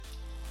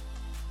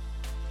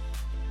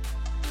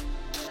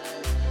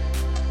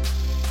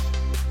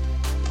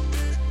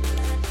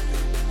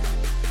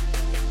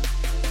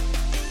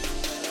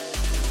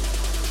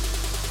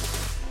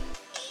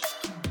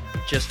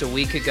Just a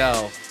week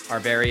ago, our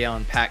very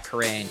own Pat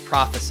Kerrane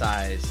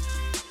prophesized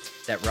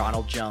that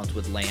Ronald Jones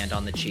would land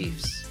on the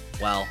Chiefs.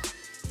 Well,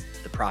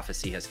 the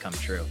prophecy has come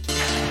true.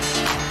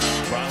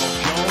 Ronald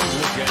Jones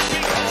will get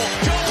it.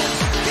 Jones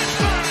gets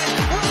by.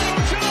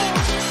 Ronald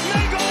Jones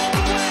may go all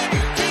the way.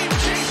 Being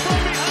chased from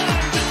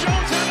behind. Does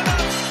Jones have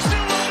enough?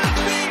 Still on his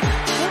feet.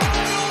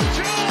 Ronald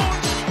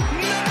Jones,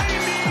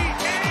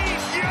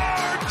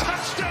 98-yard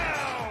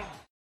touchdown.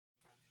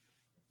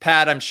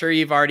 Pat, I'm sure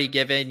you've already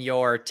given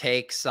your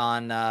takes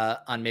on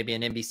maybe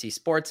an NBC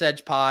Sports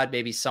Edge pod,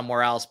 maybe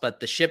somewhere else, but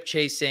the ship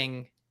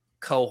chasing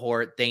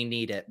cohort, they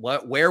need it.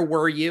 Where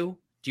were you?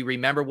 Do you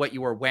remember what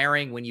you were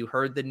wearing when you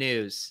heard the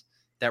news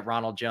that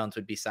Ronald Jones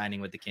would be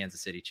signing with the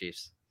Kansas City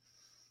Chiefs?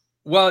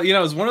 Well, it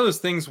was one of those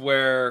things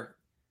where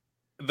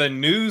the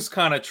news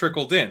kind of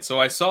trickled in. So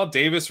I saw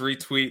Davis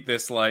retweet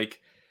this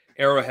like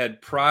Arrowhead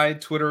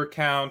Pride Twitter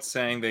account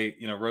saying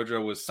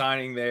Rojo was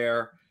signing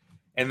there.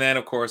 And then,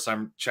 of course,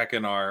 I'm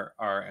checking our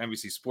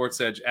NBC Sports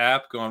Edge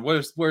app going,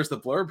 where's the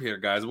blurb here,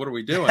 guys? What are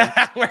we doing?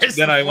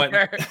 Then I went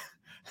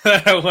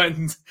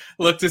and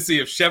looked to see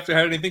if Schefter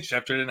had anything.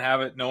 Schefter didn't have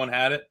it. No one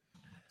had it.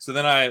 So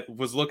then I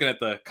was looking at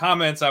the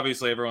comments.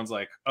 Obviously, everyone's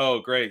like, oh,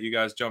 great. You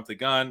guys jumped the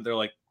gun. They're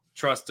like,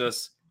 trust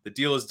us. The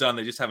deal is done.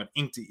 They just haven't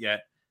inked it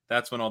yet.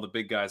 That's when all the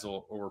big guys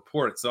will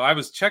report it. So I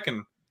was checking.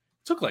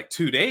 It took like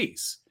 2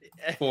 days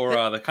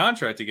for the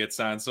contract to get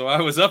signed. So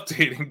I was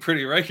updating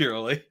pretty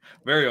regularly,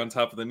 very on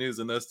top of the news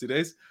in those 2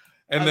 days.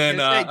 And then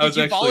did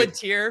you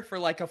volunteer for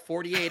like a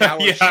 48-hour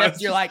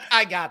shift? You're like,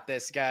 I got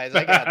this, guys.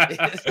 I got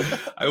this.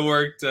 I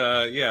worked,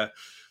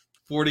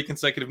 40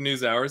 consecutive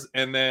news hours.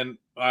 And then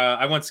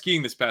I went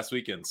skiing this past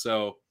weekend.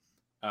 So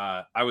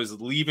I was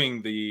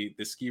leaving the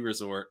ski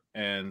resort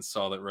and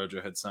saw that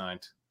Rojo had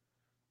signed.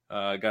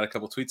 Got a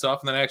couple tweets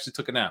off, and then I actually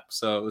took a nap.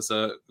 So it was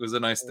a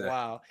nice day.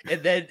 Wow!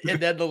 And then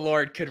the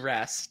Lord could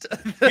rest.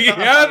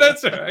 Yeah,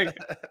 that's right.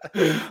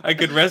 I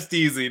could rest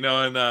easy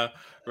knowing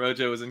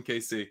Rojo was in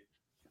KC.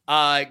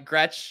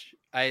 Gretch,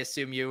 I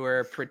assume you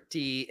were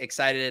pretty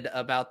excited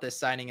about this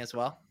signing as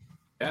well.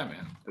 Yeah,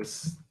 man.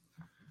 This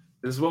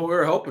is what we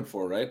were hoping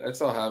for, right? I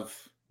still have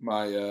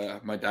my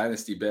my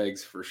dynasty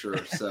bags for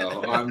sure.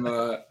 So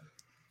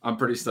I'm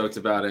pretty stoked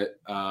about it.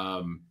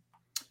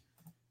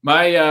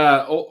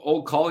 My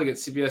old colleague at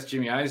CBS,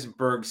 Jimmy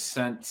Eisenberg,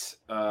 sent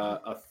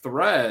a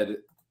thread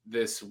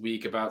this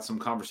week about some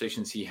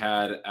conversations he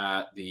had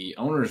at the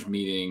owners'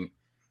 meeting,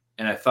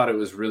 and I thought it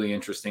was really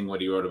interesting what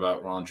he wrote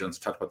about Ronald Jones.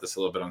 Talked about this a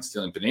little bit on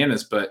Stealing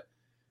Bananas, but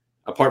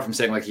apart from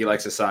saying like he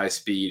likes his size,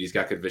 speed, he's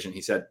got good vision, he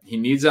said he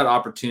needs that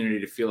opportunity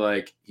to feel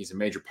like he's a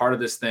major part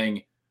of this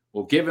thing.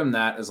 We'll give him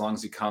that as long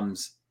as he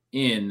comes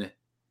in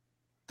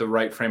the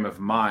right frame of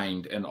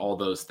mind and all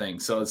those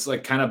things. So it's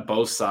like kind of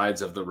both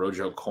sides of the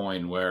Rojo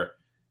coin, where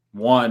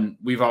one,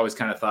 we've always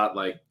kind of thought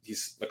like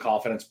he's a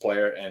confidence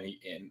player, and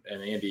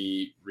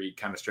Andy Reid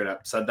kind of straight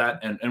up said that.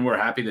 And we're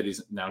happy that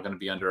he's now going to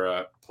be under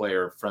a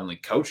player friendly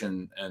coach.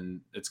 And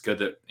it's good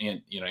that,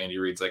 Andy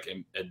Reid's like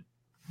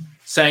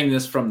saying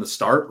this from the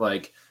start,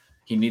 like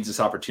he needs this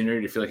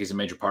opportunity to feel like he's a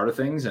major part of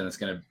things. And it's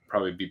going to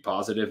probably be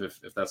positive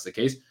if that's the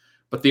case.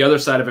 But the other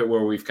side of it,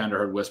 where we've kind of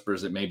heard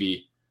whispers that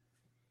maybe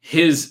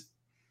his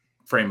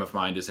frame of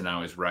mind isn't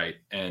always right.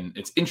 And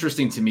it's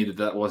interesting to me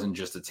that wasn't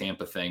just a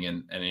Tampa thing.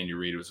 And Andy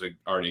Reid was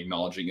already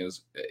acknowledging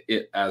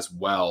it as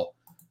well,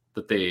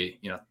 that they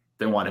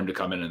want him to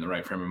come in the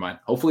right frame of mind.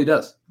 Hopefully he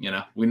does.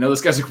 We know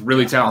this guy's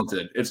really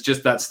talented. It's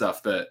just that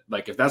stuff that,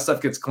 like, if that stuff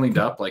ggets cleaned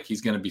up, like,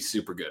 he's going to be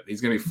super good.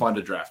 He's going to be fun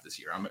to draft this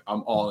year.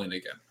 I'm all in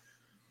again.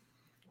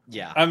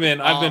 Yeah. I've been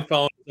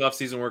following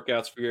off-season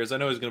workouts for years. I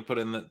know he's going to put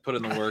in the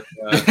work,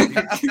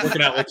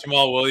 working out with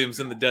Jamal Williams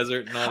in the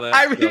desert and all that.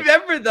 I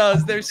remember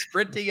those. They're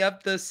sprinting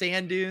up the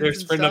sand dunes. They're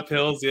sprinting up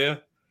hills, yeah.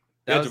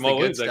 Yeah, Jamal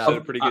Williams actually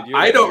had a pretty good year.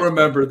 I don't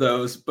remember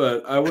those,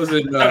 but I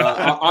wasn't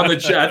on the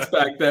chats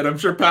back then. I'm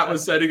sure Pat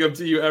was sending them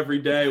to you every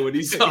day when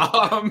he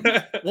saw them.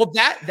 Well,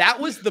 that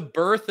was the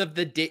birth of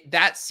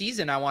that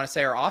season. I want to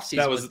say our off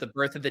season was the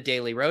birth of the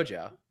Daily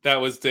Rojo.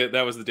 That was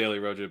the Daily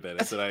Rojo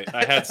bit. So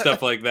I had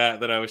stuff like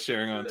that I was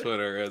sharing on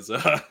Twitter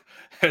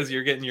as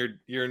you're getting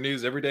your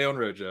news every day on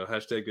Rojo.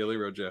 #Daily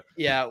Rojo.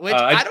 Yeah, which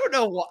I don't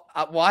know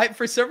why.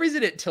 For some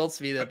reason, it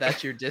tilts me that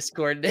that's your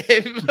Discord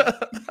name.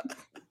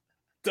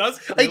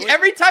 Does like really?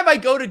 Every time I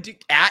go to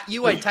at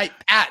you, I type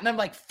Pat, and I'm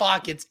like,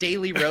 "Fuck, it's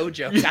Daily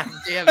Rojo." God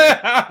damn it!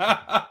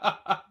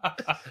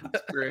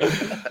 Great.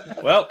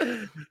 Well,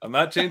 I'm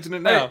not changing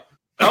it now.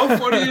 How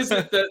funny is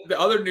it that the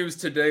other news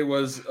today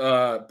was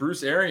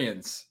Bruce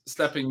Arians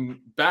stepping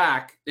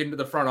back into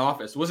the front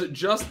office? Was it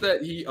just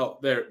that he? Oh,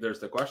 there's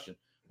the question.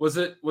 Was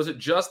it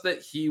just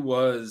that he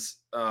was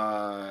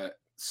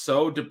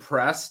so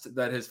depressed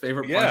that his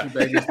favorite punching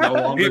bag is no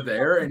longer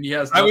there, and he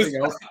has nothing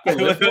else to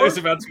live for? I was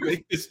about to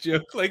make this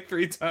joke like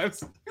 3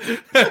 times.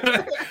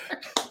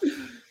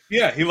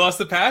 Yeah, he lost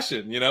the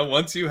passion.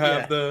 Once you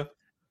have the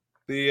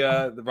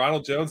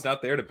Ronald Jones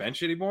not there to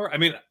bench anymore. I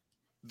mean,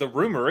 the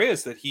rumor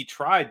is that he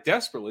tried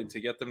desperately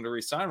to get them to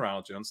re-sign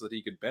Ronald Jones so that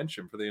he could bench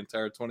him for the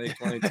entire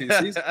 2022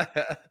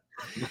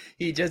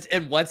 season.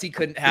 And once he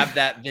couldn't have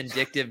that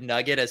vindictive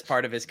nugget as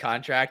part of his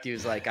contract, he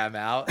was like, I'm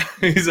out.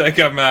 He's like,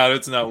 I'm out.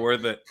 It's not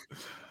worth it.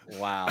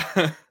 Wow.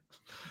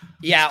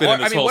 Yeah. Spinning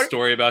this whole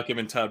story about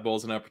giving Todd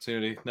Bowles an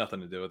opportunity. Nothing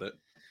to do with it.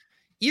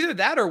 Either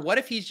that, or what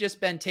if he's just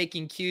been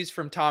taking cues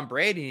from Tom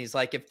Brady? And he's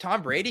like, if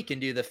Tom Brady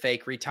can do the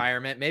fake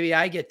retirement, maybe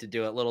I get to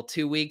do it. Little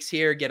 2 weeks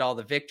here, get all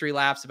the victory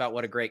laps about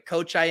what a great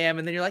coach I am.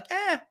 And then you're like,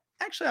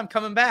 actually, I'm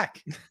coming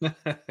back.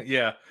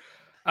 Yeah.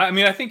 I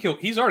mean, I think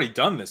he's already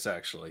done this,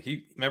 actually.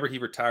 He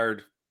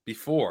retired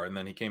before, and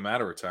then he came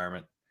out of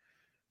retirement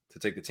to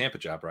take the Tampa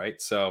job,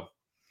 right? So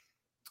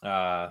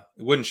it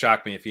wouldn't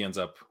shock me if he ends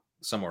up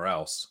somewhere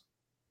else.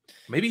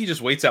 Maybe he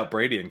just waits out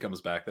Brady and comes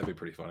back. That'd be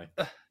pretty funny.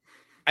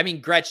 I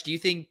mean, Gretch, do you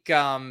think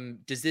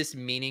does this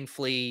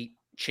meaningfully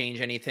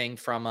change anything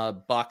from a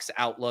Bucks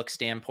outlook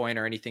standpoint,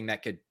 or anything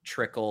that could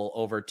trickle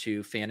over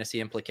to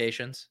fantasy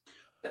implications?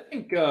 I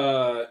think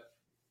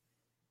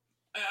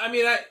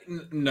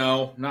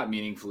no, not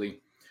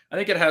meaningfully. I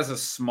think it has a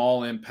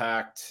small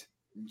impact,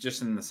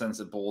 just in the sense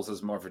that Bowles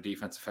is more of a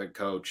defensive head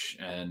coach,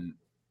 and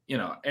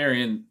I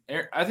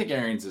think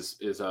Arians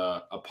is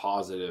a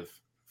positive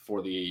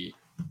for the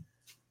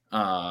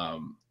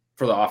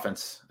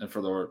offense and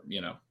for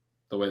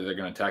the way that they're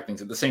going to attack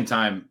things. At the same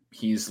time,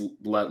 he's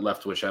let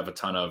Leftwich have a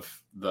ton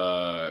of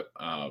the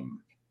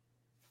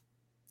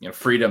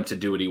freedom to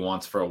do what he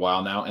wants for a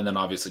while now. And then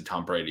obviously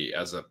Tom Brady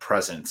as a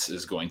presence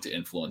is going to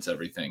influence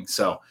everything.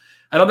 So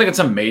I don't think it's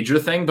a major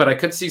thing, but I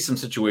could see some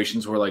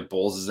situations where like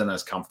Bowles isn't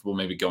as comfortable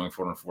maybe going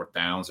for it on fourth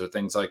downs or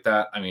things like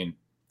that. I mean,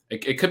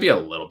 it could be a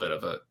little bit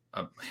of a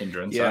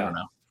hindrance. Yeah. I don't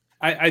know.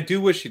 I do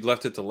wish he'd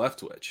left it to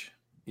Leftwich.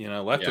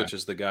 Leftwich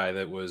is the guy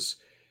that was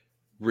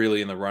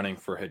really in the running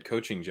for head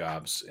coaching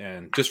jobs.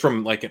 And just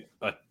from like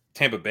a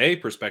Tampa Bay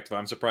perspective,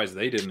 I'm surprised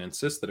they didn't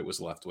insist that it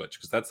was Leftwich,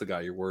 because that's the guy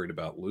you're worried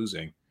about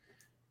losing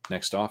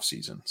next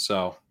offseason.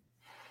 So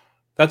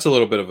that's a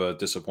little bit of a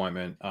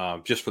disappointment,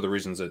 just for the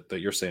reasons that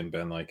you're saying,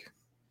 Ben. Like,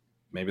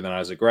 maybe they're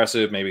not as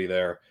aggressive. Maybe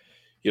they're,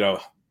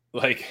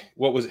 like,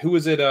 who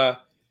was it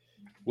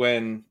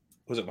when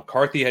was it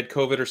McCarthy had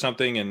COVID or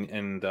something,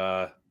 and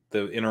the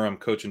interim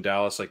coach in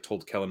Dallas like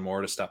told Kellen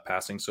Moore to stop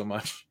passing so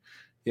much.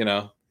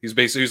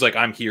 He's like,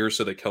 I'm here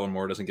so that Kellen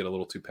Moore doesn't get a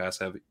little too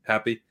pass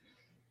happy.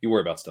 You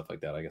worry about stuff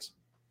like that, I guess.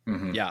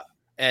 Mm-hmm. Yeah.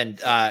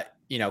 And,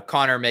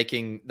 Connor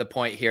making the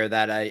point here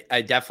that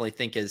I definitely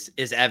think is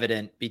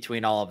evident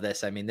between all of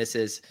this. I mean, this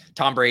is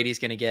Tom Brady's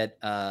going to get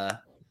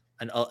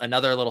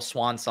another little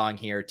swan song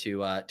here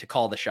to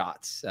call the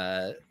shots.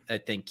 I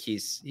think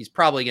he's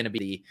probably going to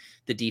be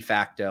the de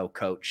facto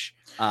coach.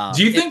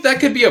 Do you think that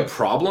could be a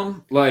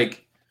problem?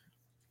 Like,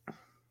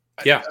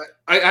 yeah,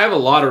 I have a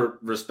lot of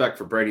respect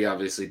for Brady,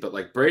 obviously, but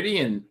like Brady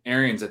and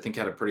Arians, I think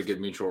had a pretty good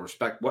mutual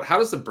respect. How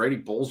does the Brady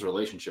Bowles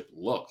relationship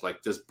look?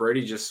 Like, does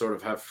Brady just sort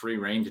of have free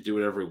reign to do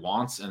whatever he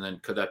wants? And then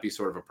could that be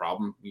sort of a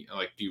problem?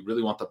 Like, do you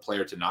really want the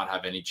player to not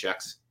have any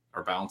checks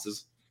or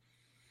balances?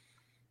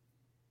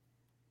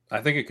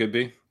 I think it could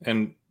be.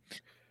 And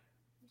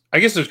I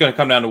guess there's going to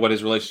come down to what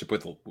his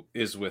relationship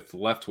is with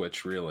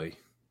Leftwich, really.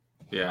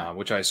 Yeah.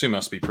 Which I assume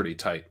must be pretty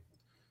tight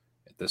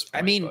at this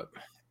point. I mean,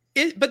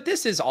 but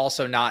this is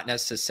also not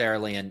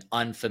necessarily an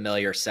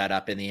unfamiliar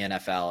setup in the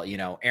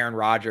NFL. Aaron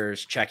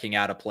Rodgers checking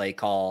out of play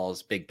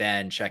calls, Big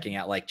Ben checking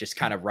out, like, just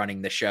kind of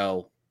running the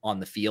show on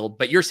the field.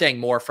 But you're saying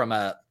more from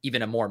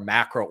even a more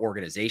macro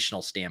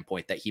organizational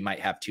standpoint that he might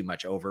have too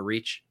much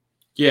overreach.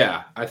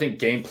 Yeah, I think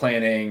game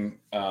planning,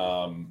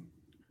 talking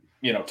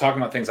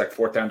about things like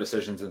fourth down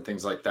decisions and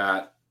things like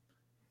that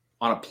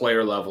on a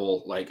player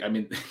level. Like, I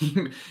mean,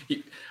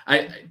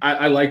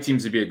 I like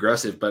teams to be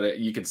aggressive, but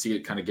you can see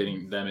it kind of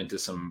getting them into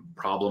some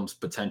problems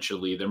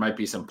potentially. There might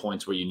be some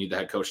points where you need the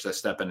head coach to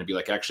step in and be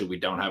like, actually, we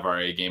don't have our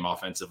A game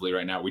offensively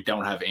right now. We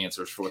don't have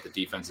answers for what the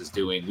defense is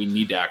doing. We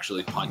need to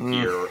actually punt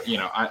here.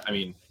 I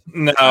mean,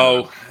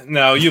 no,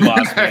 you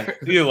lost me.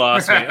 You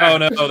lost me. Oh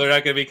no, they're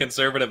not going to be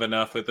conservative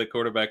enough with the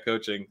quarterback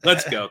coaching.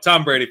 Let's go,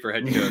 Tom Brady for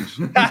head coach.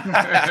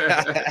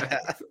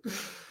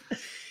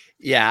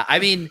 Yeah, I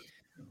mean,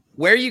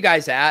 where are you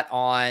guys at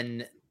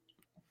on?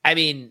 I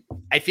mean,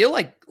 I feel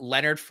like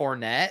Leonard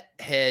Fournette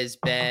has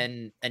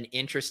been an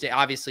interesting.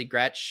 Obviously,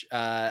 Gretch,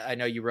 I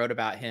know you wrote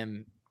about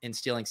him in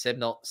Stealing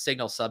Signal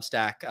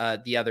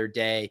Substack the other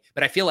day,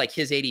 but I feel like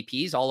his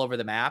ADP is all over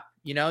the map.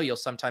 You'll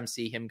sometimes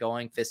see him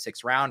going 5th,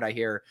 6th round. I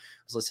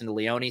was listening to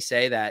Leone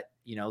say that,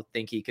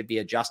 think he could be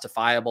a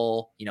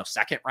justifiable,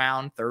 2nd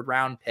round, 3rd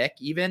round pick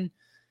even.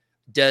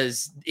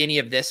 Does any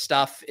of this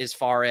stuff, as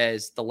far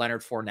as the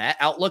Leonard Fournette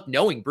outlook,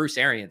 knowing Bruce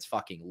Arians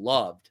fucking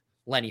loved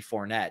Lenny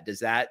Fournette, does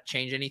that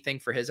change anything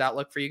for his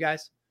outlook for you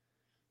guys?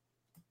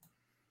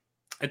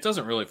 It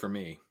doesn't really for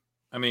me.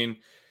 I mean,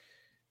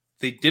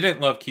 they didn't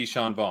love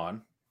Keyshawn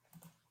Vaughn.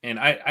 And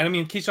I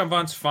mean, Keyshawn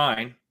Vaughn's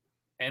fine.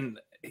 And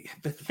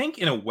I think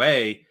in a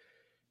way,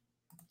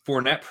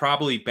 Fournette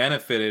probably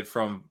benefited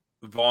from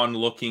Vaughn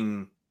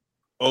looking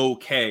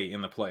okay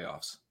in the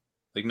playoffs,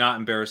 like not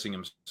embarrassing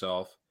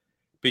himself,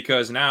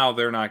 because now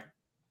they're not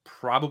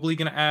probably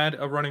going to add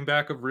a running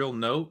back of real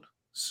note.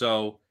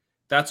 So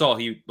that's all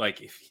he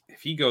like.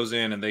 If he goes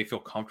in and they feel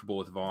comfortable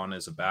with Vaughn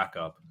as a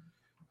backup,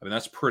 I mean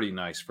that's pretty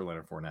nice for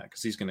Leonard Fournette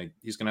because he's gonna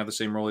have the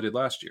same role he did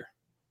last year.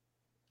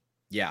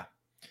 Yeah.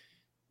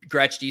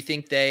 Gretch, do you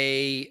think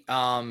they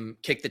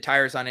kick the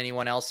tires on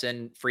anyone else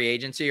in free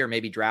agency or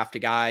maybe draft a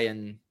guy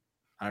in,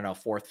 I don't know,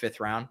 4th, 5th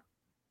round?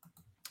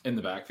 In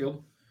the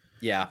backfield?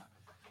 Yeah.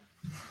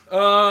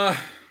 No.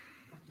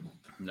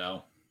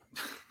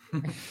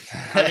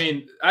 I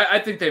mean, I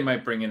think they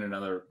might bring in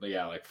another,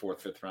 like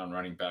 4th, 5th round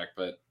running back,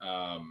 but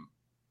I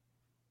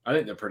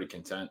think they're pretty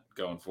content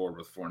going forward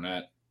with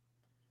Fournette.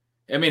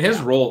 I mean, his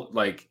role,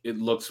 like, it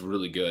looks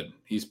really good.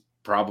 He's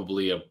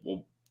probably a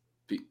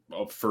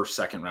first,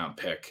 second round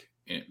pick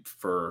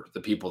for the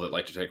people that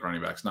like to take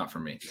running backs, not for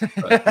me.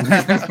 But.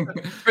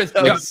 For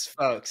those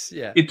folks,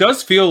 yeah. It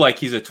does feel like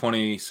he's a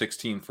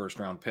 2016 first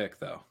round pick,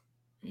 though.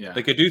 Yeah.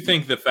 Like, I do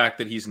think the fact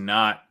that he's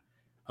not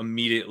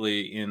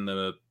immediately in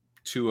the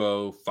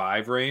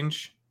 205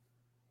 range,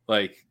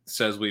 like,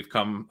 says we've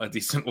come a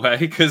decent way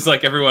because,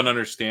 like, everyone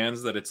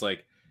understands that it's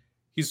like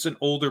he's an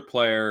older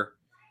player.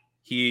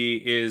 He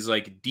is,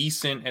 like,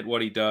 decent at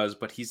what he does,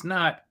 but he's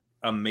not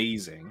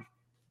amazing.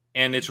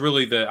 And it's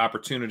really the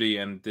opportunity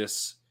and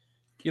this,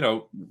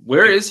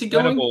 where is he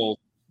going?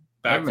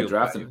 I haven't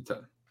drafted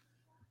him.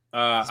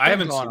 I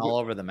haven't gone seen all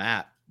over the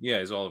map. Yeah,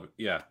 he's all over.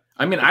 Yeah.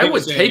 I mean, I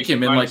would take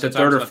him in like the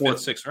 3rd or 4th,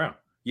 6th round.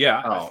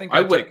 Yeah,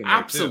 I would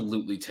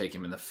absolutely take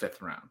him in the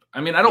 5th round. I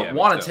mean, I don't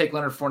want to take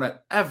Leonard Fournette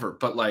ever,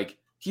 but like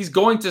he's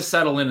going to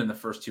settle in the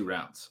first 2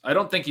 rounds. I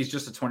don't think he's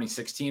just a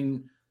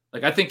 2016.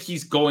 Like I think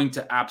he's going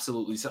to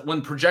absolutely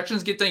when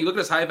projections get done. You look at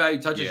his high value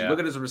touches. You look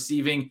at his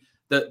receiving.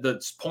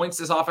 The points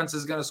this offense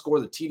is going to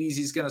score, the TDs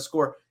he's going to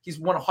score. He's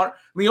 100.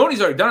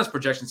 Leone's already done his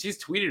projections.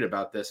 He's tweeted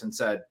about this and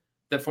said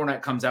that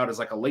Fournette comes out as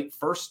like a late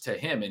first to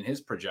him in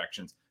his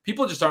projections.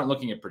 People just aren't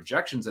looking at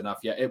projections enough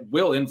yet. It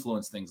will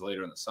influence things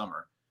later in the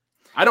summer.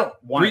 I don't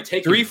want to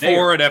take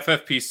 3-4 at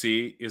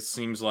FFPC. It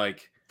seems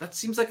like that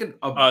seems like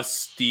a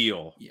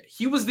steal. Yeah,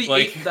 he was the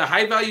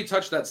high value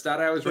touch. That stat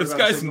I always. This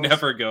guy's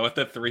never go at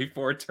the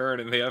 3-4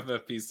 turn in the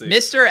FFPC.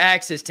 Mr.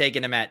 X has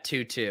taken him at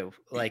 2-2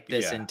 like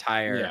this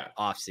entire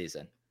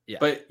offseason. Yeah,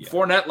 but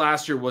Fournette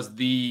last year was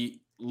the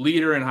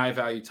leader in high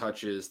value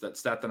touches. That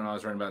stat that I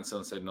was writing about in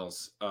Selling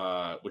Signals,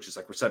 which is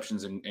like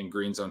receptions and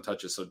green zone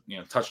touches. So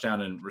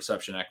touchdown and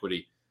reception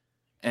equity,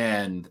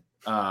 and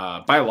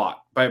by a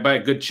lot, by a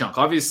good chunk.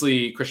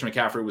 Obviously, Christian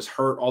McCaffrey was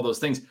hurt, all those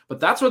things, but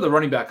that's where the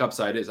running back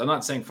upside is. I'm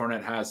not saying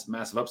Fournette has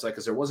massive upside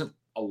because there wasn't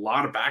a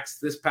lot of backs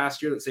this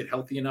past year that stayed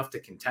healthy enough to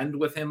contend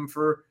with him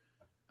for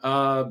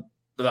the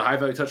high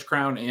value touch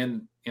crown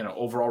and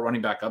overall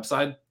running back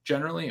upside.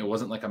 Generally, it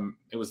wasn't like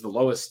it was the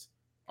lowest.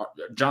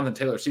 Jonathan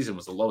Taylor's season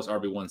was the lowest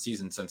RB1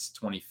 season since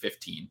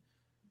 2015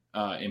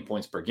 in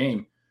points per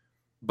game,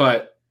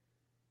 but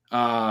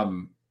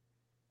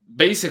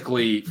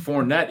basically,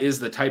 Fournette is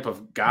the type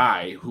of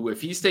guy who,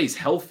 if he stays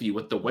healthy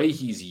with the way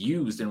he's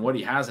used and what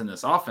he has in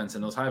this offense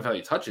and those high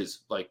value touches,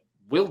 like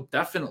will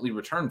definitely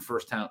return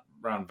first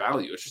round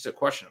value. It's just a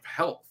question of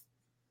health,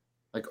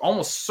 like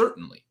almost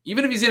certainly,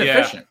 even if he's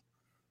inefficient.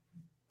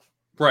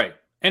 Yeah. Right.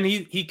 And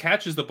he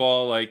catches the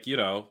ball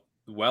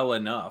well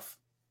enough.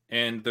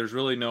 And there's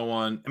really no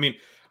one. I mean,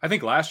 I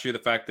think last year, the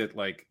fact that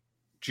like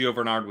Gio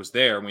Bernard was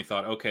there and we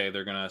thought, okay,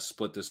 they're going to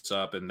split this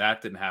up. And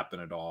that didn't happen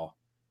at all.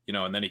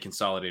 And then he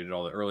consolidated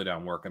all the early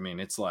down work. I mean,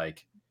 it's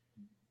like,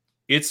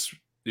 is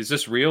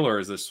this real or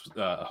is this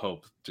a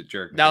hope to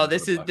Jared? No,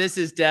 this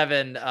is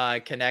Devin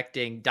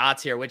connecting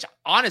dots here, which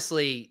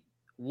honestly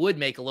would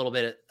make a little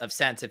bit of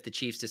sense if the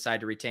Chiefs decide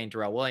to retain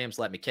Darrell Williams,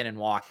 let McKinnon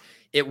walk.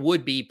 It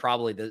would be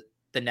probably the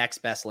next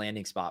best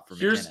landing spot for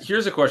McKinnon.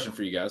 Here's a question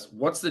for you guys.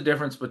 What's the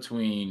difference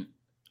between,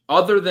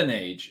 other than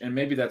age, and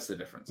maybe that's the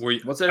difference.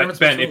 What's the difference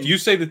Ben, if you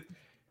say that,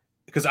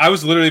 because I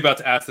was literally about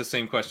to ask the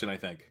same question, I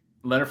think.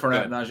 Leonard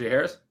Fournette and Najee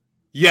Harris?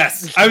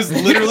 Yes, I was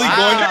literally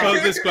going to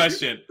pose this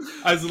question.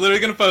 I was literally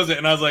going to pose it,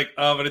 and I was like,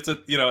 "Oh, but it's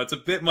a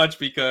bit much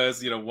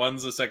because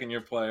one's a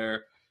second-year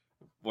player,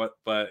 but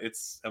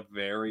it's a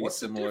very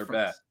similar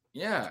bet.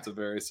 Yeah, it's a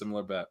very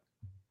similar bet.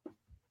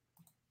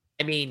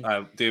 I mean,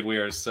 dude, we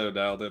are so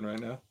dialed in right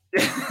now.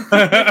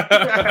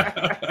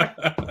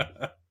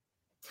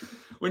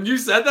 When you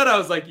said that, I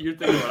was like, "You're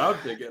thinking what I'm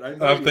thinking."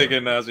 I'm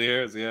thinking Najee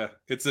Harris. Yeah,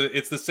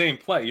 it's the same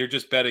play. You're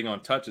just betting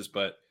on touches,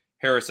 but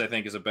Harris, I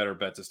think, is a better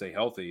bet to stay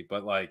healthy.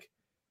 But like.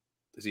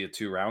 Is he a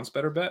 2 rounds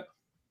better bet?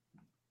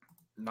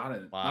 Not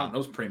in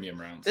those premium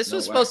rounds. This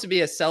was supposed to be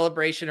a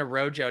celebration of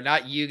Rojo,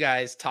 not you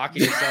guys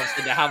talking yourselves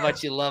into how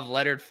much you love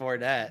Leonard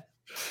Fournette.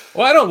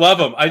 Well, I don't love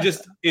him.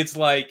 It's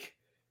like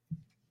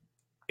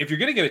if you're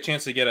going to get a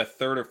chance to get a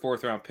 3rd or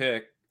 4th round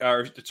pick,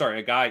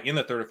 a guy in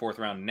the 3rd or 4th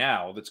round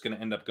now that's going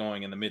to end up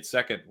going in the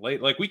mid-second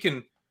late. Like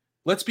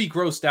let's be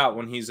grossed out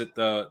when he's at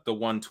the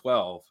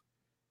 112,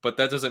 but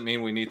that doesn't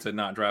mean we need to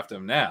not draft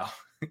him now.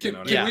 Can, know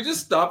what I can mean? we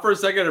just stop for a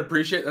second and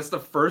appreciate that's the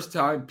first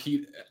time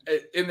Pete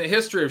in the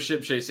history of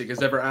ship chasing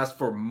has ever asked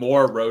for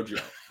more Rojo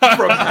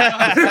from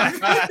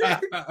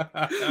Pat.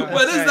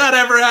 When has that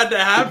ever had to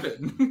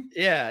happen?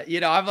 Yeah,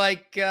 I'm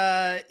like,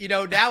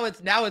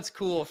 now it's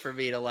cool for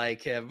me to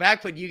like him.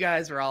 Back when you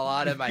guys were all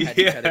on him, I had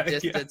to kind of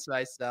distance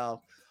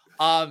myself.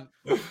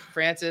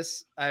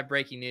 Francis, I have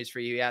breaking news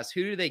for you. He asked,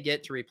 who do they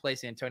get to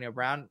replace Antonio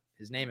Brown?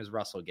 His name is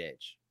Russell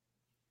Gage,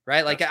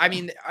 right? Like, I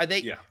mean, are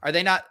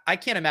they not? I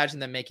can't imagine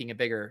them making a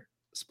bigger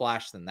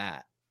splash than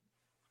that.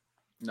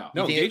 No,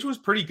 Gage was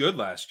pretty good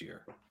last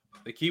year.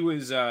 Like he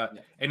was, and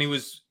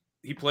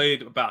he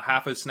played about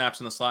half his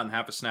snaps in the slot and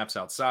half his snaps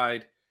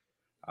outside.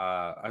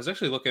 I was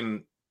actually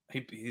looking.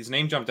 His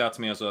name jumped out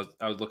to me as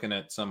I was looking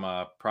at some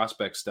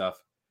prospect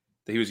stuff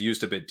that he was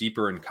used a bit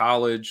deeper in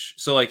college.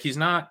 So like he's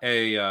not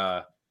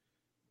a,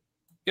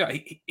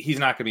 he's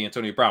not going to be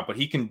Antonio Brown, but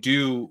he can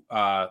do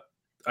a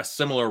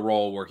similar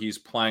role where he's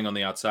playing on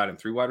the outside in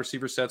 3 wide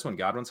receiver sets when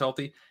Godwin's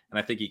healthy, and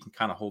I think he can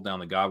kind of hold down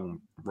the Godwin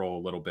role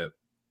a little bit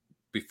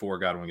before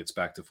Godwin gets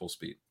back to full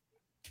speed.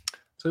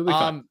 So it'll be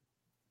fun.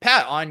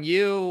 Pat, on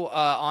you,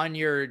 on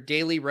your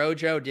daily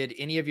Rojo, did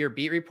any of your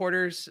beat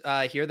reporters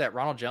hear that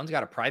Ronald Jones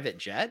got a private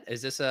jet?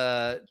 Is this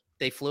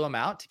they flew him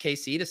out to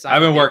KC to sign?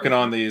 I've been working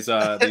on these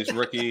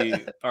rookie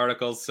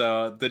articles,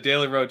 so the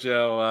daily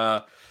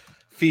Rojo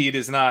feed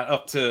is not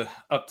up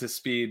to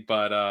speed,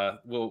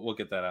 but we'll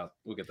get that out.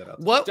 We'll get that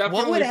out. What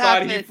would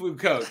happen? happen? He flew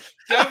coach.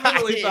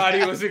 Definitely thought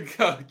he was a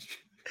coach.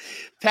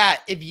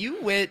 Pat, if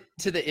you went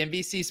to the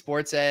NBC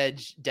Sports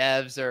Edge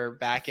devs or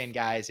back-end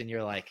guys and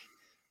you're like,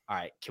 all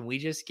right, can we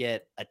just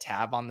get a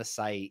tab on the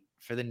site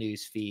for the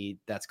news feed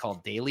that's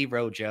called Daily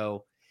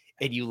Rojo,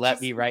 and you let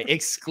me write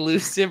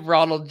exclusive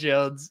Ronald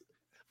Jones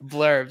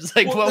blurbs?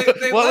 Like, what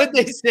would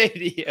they say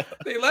to you?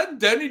 They let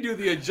Denny do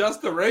the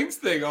adjust the ranks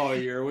thing all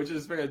year, which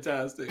is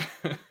fantastic.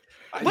 They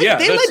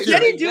let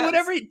Denny do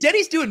whatever.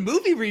 Denny's doing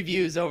movie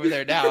reviews over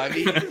there now. I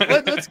mean,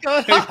 what's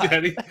going on?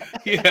 Denny,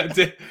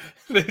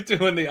 they're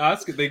doing the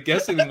Oscar. They're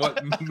guessing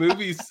what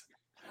movies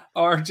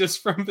are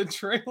just from the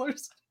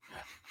trailers.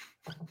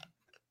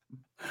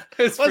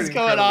 What's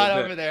going on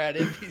over there at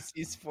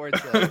NBC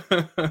Sports?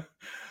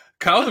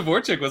 Kyle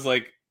Dvorak was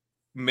like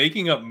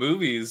making up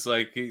movies.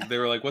 Like they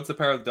were like, "What's the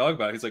power of the dog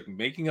about?" He's like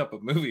making up a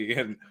movie,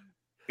 and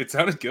it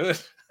sounded good.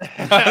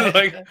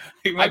 I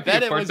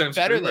bet it was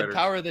better than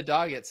Power of the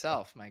Dog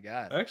itself. My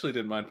God, I actually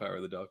didn't mind Power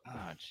of the Dog.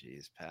 Oh,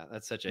 jeez, Pat,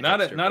 that's such a not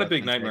a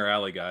big Nightmare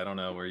Alley guy. I don't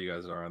know where you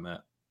guys are on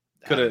that.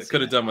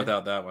 Could have done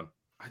without that one.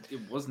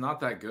 It was not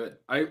that good.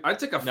 I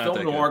took a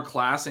film noir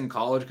class in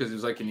college because it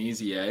was like an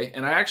easy A,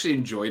 and I actually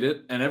enjoyed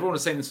it. And everyone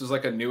was saying this was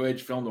like a new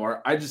age film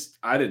noir. I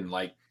didn't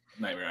like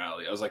Nightmare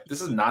Alley. I was like,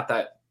 this is not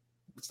that.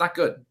 It's not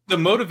good. The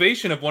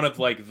motivation of one of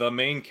like the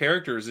main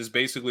characters is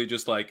basically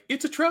just like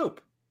it's a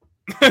trope.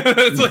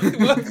 It's like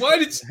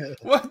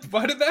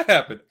why did that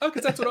happen? Oh,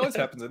 because that's what always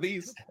happens in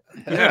these.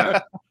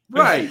 Yeah,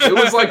 right. It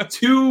was like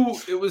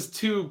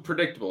too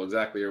predictable,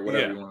 exactly, or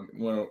whatever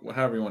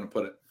however you want to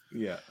put it.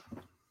 Yeah.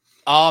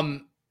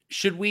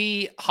 Should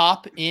we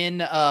hop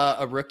in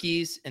a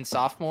rookies and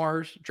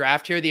sophomores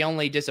draft here? The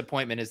only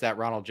disappointment is that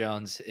Ronald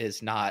Jones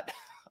is not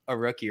a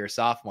rookie or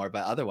sophomore,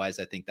 but otherwise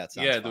I think that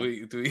sounds fun. Can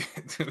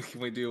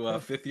we do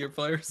fifth year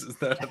players? Is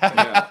that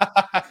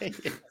a thing?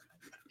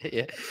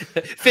 Yeah.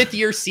 Fifth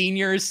year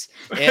seniors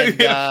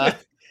and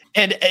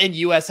and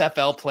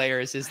USFL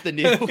players is the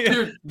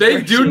new.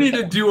 They do need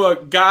to do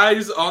a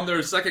guys on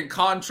their second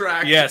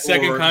contract. Yeah,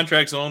 second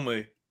contracts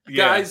only.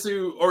 Guys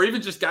who, or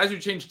even just guys who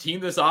change team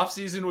this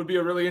offseason would be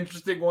a really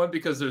interesting one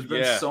because there's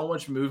been so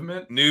much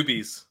movement.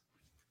 Newbies.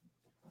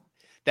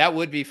 That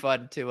would be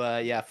fun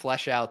to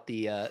flesh out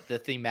the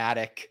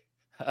thematic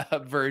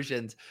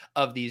versions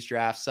of these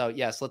drafts. So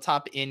yes, let's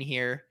hop in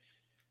here.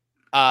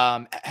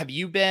 Have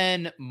you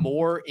been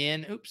more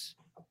in?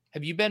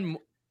 Have you been?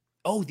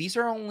 Oh, these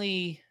are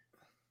only.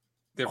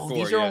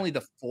 These are only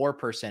the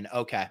 4%.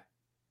 Okay.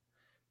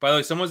 By the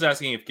way, someone's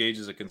asking if Gage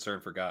is a concern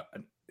for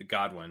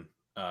Godwin.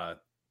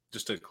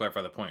 Just to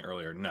clarify the point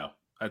earlier, no,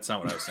 that's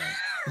not what I was saying.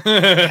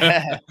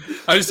 I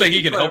was just saying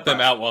he can help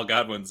them out while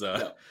Godwin's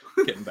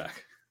getting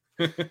back.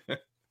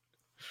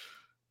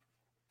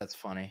 That's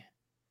funny.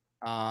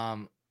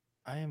 I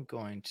am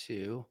going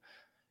to.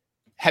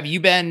 Have you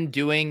been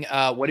doing?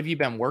 What have you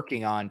been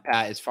working on,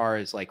 Pat? As far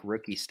as like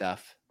rookie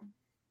stuff.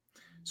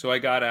 So I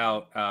got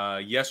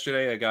out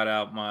yesterday. I got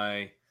out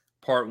my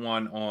part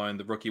 1 on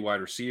the rookie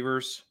wide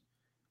receivers.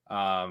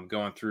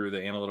 Going through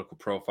the analytical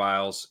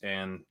profiles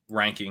and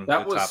ranking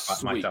my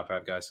top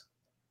 5 guys.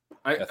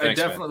 I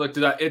definitely looked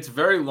at that. It's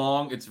very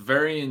long. It's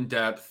very in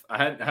depth. I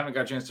haven't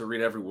got a chance to read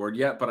every word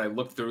yet, but I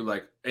looked through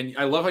and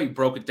I love how you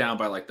broke it down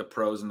by like the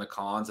pros and the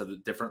cons of the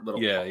different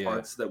little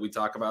parts that we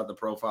talk about, the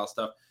profile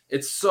stuff.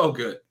 It's so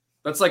good.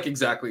 That's like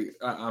exactly.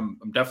 I'm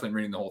definitely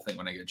reading the whole thing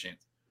when I get a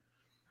chance.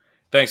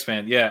 Thanks,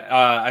 man. Yeah,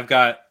 I've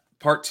got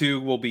part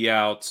 2 will be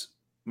out.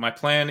 My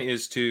plan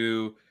is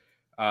to.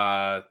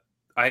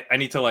 I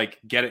need to like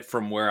get it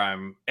from where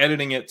I'm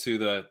editing it to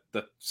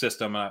the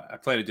system. I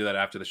plan to do that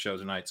after the show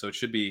tonight, so it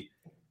should be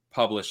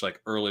published like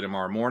early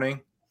tomorrow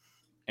morning.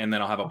 and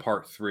then I'll have a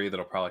part 3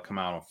 that'll probably come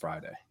out on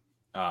Friday.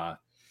 I've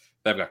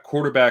got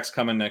quarterbacks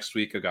coming next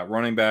week. I've got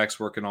running backs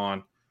working on,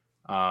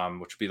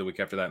 which will be the week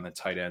after that, and then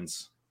tight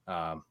ends.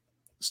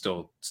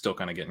 Still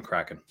kind of getting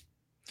cracking.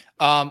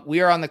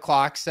 We are on the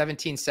clock,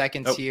 17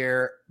 seconds Oh.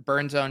 here.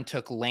 Burn Zone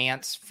took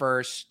Lance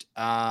first.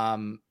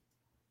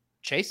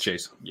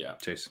 Chase? Yeah.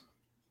 Chase.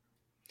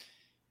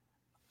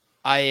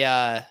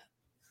 I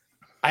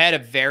had a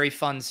very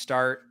fun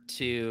start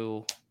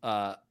to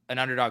an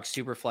Underdog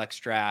Superflex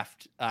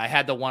draft. I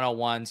had the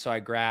 101, so I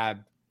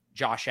grabbed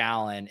Josh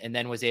Allen and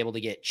then was able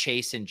to get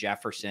Chase and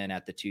Jefferson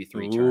at the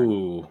 2-3 turn,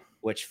 Ooh,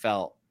 which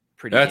felt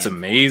pretty that's damn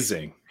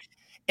amazing.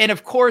 And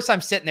of course, I'm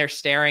sitting there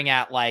staring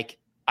at like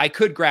I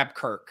could grab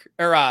Kirk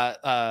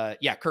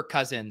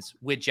Cousins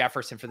with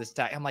Jefferson for this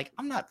time. I'm like,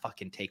 I'm not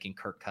fucking taking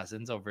Kirk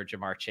Cousins over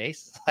Jamar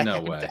Chase. Like,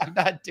 No way. I'm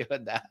not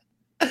doing that.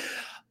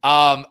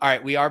 All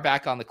right, we are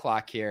back on the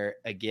clock here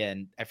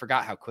again. I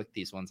forgot how quick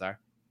these ones are.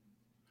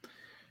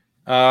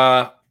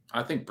 I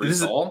think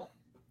This is- Brees Hall.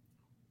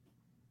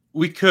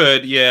 We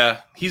could,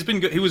 yeah. He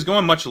was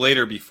going much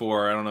later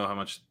before. I don't know how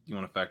much you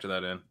want to factor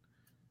that in.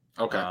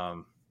 Okay.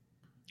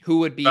 Who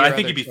would be? But I your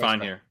think other he'd be choice fine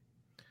there?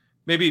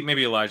 here.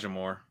 Maybe Elijah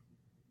Moore.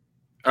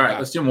 All right, okay.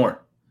 let's do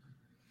more.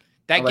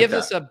 That I like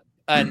gives that. us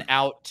an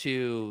out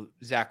to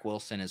Zach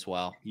Wilson as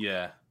well.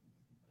 Yeah.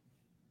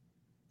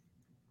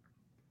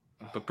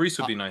 But Brees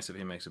would be nice if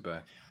he makes it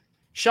back.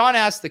 Sean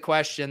asked the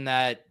question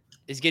that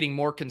is getting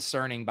more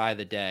concerning by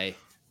the day,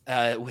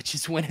 which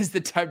is when is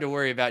the time to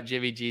worry about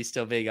Jimmy G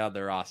still being on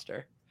the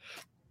roster?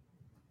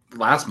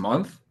 Last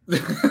month?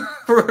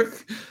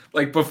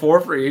 Like before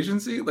free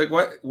agency? Like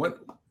what?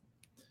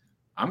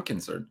 I'm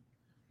concerned.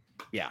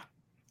 Yeah.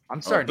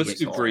 I'm starting to Let's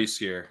get do Brees. Brees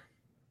here.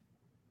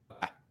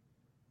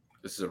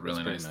 This is a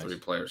really That's nice pretty nice.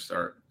 3-player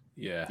start.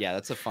 Yeah. Yeah,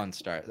 that's a fun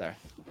start there.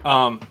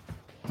 I'm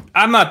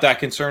not that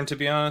concerned, to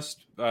be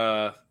honest.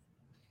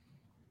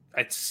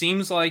 It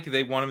seems like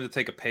they want him to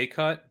take a pay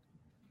cut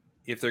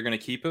if they're going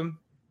to keep him.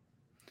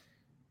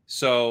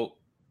 So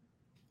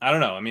I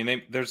don't know. I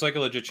mean, there's like a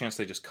legit chance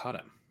they just cut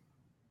him.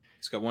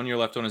 He's got 1 year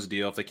left on his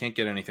deal. If they can't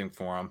get anything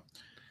for him,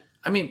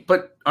 I mean,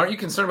 but aren't you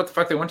concerned about the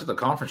fact they went to the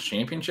conference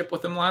championship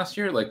with him last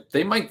year? Like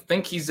they might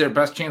think he's their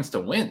best chance to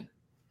win.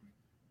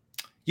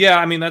 yeah,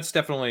 I mean that's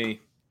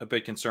definitely a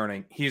bit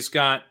concerning. He's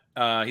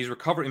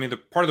recovered. I mean,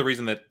 part of the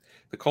reason that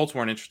the Colts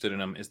weren't interested in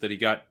him is that he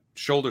got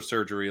shoulder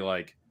surgery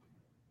like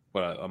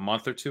a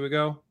month or 2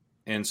 ago,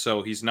 and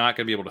so he's not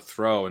going to be able to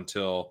throw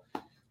until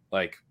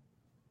like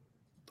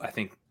I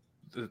think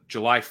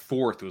July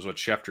 4th was what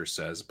Schefter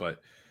says. But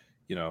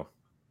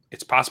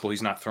it's possible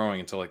he's not throwing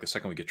until like the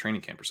second week of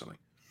training camp or something.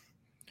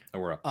 Oh,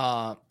 we're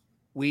up.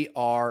 We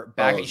are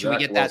back. Oh, Should we Zach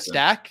get that Wilson.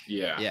 stack?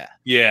 Yeah. Yeah.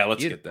 Yeah,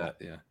 let's get Beautiful. that.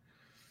 Yeah.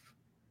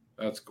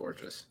 That's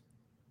gorgeous.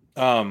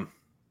 I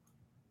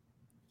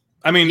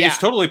mean, Yeah. it's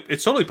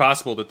totally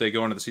possible that they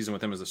go into the season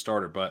with him as a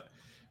starter, but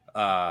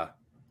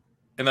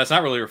and that's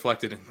not really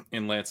reflected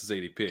in Lance's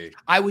ADP.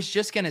 I was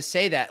just going to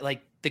say that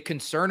like the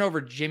concern over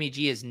Jimmy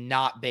G is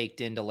not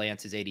baked into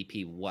Lance's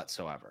ADP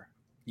whatsoever.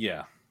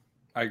 Yeah,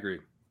 I agree.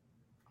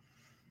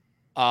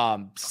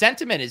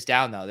 Sentiment is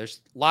down though.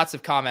 There's lots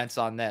of comments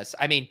on this.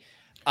 I mean,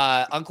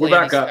 Uncle We're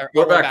back Andy's- up. or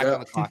We're back up. on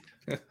the clock.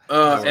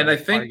 And I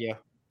think Argue.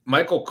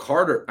 Michael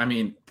Carter. I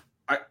mean,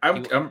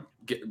 I'm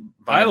getting.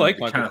 I like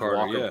the Michael Kenneth Carter,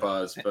 Walker yeah.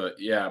 buzz, but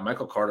yeah,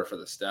 Michael Carter for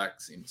the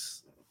stack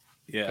seems.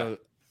 Yeah, Go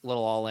a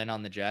little all in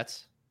on the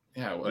Jets.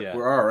 Yeah, Yeah.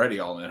 we're already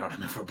all in on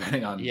him if we're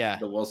betting on Yeah.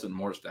 the Wilson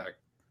Moore stack.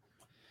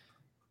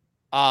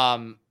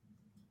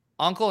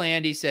 Uncle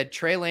Andy said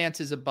Trey Lance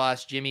is a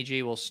bust. Jimmy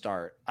G will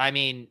start. I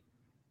mean,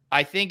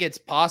 I think it's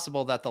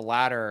possible that the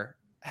latter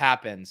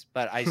happens,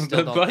 but I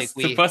still don't think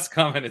the bus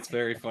comment. It's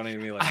very funny to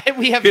me. Like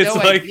we have it's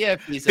no like, idea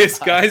if he's a this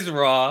bust. guy's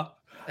raw.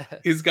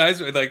 His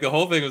guys like the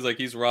whole thing was like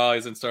he's raw. He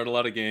hasn't started a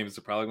lot of games.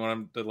 They probably want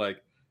him to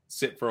like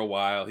sit for a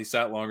while. He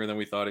sat longer than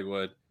we thought he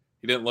would.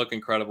 He didn't look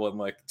incredible in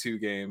like 2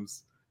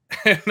 games,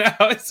 and now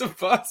it's a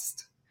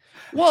bust.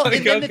 Well, Like,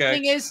 and then the okay.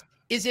 thing is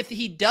if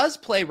he does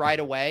play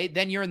right away,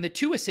 then you're in the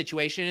Tua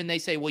situation, and they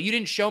say, "Well, you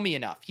didn't show me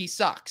enough. He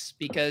sucks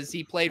because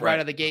he played right Right. out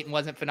of the gate and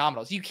wasn't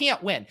phenomenal." So you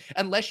can't win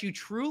unless you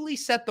truly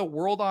set the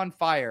world on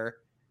fire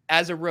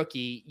as a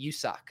rookie. You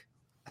suck.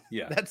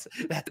 Yeah,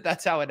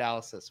 That's how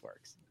analysis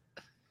works.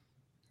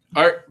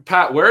 All right,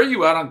 Pat, where are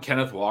you at on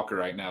Kenneth Walker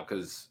right now?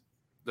 Because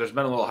there's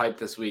been a little hype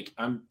this week.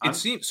 I'm it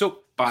seems so.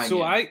 buying So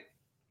in. I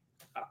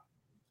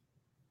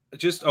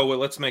just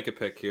let's make a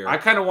pick here. I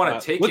kind of want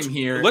to take let's- him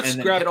here let's and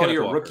then grab hit all Kenneth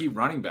your Walker. rookie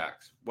running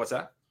backs. What's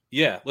that?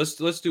 Yeah, let's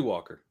do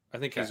Walker. I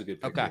think he's Okay. a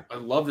good pick. Okay. here. I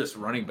love this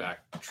running back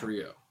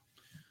trio.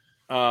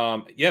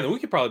 Yeah, then we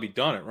could probably be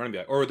done at running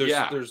back. Or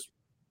there's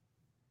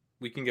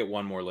we can get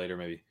one more later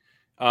maybe.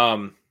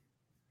 We'll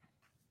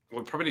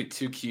probably need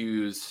 2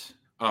 Qs.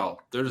 Oh,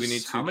 there's We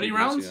need how 2 many QBs,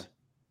 rounds?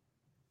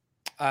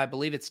 I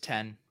believe it's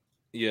 10.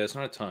 Yeah, it's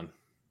not a ton.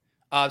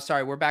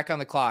 Sorry, we're back on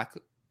the clock.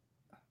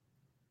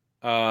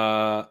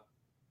 I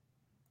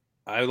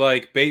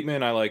like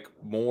Bateman. I like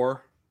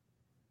Moore,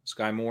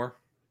 Sky Moore.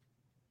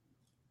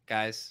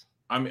 Guys,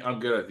 I'm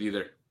good at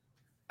either.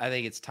 I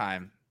think it's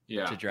time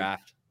Yeah. to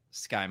draft.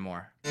 Sky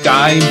Moore.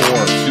 Sky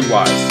Moore, 2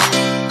 Y's.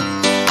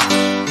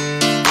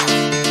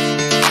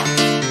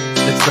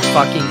 That's the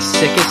fucking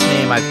sickest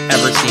name I've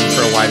ever seen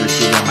for a wide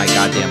receiver in my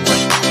goddamn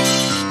life.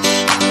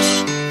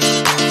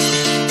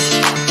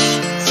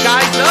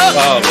 Sky's up.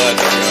 Oh,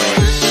 let's go.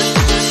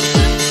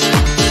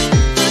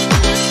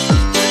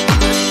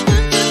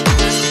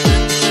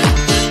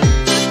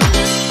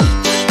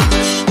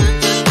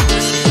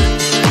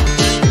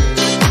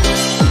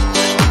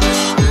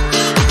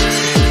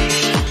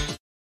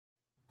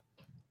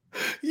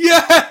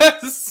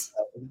 Yes!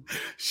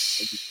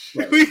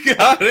 We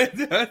got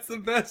it. That's the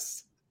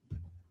best.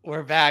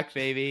 We're back,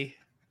 baby.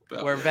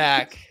 We're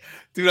back.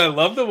 Dude, I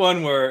love the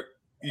one where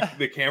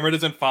the camera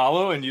doesn't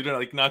follow and you're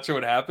like not sure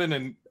what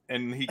happened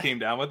and he came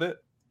down with it.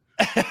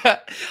 I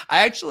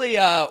actually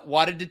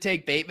wanted to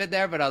take Bateman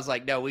there, but I was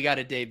like, no, we got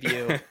to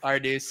debut our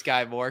new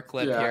Sky Moore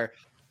clip here.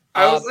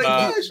 I was like,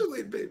 I should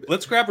lead Bateman.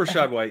 Let's grab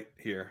Rashad White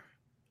here.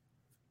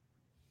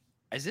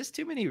 Is this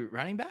too many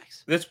running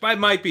backs? This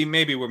might be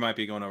we might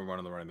be going over one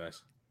of the running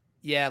backs.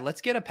 Yeah, let's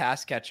get a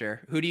pass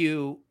catcher. Who do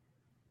you?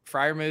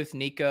 Freiermuth,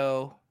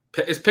 Nico.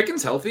 Is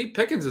Pickens healthy?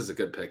 Pickens is a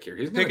good pick here.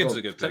 He's gonna Pickens go is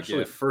a good pick. potentially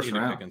Yeah, first you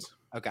can do round. Pickens.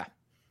 Okay.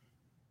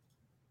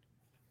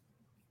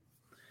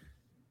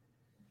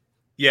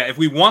 Yeah, if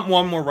we want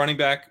one more running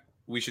back,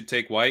 we should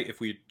take White. If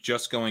we're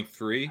just going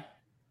 3,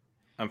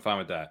 I'm fine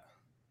with that.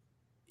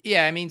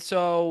 Yeah, I mean,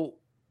 so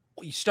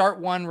you start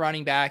one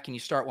running back and you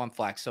start one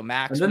flex. So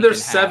max. And then we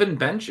there's can have- 7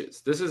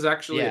 benches. This is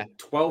actually Yeah. a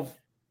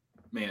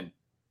 12-man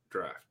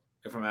draft,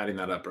 if I'm adding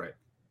that up right.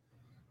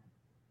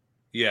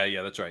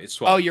 Yeah, that's right. It's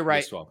 12. Oh, you're right.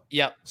 It's 12.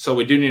 Yep. So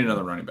we do need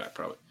another running back,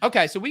 probably.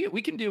 Okay, so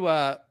we can do.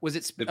 Was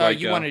it? Did White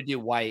You go? wanted to do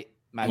White?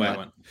 My White bad.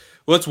 went.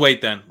 Well, let's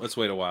wait then. Let's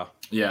wait a while.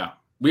 Yeah.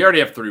 We already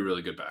have 3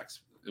 really good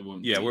backs. It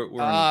wouldn't Yeah, be- we're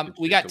in good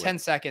We shape got to wait. 10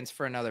 seconds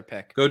for another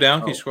pick. Go down.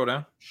 Can Oh. you scroll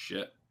down?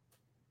 Shit.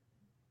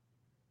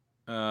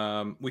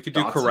 We could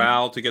do Dotson?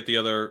 Corral to get the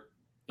other.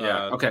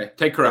 Yeah. Okay.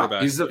 Take Corral.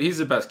 quarterback. He's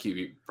the best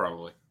QB,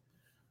 probably.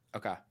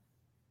 Okay.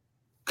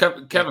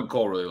 Kevin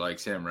Cole really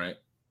likes him, right?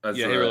 As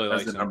Yeah, he really as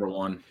likes the him. number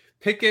 1.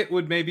 Pickett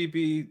would maybe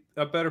be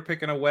a better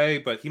pick in a way,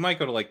 but he might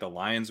go to like the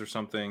Lions or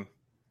something.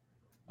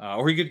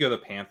 Or he could go to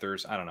the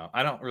Panthers. I don't know.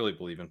 I don't really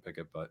believe in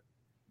Pickett, but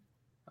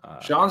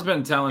Sean's been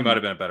he telling might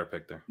have been a better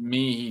pick there.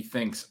 me he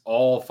thinks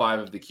all 5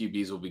 of the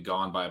QBs will be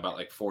gone by about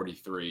like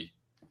 43.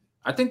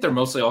 I think they're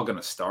mostly all going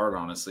to start,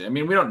 honestly. I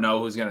mean, we don't know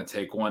who's going to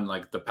take one.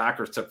 Like the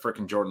Packers took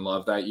freaking Jordan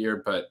Love that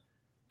year, but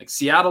like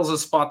Seattle's a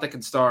spot that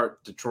can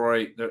start.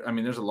 Detroit,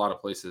 there's a lot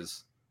of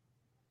places.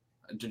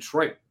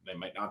 Detroit, they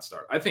might not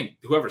start. I think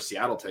whoever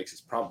Seattle takes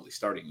is probably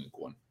starting week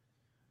 1.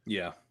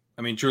 Yeah.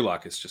 I mean, Drew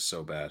Lock is just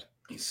so bad.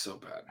 He's so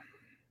bad.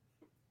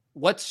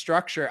 What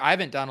structure? I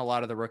haven't done a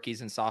lot of the rookies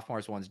and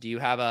sophomores ones. Do you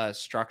have a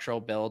structural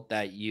build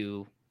that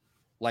you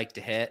like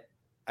to hit?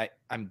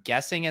 I'm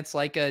guessing it's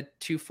like a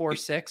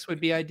 2-4-6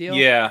 would be ideal.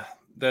 Yeah,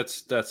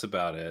 that's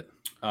about it.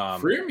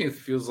 Freiermuth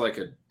feels like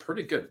a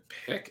pretty good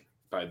pick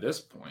by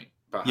this point.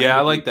 behind Yeah, I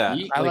the like that.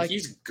 DP.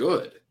 He's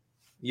good.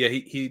 Yeah,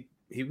 he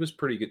was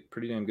pretty good,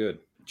 pretty damn good.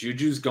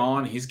 Juju's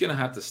gone. He's going to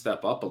have to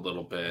step up a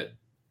little bit.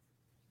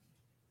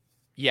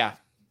 Yeah.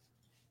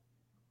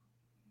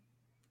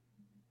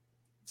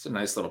 It's a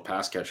nice little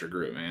pass catcher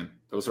group, man.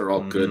 Those are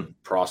all good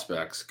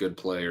prospects, good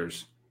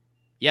players.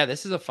 Yeah,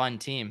 this is a fun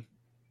team.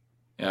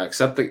 Yeah,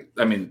 except the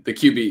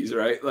QBs,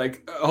 right?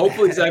 Like,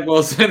 hopefully Zach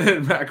Wilson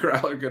and Matt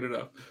Corral are good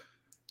enough.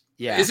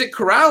 Yeah. Is it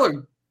Corral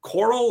or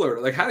Coral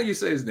or like how do you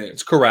say his name?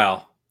 It's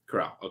Corral.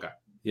 Corral. Okay.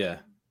 Yeah.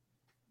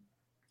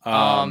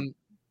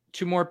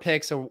 2 more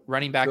picks, a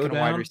running back Go and a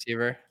wide down.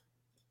 receiver.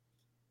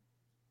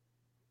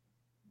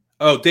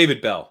 Oh,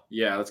 David Bell.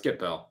 Yeah, let's get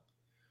Bell.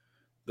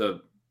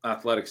 The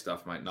athletic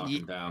stuff might knock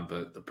him down,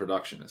 but the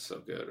production is so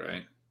good,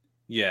 right?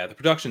 Yeah, the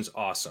production's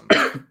awesome,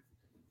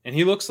 and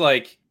he looks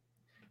like.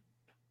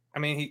 I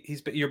mean,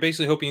 you're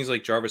basically hoping he's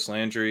like Jarvis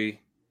Landry,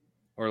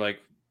 or like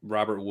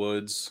Robert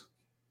Woods.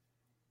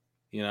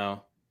 You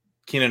know,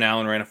 Keenan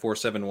Allen ran a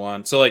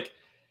 4.71, so like,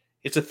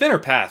 it's a thinner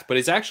path, but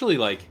it's actually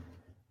like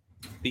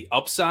the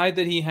upside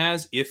that he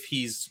has if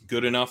he's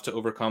good enough to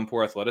overcome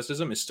poor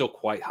athleticism is still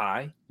quite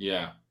high.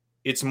 Yeah.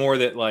 It's more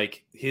that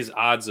like his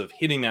odds of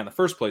hitting that in the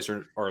first place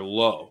are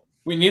low.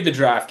 We need the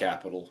draft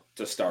capital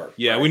to start.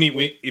 Yeah,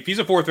 right? if he's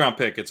a 4th round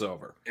pick, it's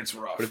over. It's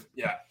rough. But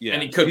yeah. Yeah,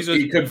 And he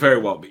could very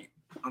well be,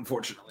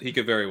 unfortunately. He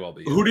could very well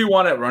be. Who do you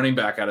want at running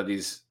back out of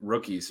these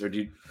rookies,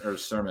 or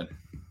Sermon?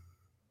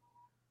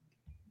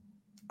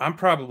 I'm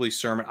probably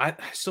Sermon. I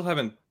still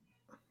haven't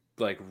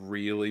like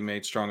really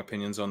made strong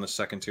opinions on the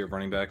second tier of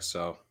running backs.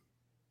 So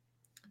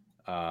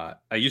I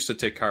used to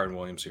take Kyron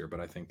Williams here,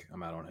 but I think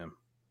I'm out on him.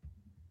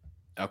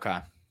 Okay.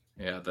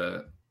 Yeah,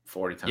 the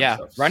 40 times. Yeah.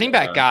 stuff. Running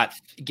back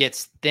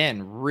gets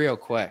thin real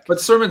quick.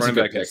 But Sermon's a Running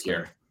good back pick gets thin.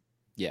 here.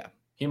 Yeah.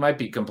 He might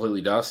be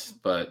completely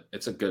dust, but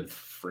it's a good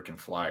freaking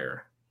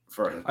flyer.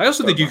 I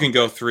also think you can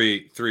go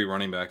three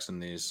running backs in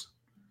these,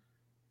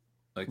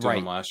 like did Right.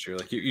 them last year.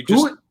 Like you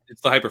just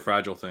it's the hyper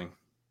fragile thing.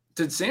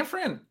 Did San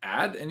Fran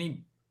add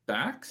any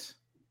backs?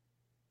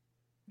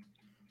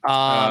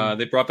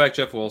 They brought back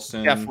Jeff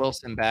Wilson. Jeff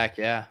Wilson back.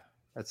 Yeah.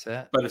 That's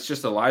it. But it's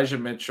just Elijah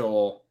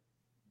Mitchell,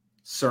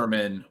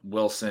 Sermon,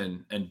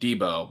 Wilson, and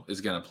Debo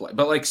is going to play.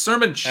 But like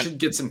Sermon should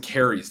get some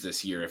carries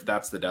this year if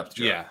that's the depth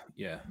chart.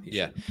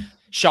 Yeah.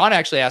 Sean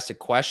actually asked a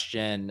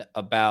question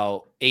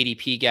about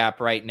ADP gap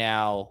right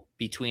now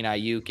between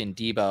Ayuk and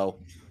Debo.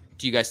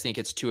 Do you guys think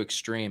it's too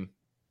extreme?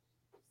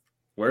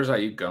 Where's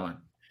Ayuk going?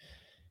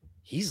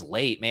 He's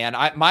late, man.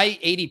 My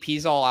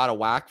ADP's all out of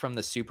whack from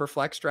the super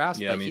flex drafts.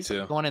 Yeah, but me he's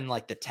too. Going in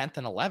like the 10th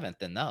and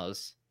 11th in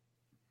those.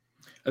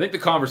 I think the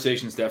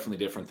conversation is definitely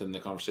different than the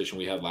conversation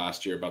we had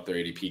last year about their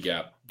ADP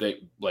gap.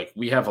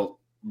 We have a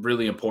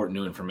really important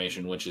new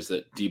information, which is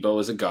that Debo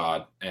is a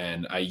god,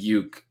 and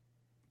Ayuk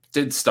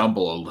did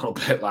stumble a little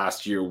bit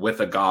last year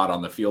with a god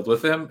on the field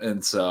with him,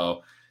 and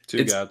so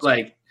Two gods.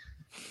 like,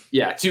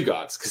 yeah, two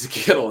gods because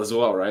Kittle as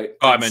well, right?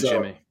 Oh, I And meant so-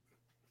 Jimmy.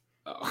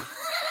 Oh.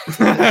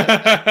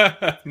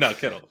 No,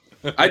 Kittle.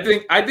 I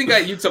think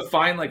Ayuk's a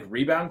fine like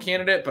rebound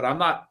candidate, but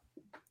I'm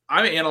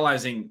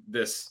analyzing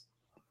this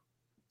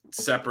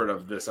separate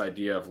of this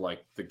idea of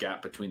like the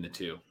gap between the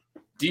two.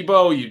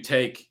 Debo, you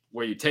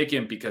take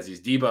him because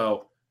he's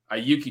Debo.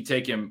 Ayuk, you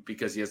take him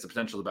because he has the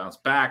potential to bounce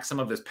back. Some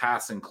of his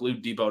paths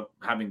include Debo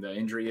having the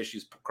injury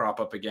issues crop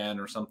up again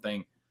or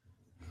something.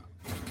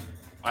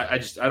 I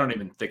don't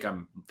even think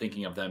I'm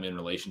thinking of them in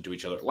relation to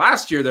each other.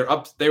 Last year,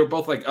 they were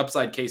both like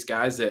upside case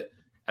guys that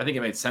I think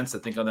it made sense to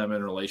think of them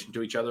in relation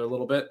to each other a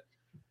little bit.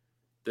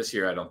 This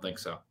year, I don't think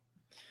so.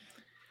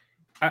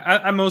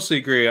 I mostly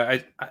agree.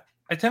 I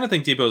tend to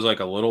think Debo's like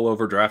a little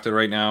overdrafted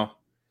right now.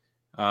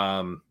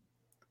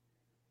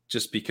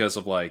 Just because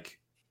of like,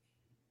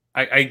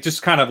 I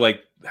just kind of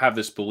like have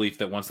this belief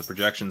that once the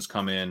projections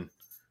come in,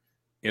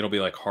 it'll be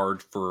like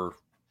hard for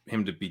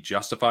him to be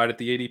justified at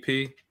the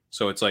ADP.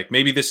 So it's like,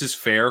 maybe this is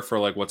fair for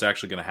like what's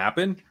actually going to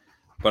happen,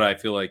 but I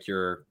feel like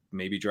you're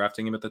maybe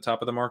drafting him at the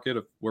top of the market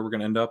of where we're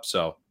going to end up.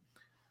 So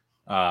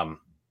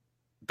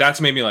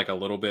that's made me like a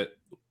little bit,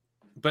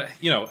 but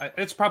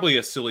it's probably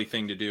a silly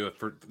thing to do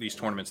for these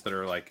tournaments that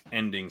are like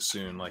ending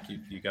soon. Like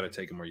you got to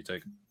take them where you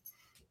take them.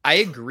 I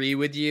agree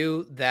with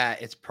you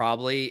that it's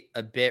probably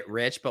a bit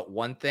rich, but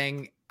one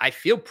thing I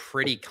feel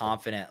pretty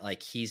confident,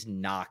 like he's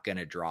not going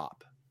to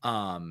drop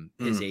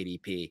his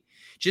ADP,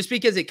 just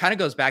because it kind of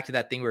goes back to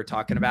that thing we were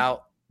talking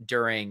about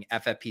during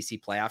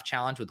FFPC playoff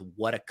challenge with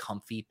what a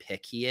comfy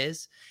pick he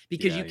is,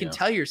 because you can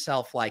tell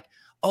yourself like,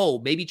 oh,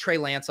 maybe Trey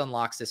Lance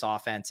unlocks this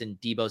offense and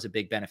Debo's a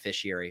big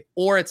beneficiary.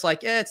 Or it's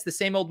like, it's the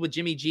same old with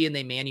Jimmy G and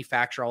they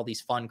manufacture all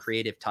these fun,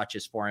 creative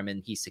touches for him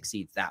and he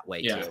succeeds that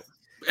way too.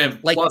 And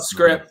like, plus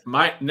script,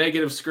 my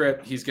negative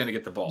script, he's going to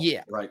get the ball.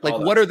 Yeah. Right. Like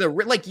what are the,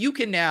 like you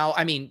can now,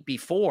 I mean,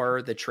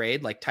 before the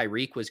trade, like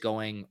Tyreek was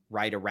going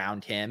right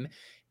around him.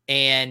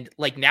 And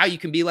like now you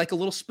can be like a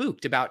little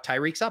spooked about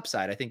Tyreek's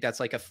upside. I think that's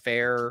like a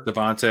fair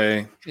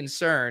Devontae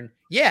concern.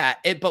 Yeah.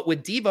 But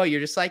with Debo, you're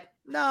just like,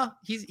 no,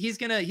 he's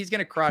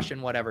gonna crush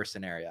in whatever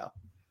scenario.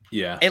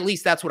 Yeah. At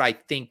least that's what I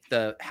think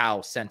how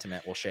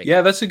sentiment will shake.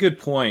 Yeah, that's a good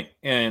point.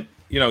 And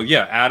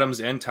Adams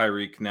and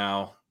Tyreek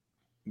now,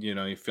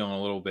 you're feeling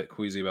a little bit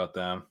queasy about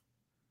them.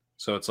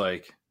 So it's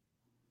like,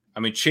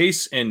 I mean,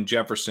 Chase and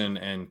Jefferson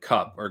and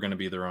Kupp are going to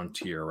be their own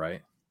tier,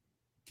 right?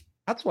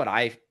 That's what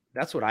I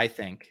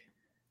think.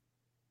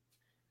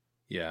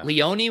 Yeah.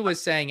 Leone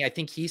was saying, I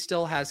think he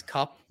still has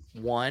Kupp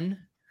 1,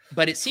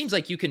 but it seems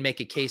like you can make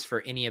a case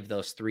for any of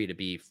those three to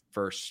be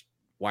first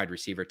wide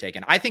receiver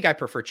taken. I think I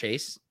prefer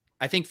Chase.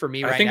 I think for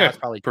me now, it's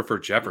probably prefer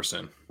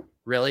Jefferson.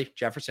 Really?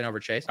 Jefferson over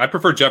Chase? I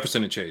prefer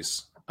Jefferson and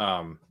Chase.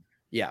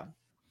 Yeah.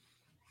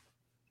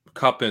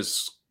 Kupp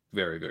is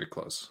very, very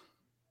close.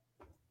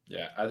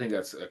 Yeah, I think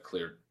that's a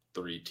clear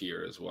 3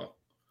 tier as well.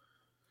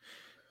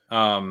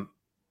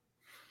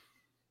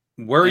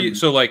 Where are you?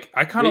 So like,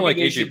 I kind of like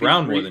maybe they AJ should be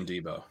Brown 3. more than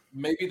Debo.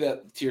 Maybe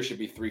that tier should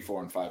be 3,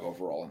 4, and 5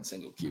 overall in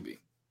single QB.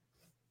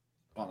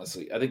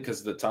 Honestly, I think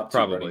because the top 2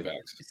 running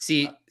backs.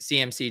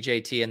 CMC,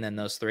 JT, and then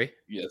those 3.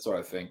 Yeah, that's what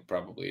I think.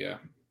 Probably, yeah.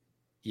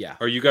 Yeah.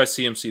 Are you guys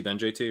CMC then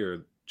JT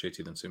or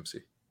JT then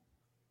CMC?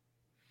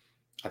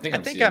 I think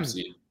I'm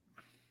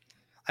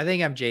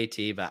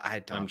JT, but I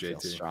don't feel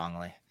JT.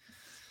 strongly.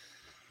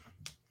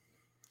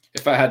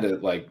 If I had to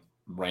like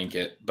rank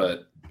it,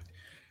 but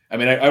I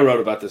mean, I wrote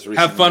about this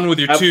recently. Have fun with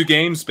your 2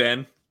 games,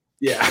 Ben.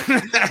 Yeah.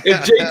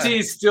 If JT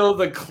is still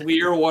the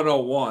clear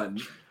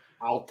 101,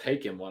 I'll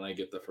take him when I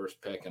get the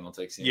first pick, and I'll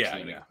take CMC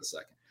when I get the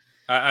second.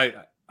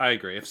 I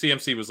agree. If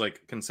CMC was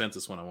like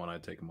consensus 101,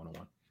 I'd take him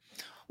 101.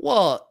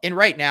 Well, and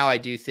right now I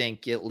do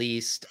think at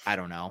least, I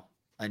don't know,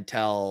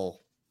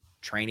 until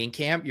training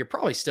camp, you're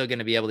probably still going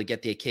to be able to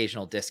get the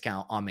occasional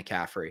discount on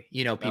McCaffrey.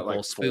 People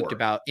like spooked 4.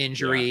 about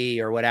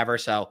injury or whatever.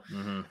 So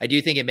I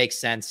do think it makes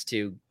sense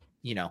to,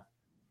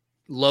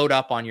 load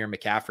up on your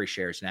McCaffrey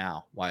shares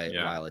now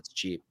while it's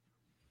cheap.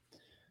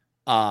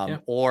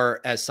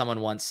 Or as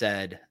someone once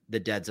said, the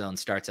dead zone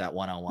starts at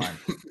 101.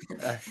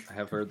 I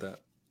have heard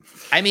that.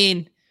 I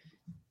mean,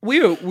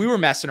 we were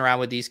messing around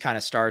with these kind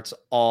of starts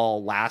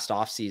all last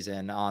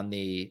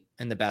offseason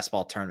in the best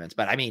ball tournaments.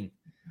 But I mean,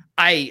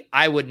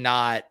 I would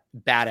not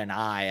bat an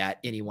eye at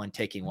anyone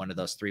taking one of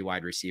those 3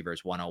 wide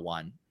receivers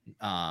 101.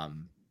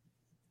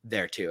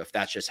 there too, if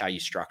that's just how you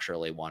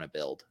structurally want to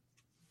build.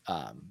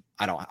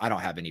 I don't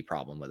have any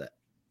problem with it.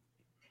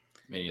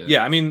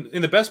 Yeah, I mean,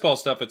 in the best ball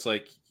stuff, it's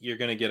like you're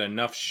going to get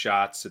enough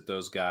shots at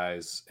those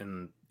guys,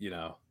 and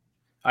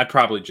I'd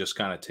probably just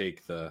kind of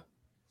take the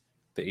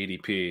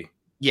ADP.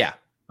 Yeah.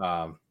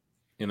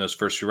 In those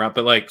first few rounds,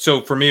 but like,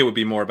 so for me, it would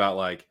be more about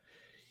like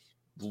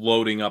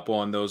loading up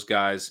on those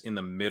guys in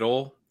the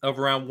middle of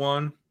round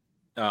one,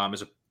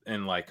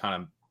 and like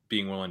kind of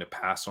being willing to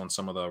pass on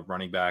some of the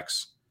running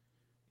backs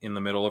in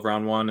the middle of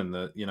round one, and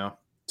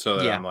so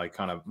that I'm like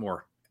kind of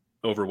more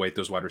overweight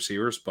those wide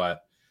receivers,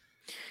 but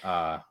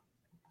I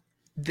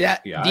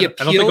don't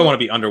think I want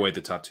to be underweight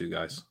the top two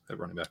guys at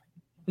running back.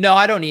 No,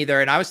 I don't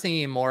either. And I was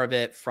thinking more of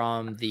it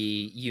from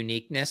the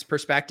uniqueness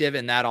perspective.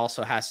 And that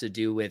also has to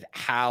do with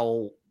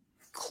how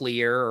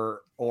clear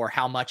or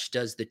how much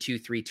does the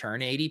 2-3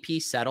 turn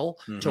ADP settle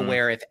to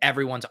where if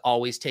everyone's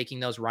always taking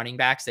those running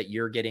backs that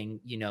you're getting,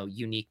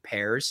 unique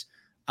pairs.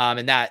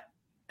 And that,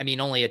 I mean,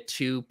 only a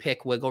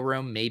 2-pick wiggle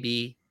room,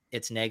 maybe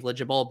it's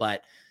negligible,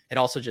 but it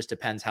also just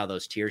depends how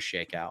those tiers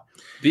shake out.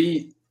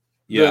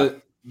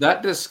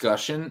 That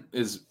discussion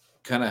is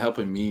kind of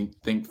helping me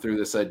think through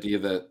this idea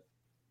that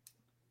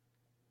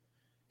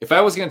if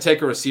I was going to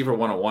take a receiver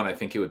 101, I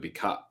think it would be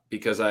Kupp,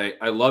 because I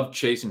love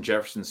Chase and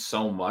Jefferson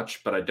so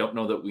much, but I don't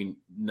know that we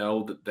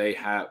know that they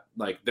have,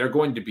 like, they're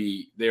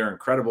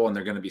incredible and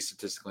they're going to be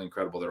statistically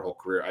incredible their whole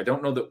career. I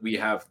don't know that we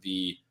have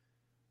the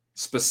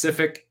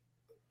specific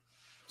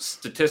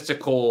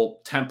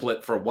statistical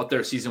template for what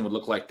their season would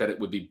look like, that it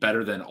would be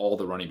better than all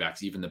the running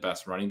backs, even the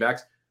best running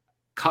backs.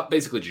 Kupp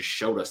basically just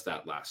showed us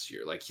that last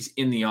year. Like, he's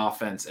in the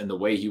offense and the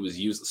way he was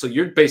used. So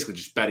you're basically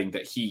just betting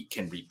that he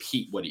can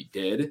repeat what he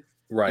did.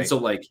 Right. And so,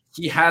 like,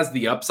 he has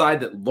the upside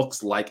that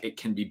looks like it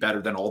can be better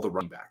than all the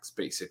running backs,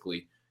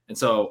 basically. And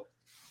so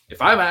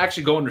if I'm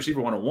actually going receiver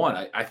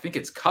 101, I think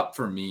it's Kupp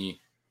for me,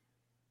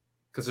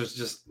 because there's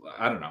just,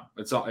 I don't know.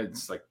 It's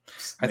like,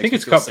 I think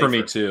it's Kupp for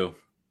me too.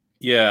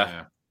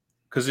 Yeah.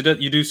 Because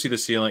you do see the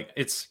ceiling.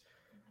 It'd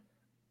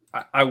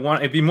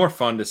be more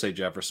fun to say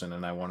Jefferson,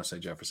 and I want to say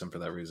Jefferson for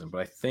that reason.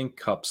 But I think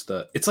Kupp's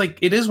it's like,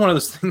 it is one of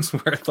those things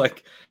where it's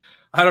like,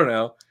 I don't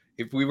know,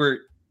 if we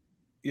were,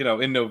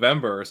 in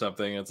November or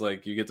something, it's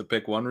like you get to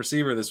pick one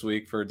receiver this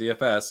week for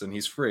DFS and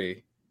he's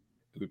free.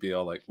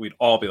 We'd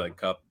all be like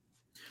Kupp.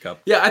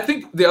 Yeah, I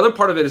think the other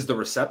part of it is the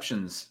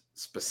receptions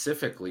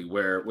specifically,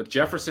 where with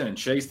Jefferson and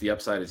Chase, the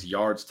upside is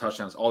yards,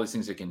 touchdowns, all these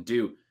things they can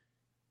do.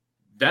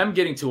 Them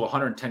getting to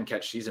 110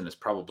 catch season is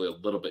probably a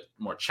little bit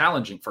more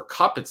challenging. For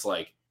Kupp, it's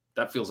like,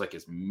 that feels like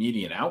his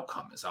median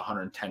outcome is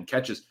 110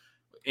 catches.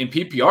 In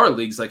PPR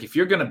leagues, like, if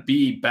you're going to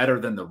be better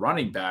than the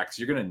running backs,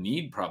 you're going to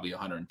need probably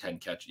 110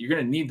 catch. You're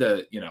going to need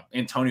the,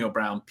 Antonio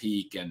Brown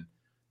peak and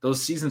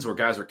those seasons where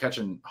guys were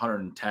catching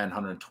 110,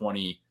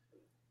 120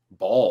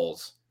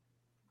 balls.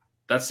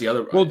 That's the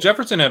other. Well,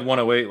 Jefferson had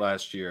 108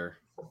 last year.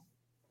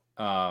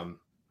 And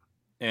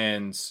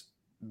one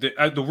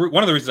of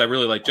the reasons I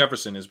really like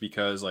Jefferson is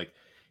because, like,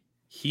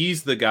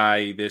 he's the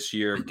guy this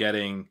year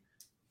getting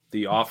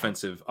the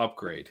offensive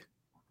upgrade.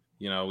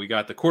 We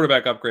got the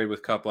quarterback upgrade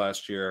with Kupp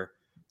last year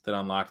that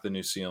unlocked the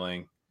new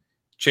ceiling.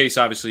 Chase,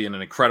 obviously, in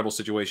an incredible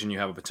situation, you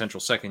have a potential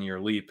second-year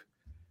leap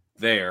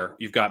there.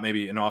 You've got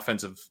maybe an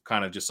offensive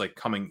kind of just like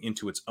coming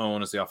into its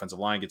own as the offensive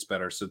line gets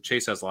better. So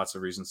Chase has lots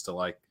of reasons to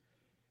like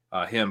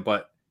him.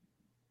 But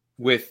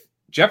with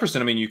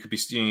Jefferson, I mean, you could be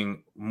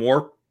seeing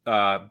more,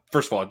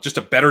 first of all, just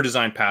a better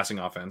designed passing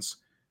offense.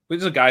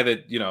 Which is a guy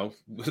that,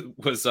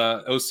 was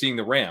OCing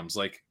the Rams.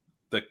 Like,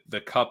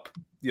 the Kupp,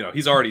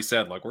 he's already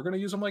said, like, we're going to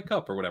use him like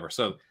Kupp or whatever.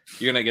 So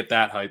you're going to get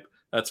that hype.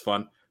 That's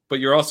fun. But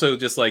you're also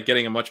just like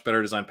getting a much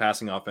better designed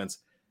passing offense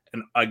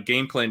and a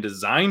game plan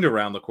designed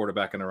around the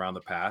quarterback and around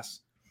the pass,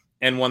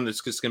 and one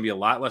that's just going to be a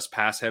lot less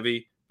pass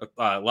heavy,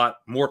 a lot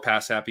more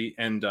pass happy,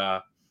 and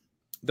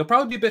they'll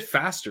probably be a bit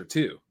faster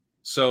too.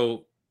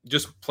 So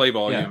just play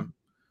volume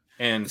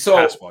and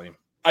pass volume.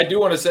 I do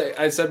want to say,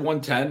 I said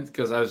 110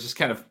 because I was just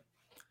kind of,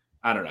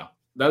 I don't know.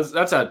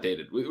 That's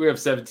outdated. We have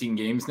 17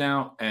 games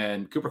now,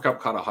 and Cooper Kupp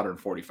caught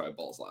 145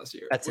 balls last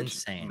year. That's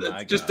insane.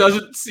 That just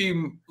doesn't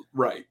seem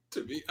right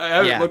to me. I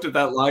haven't looked at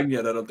that line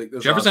yet. I don't think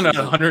Jefferson had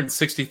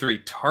 163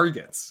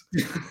 targets.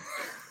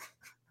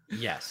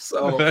 Yes.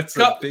 So that's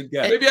a big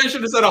gap. Maybe I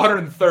should have said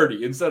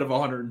 130 instead of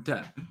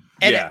 110.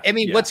 And I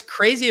mean, what's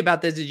crazy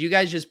about this is you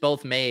guys just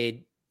both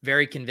made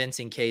very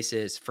convincing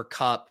cases for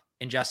Kupp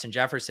and Justin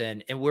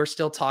Jefferson, and we're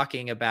still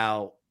talking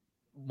about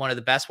one of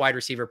the best wide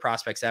receiver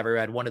prospects ever,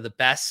 had one of the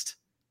best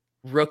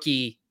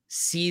rookie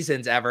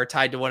seasons ever,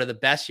 tied to one of the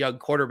best young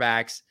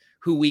quarterbacks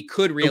who we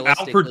could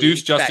realistically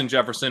outproduce Justin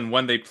Jefferson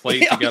when they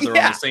played together on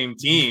the same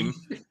team.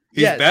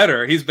 He's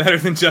better. He's better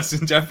than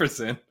Justin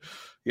Jefferson.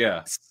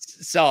 Yeah.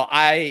 So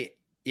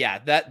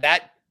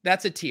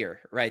that's a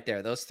tier right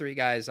there. Those three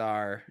guys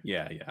are,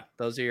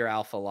 those are your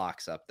alpha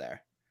locks up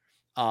there.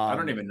 I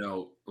don't even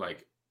know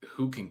like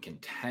who can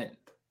contend.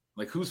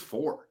 Like, who's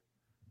for?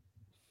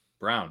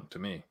 Brown to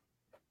me.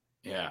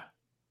 Yeah.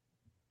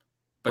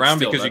 Brown,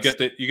 still, because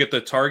you get the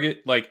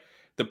target, like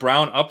the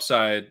Brown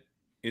upside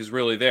is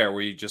really there,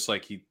 where you just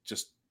like, he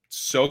just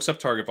soaks up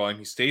target volume.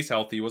 He stays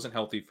healthy. He wasn't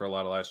healthy for a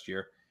lot of last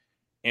year,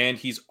 and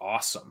he's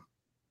awesome.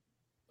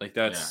 Like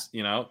that's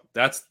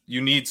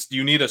you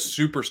need a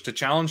super to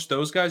challenge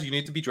those guys. You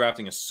need to be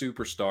drafting a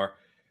superstar.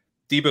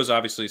 Debo's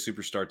obviously a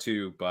superstar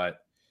too, but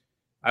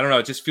I don't know.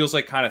 It just feels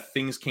like kind of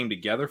things came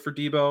together for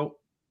Debo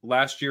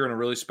last year in a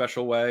really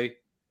special way,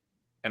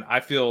 and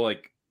I feel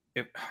like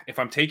if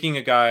I'm taking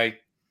a guy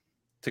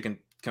to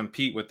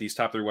compete with these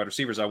top 3 wide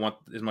receivers, I want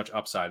as much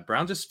upside.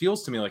 Brown just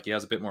feels to me like he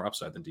has a bit more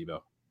upside than Debo.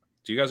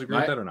 Do you guys agree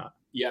with that or not?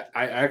 Yeah,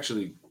 I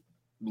actually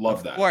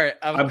love that.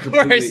 Of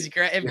course,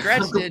 if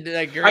Gretch did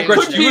agree.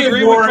 Gretch, do you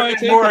agree with my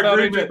take about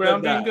AJ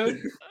Brown being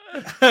good?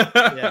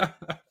 Yeah.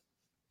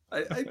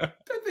 I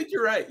think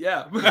you're right.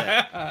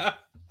 Yeah.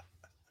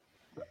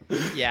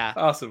 Yeah.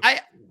 Awesome.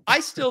 I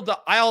still don't.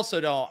 I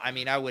also don't. I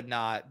mean, I would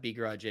not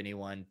begrudge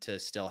anyone to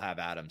still have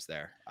Adams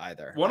there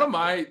either. One of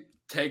my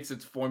takes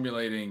it's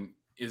formulating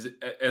is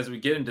as we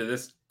get into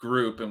this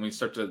group and we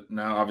start to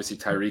now, obviously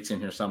Tyreek's in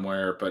here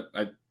somewhere, but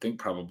I think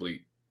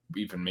probably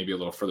even maybe a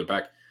little further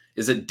back,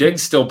 is that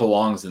Diggs still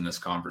belongs in this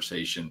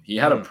conversation. He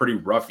had a pretty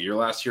rough year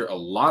last year, a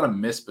lot of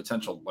missed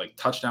potential like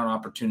touchdown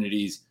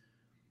opportunities.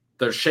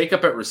 The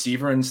shakeup at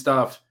receiver and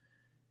stuff.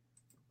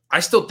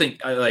 I still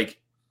think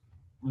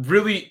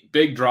really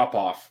big drop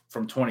off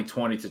from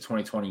 2020 to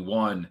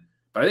 2021.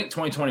 But I think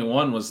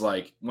 2021 was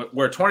like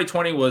where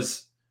 2020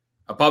 was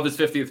above his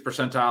 50th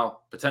percentile,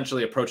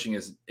 potentially approaching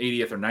his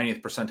 80th or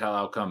 90th percentile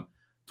outcome.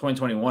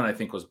 2021, I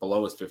think, was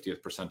below his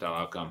 50th percentile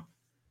outcome.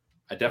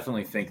 I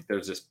definitely think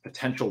there's this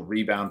potential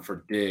rebound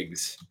for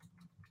Diggs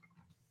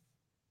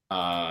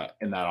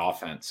in that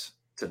offense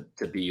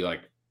to be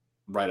like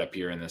right up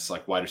here in this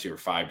like wide receiver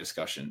 5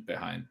 discussion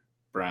behind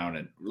Brown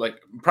and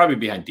like probably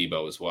behind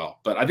Debo as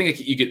well. But I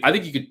think you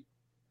could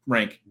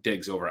rank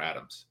Diggs over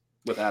Adams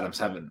with Adams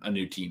having a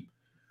new team.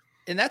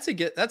 And that's a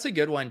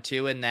good one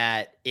too, in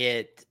that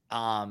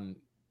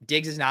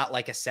Diggs is not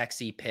like a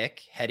sexy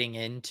pick heading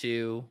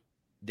into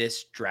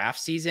this draft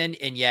season.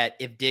 And yet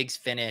if Diggs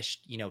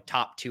finished,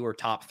 top 2 or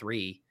top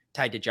 3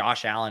 tied to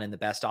Josh Allen and the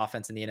best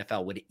offense in the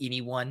NFL, would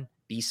anyone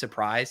be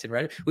surprised?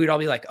 And we'd all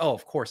be like, oh,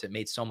 of course, it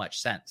made so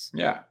much sense.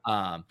 Yeah.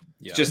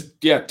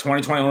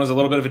 2021 was a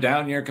little bit of a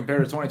down year compared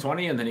to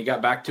 2020. And then he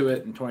got back to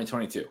it in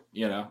 2022.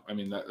 I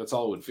mean, that's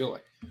all it would feel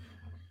like.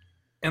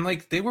 And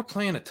like they were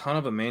playing a ton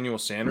of Emmanuel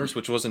Sanders,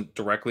 which wasn't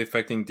directly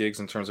affecting Diggs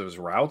in terms of his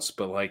routes,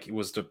 but like it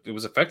was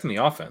affecting the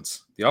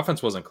offense. The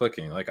offense wasn't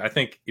clicking. Like I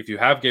think if you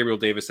have Gabriel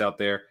Davis out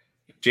there,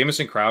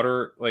 Jamison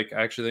Crowder, like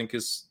I actually think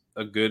is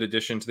a good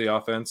addition to the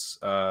offense.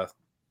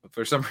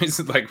 For some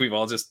reason, like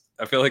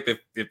I feel like the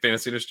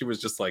fantasy industry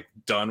was just like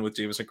done with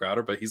Jamison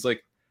Crowder, but he's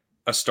like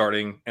a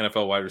starting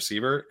NFL wide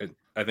receiver. And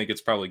I think it's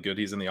probably good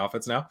he's in the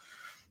offense now.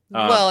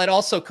 Well, it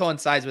also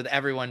coincides with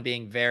everyone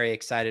being very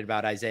excited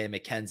about Isaiah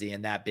McKenzie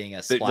and that being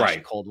a splash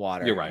of cold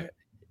water. You're right.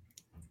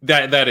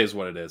 That is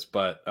what it is.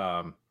 But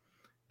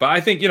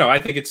I think, I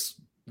think it's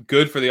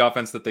good for the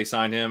offense that they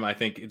signed him. I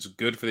think it's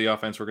good for the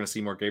offense. We're going to see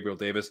more Gabriel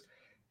Davis.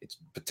 It's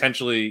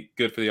potentially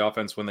good for the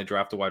offense when they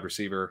draft a wide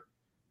receiver.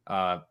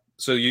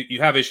 So you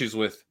have issues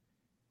with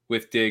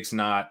Diggs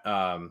not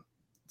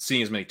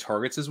seeing as many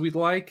targets as we'd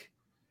like,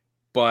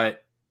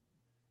 but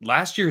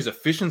last year's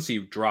efficiency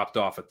dropped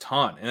off a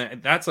ton.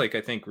 And that's like,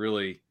 I think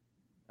really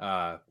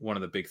one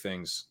of the big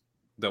things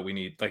that we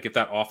need. Like if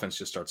that offense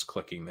just starts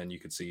clicking, then you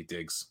could see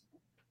Diggs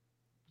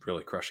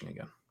really crushing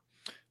again.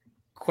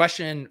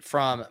 Question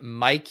from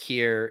Mike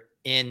here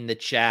in the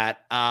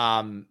chat.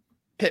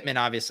 Pittman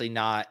obviously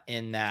not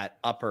in that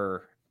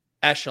upper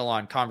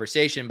echelon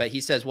conversation, but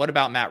he says, what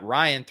about Matt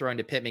Ryan throwing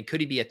to Pittman?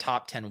 Could he be a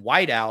top 10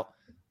 wideout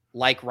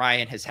like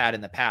Ryan has had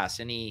in the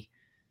past? Any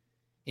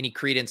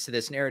credence to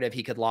this narrative?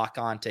 He could lock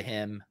on to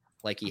him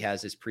like he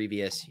has his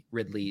previous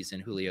Ridleys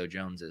and Julio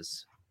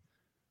Joneses.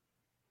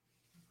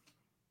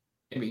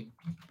 Maybe.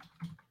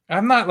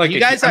 I'm not like,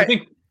 I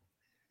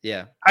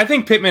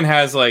think Pittman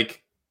has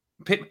like,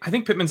 I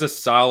think Pittman's a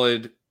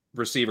solid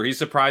receiver. He's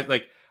surprised.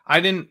 Like I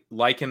didn't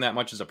like him that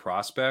much as a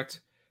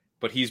prospect,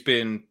 but he's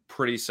been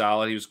pretty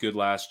solid. He was good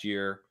last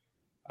year.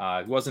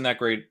 He wasn't that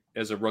great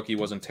as a rookie.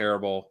 Wasn't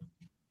terrible.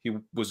 He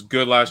was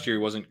good last year.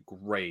 He wasn't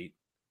great.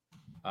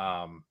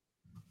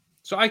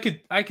 So I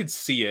could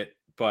see it,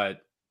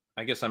 but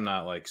I guess I'm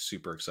not like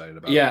super excited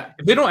about it.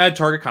 If they don't add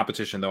target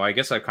competition though, I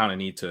guess I kind of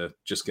need to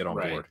just get on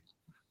board.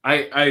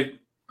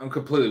 I'm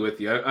completely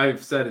with you.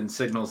 I've said in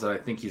signals that I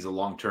think he's a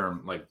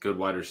long-term, like good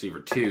wide receiver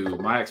too.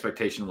 My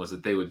expectation was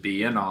that they would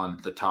be in on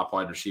the top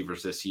wide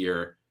receivers this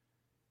year.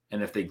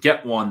 And if they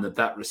get one,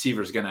 that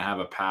receiver is going to have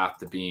a path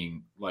to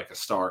being like a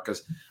star.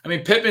 Cause I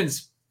mean,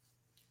 Pittman's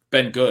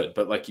been good,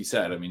 but like you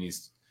said, I mean,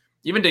 he's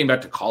even dating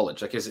back to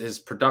college, like his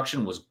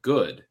production was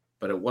good,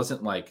 but it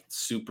wasn't like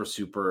super,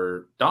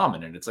 super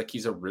dominant. It's like,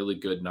 he's a really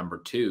good number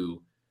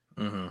 2.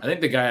 Mm-hmm. I think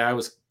the guy I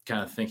was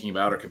kind of thinking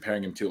about or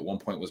comparing him to at one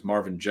point was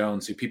Marvin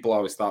Jones, who people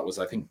always thought was,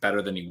 I think,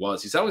 better than he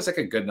was. He's always like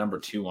a good number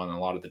 2 on a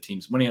lot of the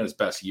teams when he had his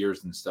best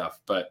years and stuff.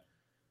 But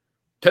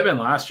Pittman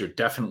last year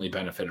definitely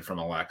benefited from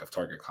a lack of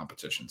target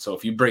competition. So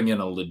if you bring in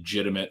a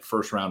legitimate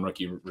first-round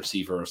rookie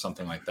receiver or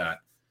something like that,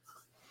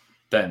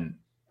 then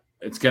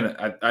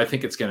I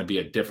think it's gonna be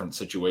a different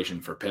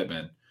situation for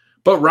Pittman.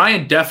 But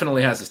Ryan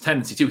definitely has this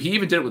tendency too. He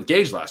even did it with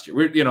Gage last year.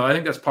 I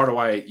think that's part of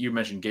why you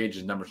mentioned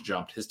Gage's numbers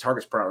jumped. His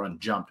targets per run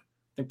jumped. I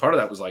think part of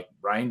that was like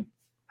Ryan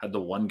had the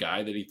one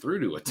guy that he threw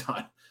to a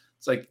ton.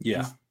 It's like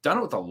he's done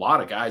it with a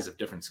lot of guys of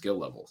different skill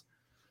levels.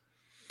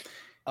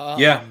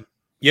 Yeah.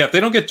 If they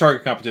don't get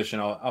target competition,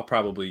 I'll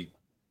probably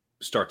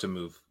start to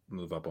move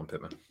up on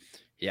Pittman.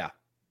 Yeah,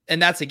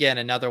 and that's again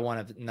another one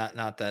of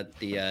not that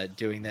the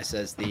doing this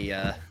as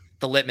the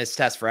litmus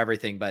test for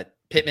everything, but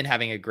Pittman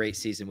having a great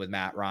season with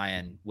Matt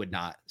Ryan would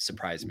not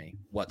surprise me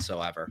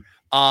whatsoever.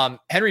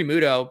 Henry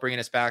Muto bringing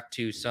us back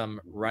to some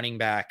running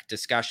back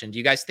discussion. Do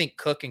you guys think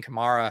Cook and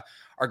Kamara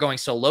are going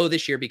so low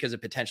this year because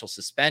of potential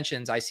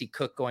suspensions? I see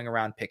Cook going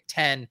around pick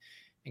 10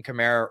 and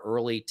Kamara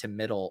early to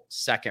middle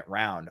second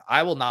round.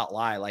 I will not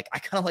lie. Like I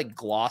kind of like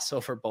gloss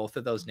over both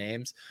of those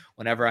names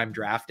whenever I'm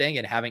drafting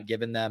and haven't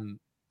given them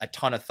a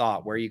ton of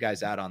thought. Where are you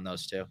guys at on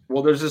those two?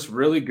 Well, there's this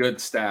really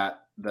good stat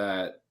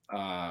that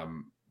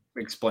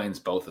explains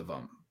both of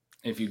them.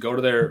 If you go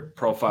to their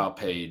profile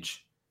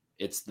page,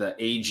 it's the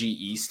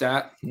AGE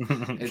stat.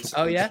 It's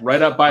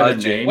right up by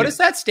the name. What does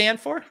that stand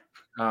for?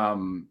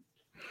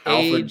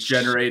 Alpha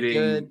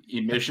generating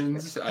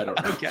emissions. I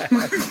don't know. Okay. It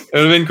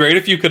would have been great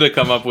if you could have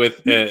come up with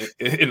an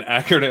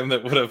acronym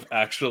that would have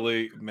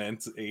actually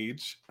meant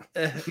age.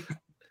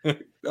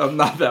 I'm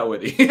not that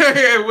witty.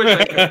 I wish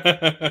I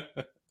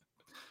could.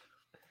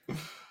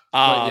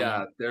 But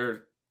yeah,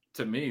 they're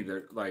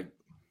like,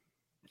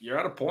 you're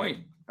at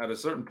a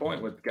certain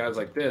point with guys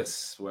like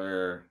this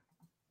where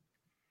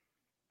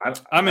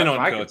I'm in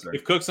on Cook.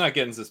 If Cook's not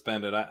getting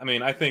suspended,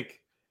 I think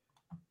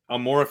a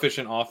more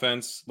efficient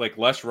offense, like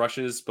less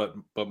rushes, but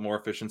more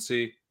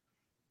efficiency.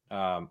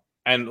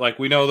 And like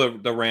we know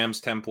the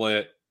Rams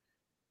template,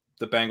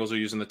 the Bengals are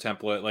using the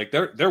template. Like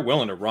they're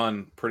willing to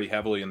run pretty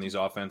heavily in these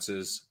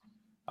offenses,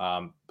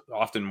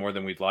 often more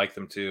than we'd like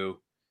them to.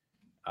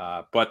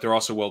 But they're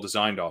also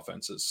well-designed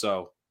offenses.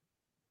 So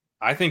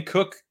I think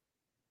Cook,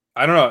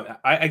 I don't know.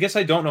 I guess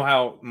I don't know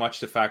how much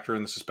to factor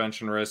in the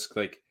suspension risk.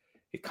 Like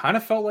it kind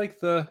of felt like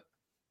the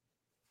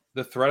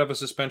threat of a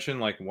suspension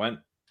like went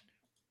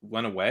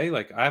away.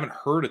 Like I haven't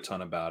heard a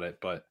ton about it,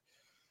 but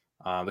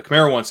the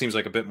Kamara one seems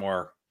like a bit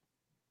more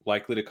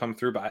likely to come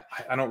through, but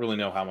I don't really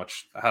know I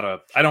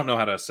don't know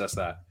how to assess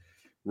that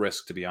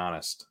risk, to be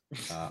honest.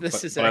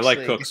 But I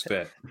like Cook's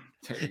fit.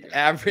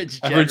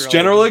 Average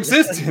general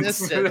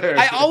existence.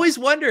 I always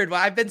wondered.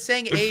 Well, I've been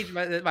saying age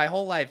my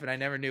whole life, and I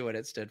never knew what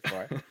it stood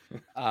for.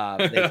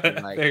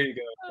 There you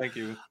go. Thank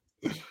you.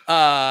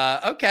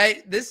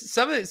 Okay.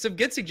 Some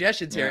good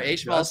suggestions here.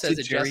 H-Ball says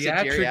adjusted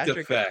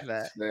geriatric effect.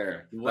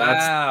 There.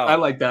 Wow. I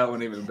like that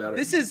one even better.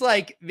 This is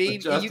like me.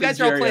 You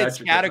guys are all playing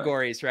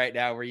categories right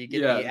now where you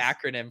get the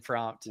acronym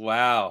prompt.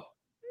 Wow.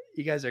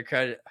 You guys are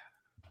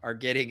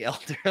getting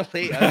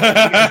elderly.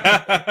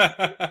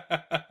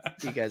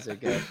 You guys are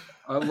good.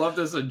 I love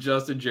this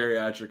adjusted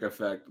geriatric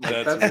effect.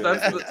 Like,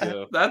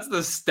 that's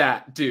the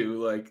stat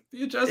too. Like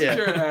the adjusted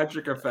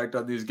geriatric effect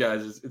on these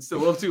guys it's a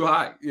little too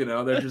high.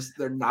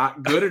 They're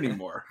not good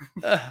anymore.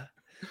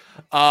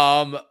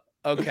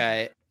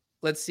 Okay.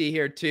 Let's see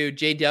here too.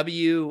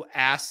 JW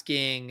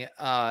asking,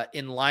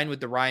 in line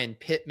with the Ryan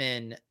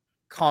Pittman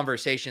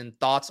conversation,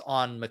 thoughts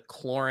on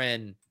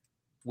McLaurin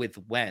with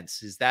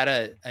Wentz. Is that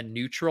a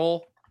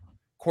neutral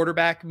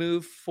quarterback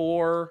move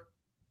for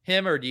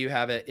him, or do you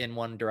have it in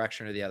one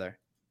direction or the other?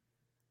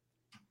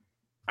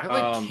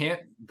 I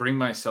can't bring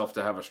myself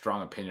to have a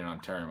strong opinion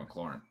on Terry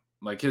McLaurin.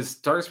 Like his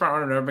target spot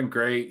runner never been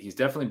great. He's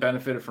definitely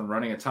benefited from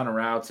running a ton of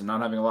routes and not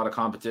having a lot of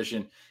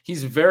competition.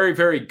 He's very,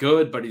 very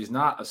good, but he's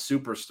not a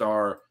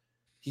superstar.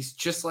 He's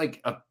just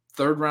like a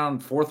third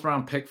round, fourth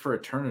round pick for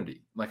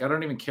eternity. Like I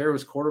don't even care who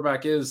his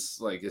quarterback is.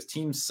 Like his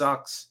team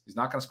sucks. He's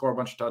not going to score a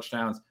bunch of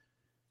touchdowns.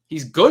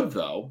 He's good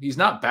though. He's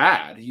not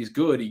bad. He's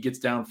good. He gets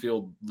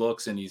downfield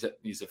looks and he's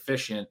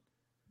efficient.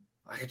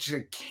 I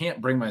just can't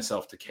bring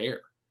myself to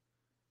care.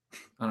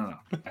 I don't know.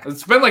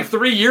 It's been like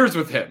 3 years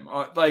with him.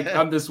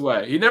 I'm this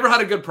way. He never had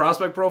a good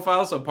prospect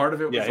profile, so part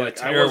of it was like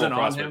I wasn't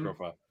on him.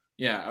 Profile.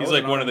 Yeah, he's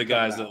like one of the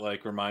guys that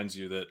like reminds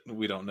you that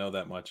we don't know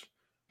that much.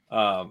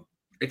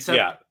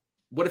 Except,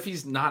 what if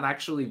he's not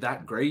actually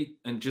that great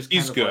and just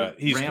he's good? Like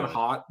he's ran good.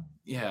 Hot.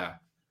 Yeah.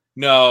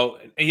 No,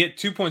 he hit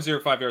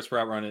 2.05 yards per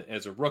out run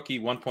as a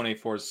rookie,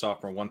 1.84 as a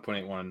sophomore,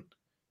 1.81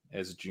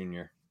 as a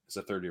junior, as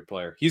a third-year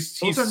player.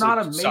 Those are not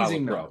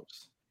amazing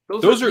numbers.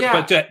 Those are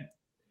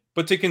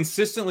but to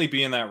consistently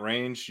be in that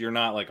range, you're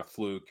not like a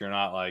fluke. You're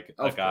not like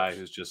a guy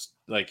who's just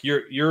like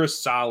you're a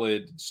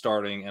solid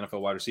starting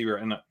NFL wide receiver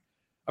and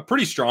a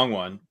pretty strong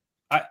one.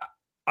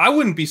 I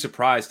wouldn't be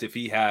surprised if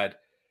he had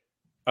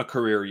a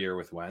career year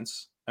with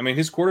Wentz. I mean,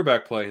 his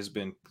quarterback play has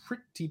been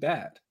pretty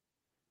bad.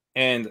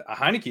 And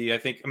Heineke,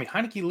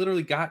 Heineke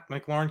literally got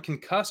McLaurin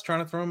concussed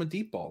trying to throw him a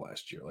deep ball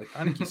last year. Like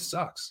Heineke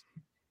sucks,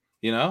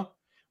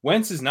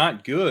 Wentz is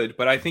not good,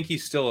 but I think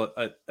he's still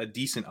a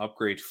decent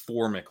upgrade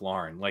for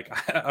McLaurin. Like,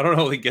 I don't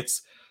know if he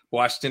gets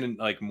Washington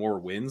like more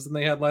wins than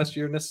they had last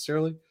year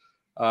necessarily.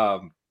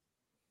 But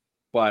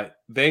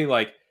they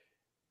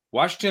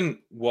Washington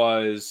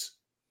was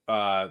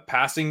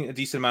passing a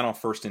decent amount on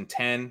 1st and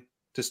 10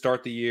 to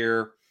start the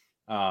year.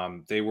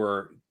 They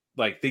were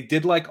like, they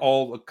did like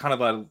all kind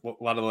of a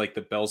lot of like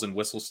the bells and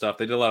whistles stuff.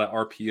 They did a lot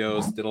of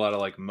RPOs, did a lot of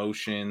like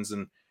motions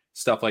and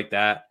stuff like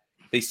that.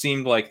 They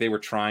seemed like they were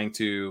trying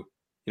to,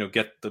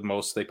 get the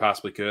most they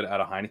possibly could out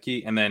of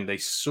Heineke. And then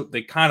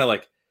they kind of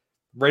like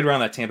right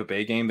around that Tampa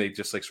Bay game, they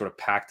just like sort of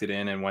packed it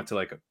in and went to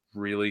like a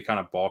really kind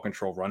of ball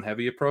control, run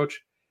heavy approach.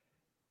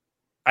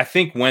 I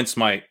think Wentz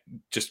might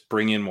just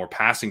bring in more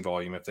passing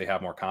volume if they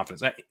have more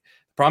confidence. The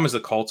problem is the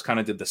Colts kind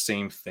of did the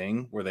same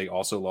thing where they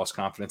also lost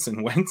confidence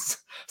in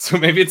Wentz. So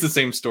maybe it's the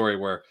same story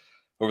where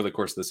over the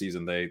course of the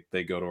season,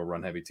 they go to a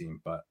run heavy team.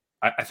 But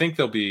I think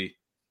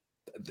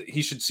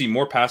he should see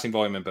more passing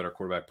volume and better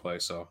quarterback play.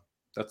 So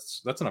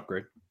that's an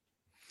upgrade.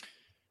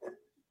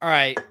 All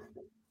right.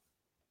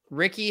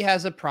 Ricky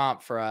has a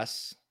prompt for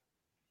us.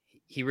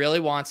 He really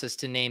wants us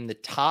to name the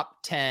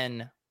top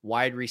 10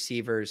 wide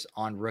receivers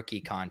on rookie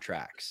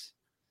contracts.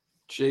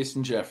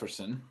 Jason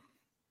Jefferson.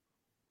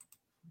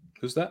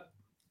 Who's that?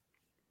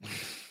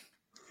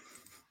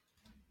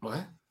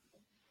 What?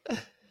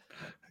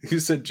 You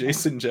said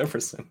Jason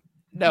Jefferson.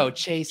 No,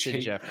 Jason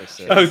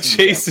Jefferson. Oh,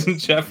 Jason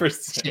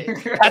Jefferson.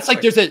 That's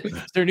like, is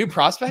there a new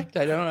prospect?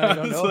 I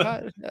don't know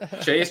about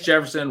it. Chase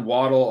Jefferson,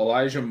 Waddle,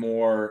 Elijah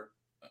Moore.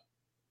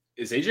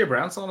 Is AJ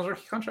Brown still on his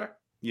rookie contract?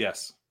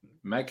 Yes.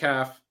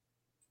 Metcalf,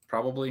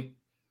 probably.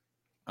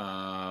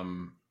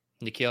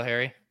 N'Keal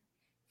Harry.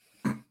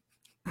 Sorry,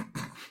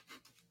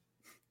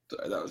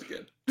 that was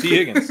good. T.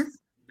 Higgins.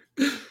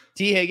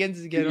 T. Higgins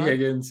is good. T.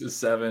 Higgins is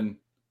 7.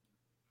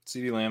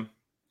 CeeDee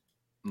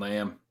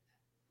Lamb.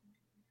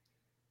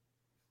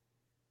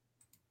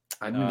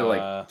 I need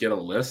to get a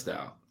list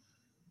out.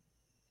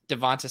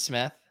 Devonta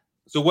Smith.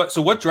 So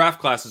what draft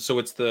classes? So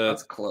it's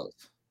That's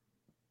close.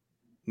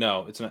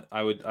 No, it's not.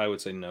 I would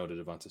say no to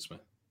Devonta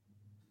Smith.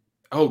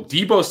 Oh,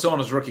 Debo's still on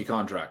his rookie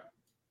contract.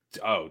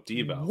 Oh,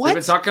 Debo. What? They've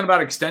been talking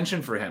about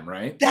extension for him,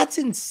 right? That's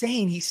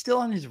insane. He's still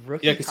on his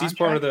rookie. Yeah, because he's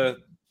part of the.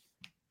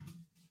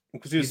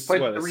 Because he was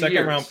a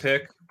second round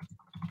pick.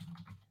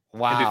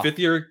 Wow. And do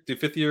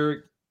fifth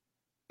year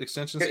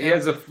extensions?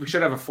 We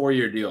should have a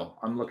 4-year deal.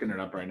 I'm looking it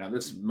up right now.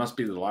 This must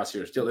be the last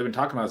year's deal. They've been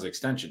talking about his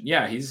extension.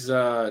 Yeah, he's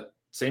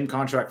same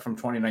contract from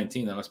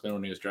 2019. That must have been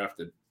when he was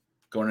drafted,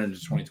 going into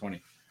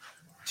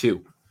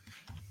 2022.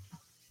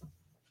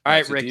 All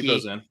right, So Ricky.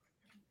 Debo's in.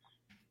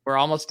 We're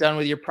almost done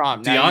with your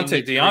prompt. Now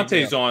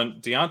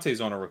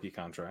Deontay's on a rookie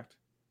contract.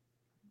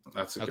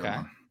 That's a good Okay.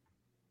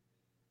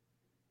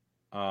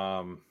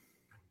 one.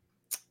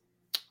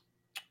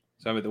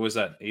 So was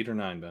that 8 or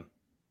 9, Ben?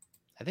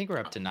 I think we're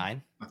up to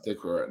 9. I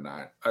think we're at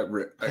 9.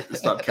 I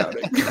stopped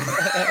counting.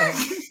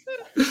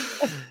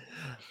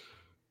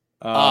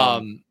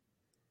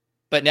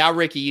 But now,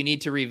 Ricky, you need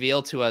to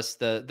reveal to us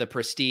the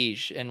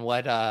prestige and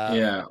what.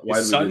 Yeah. Why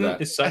Is did we do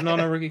that? Sutton on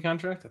a rookie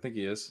contract? I think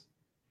he is.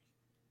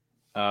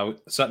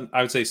 Sutton.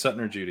 I would say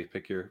Sutton or Judy.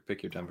 Pick your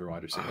Denver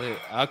wide receiver.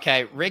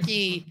 Okay,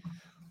 Ricky,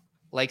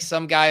 like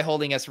some guy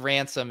holding us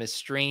ransom, is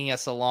stringing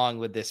us along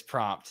with this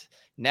prompt.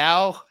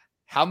 Now,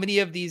 how many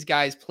of these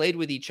guys played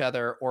with each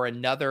other or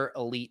another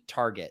elite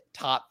target?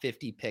 Top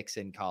 50 picks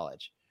in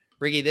college.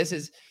 Ricky, this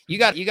is you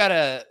got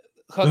to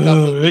hook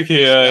up with Ricky.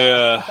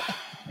 Yeah.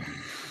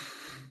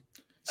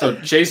 So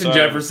Jason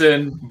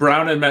Jefferson,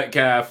 Brown, and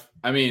Metcalf.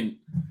 I mean,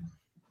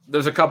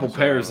 there's a couple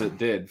pairs that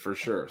did for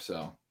sure.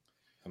 So,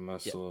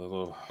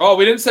 Oh,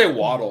 we didn't say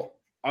Waddle.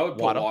 I would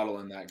put Waddle? Waddle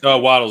in that. Oh,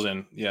 Waddle's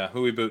in. Yeah,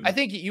 who we booting? I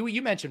think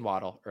you mentioned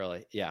Waddle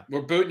early. Yeah,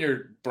 We're booting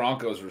your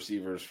Broncos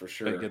receivers for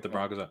sure. Get the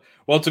Broncos out.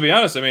 Well, to be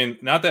honest, I mean,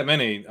 not that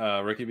many,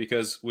 Ricky,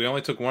 because we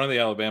only took one of the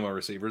Alabama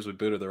receivers. We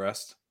booted the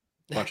rest.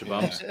 Bunch of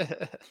bums.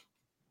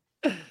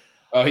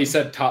 Oh, he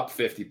said top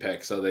 50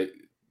 picks. So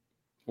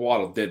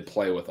Waddle did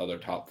play with other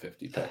top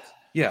 50 picks.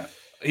 Yeah,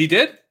 he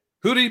did.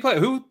 Who did he play?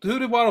 Who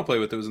did Waddle play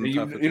with? That was in the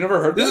top 50? You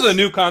never heard This is a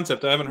new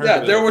concept. I haven't heard. Yeah,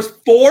 of it. there was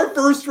 4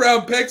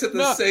 first-round picks at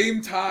the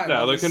same time.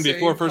 No, there can be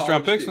 4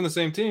 first-round picks from the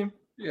same team.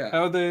 Yeah.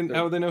 How would they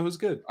know who's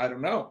good? I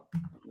don't know.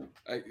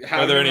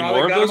 Are there any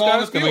more of those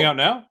guys coming out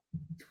now?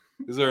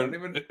 Is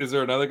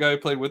there another guy who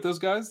played with those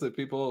guys that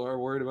people are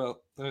worried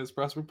about his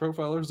prospect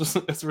profile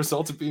as a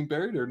result of being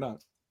buried or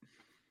not?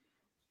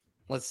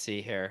 Let's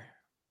see here.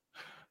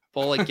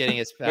 Bullock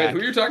getting us back. Wait, who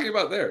are you talking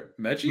about there?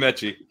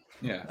 Mechie.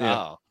 Yeah.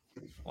 Oh,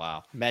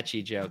 wow.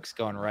 Mechie jokes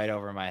going right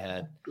over my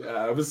head.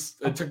 Yeah,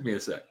 it took me a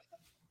sec.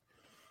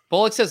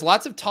 Bullock says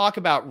lots of talk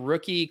about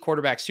rookie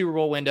quarterback Super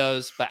Bowl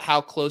windows, but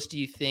how close do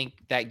you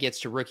think that gets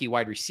to rookie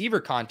wide receiver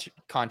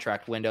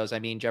contract windows? I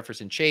mean,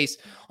 Jefferson Chase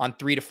on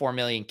 3 to 4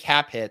 million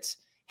cap hits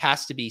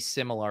has to be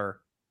similar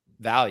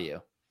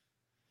value.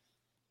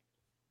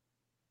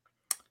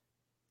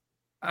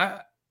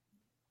 I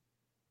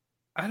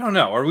don't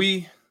know. Are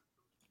we?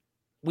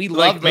 We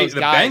Like, love those the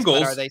guys, but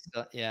Bengals- are they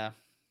still? Yeah.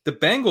 The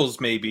Bengals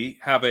maybe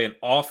have an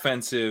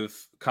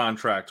offensive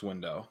contract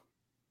window,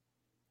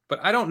 but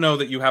I don't know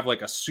that you have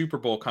like a Super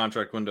Bowl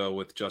contract window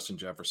with Justin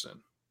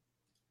Jefferson.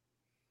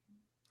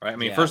 Right? I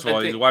mean, Yeah, first of all,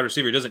 I he's a think- wide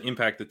receiver. He doesn't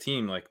impact the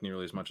team like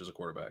nearly as much as a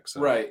quarterback.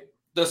 So. Right.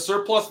 the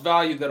surplus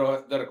value that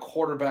a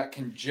quarterback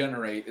can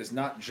generate is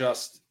not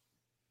just,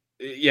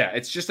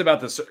 it's just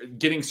about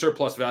getting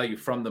surplus value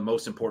from the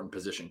most important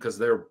position, because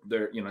they're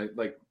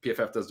like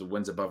PFF does the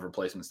wins above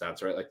replacement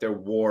stats, right? Like their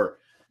WAR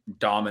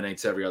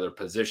dominates every other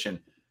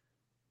position.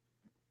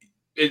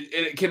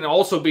 It can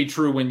also be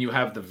true when you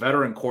have the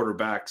veteran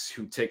quarterbacks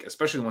who take,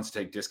 especially the ones who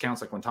take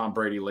discounts, like when Tom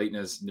Brady late in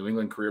his New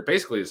England career,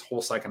 basically his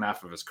whole second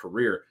half of his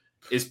career,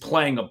 is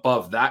playing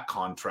above that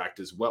contract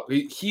as well.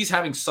 He's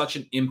having such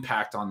an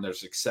impact on their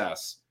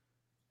success.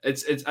 I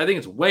think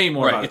it's way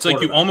more. Right. It's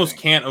like you almost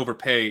can't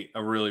overpay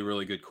a really,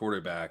 really good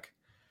quarterback.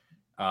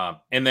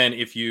 And then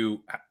if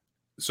you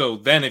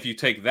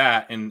take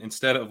that and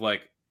instead of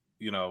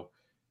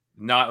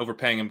not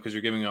overpaying him because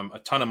you're giving him a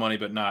ton of money,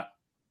 but not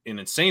an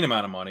insane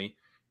amount of money,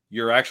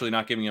 you're actually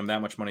not giving him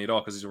that much money at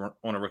all because he's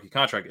on a rookie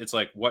contract. It's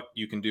like what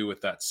you can do with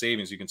that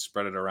savings. You can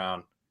spread it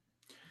around.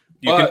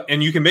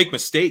 You can make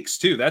mistakes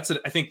too. That's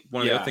I think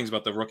one of the other things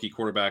about the rookie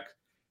quarterback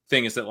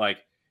thing is that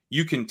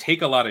you can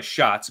take a lot of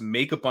shots,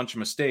 make a bunch of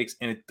mistakes,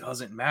 and it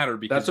doesn't matter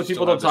because that's what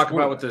people don't talk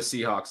about with the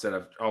Seahawks that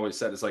I've always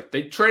said. It's like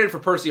they traded for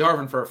Percy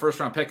Harvin for a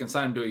first-round pick and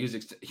signed him to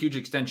a huge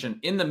extension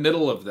in the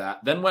middle of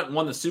that. Then went and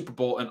won the Super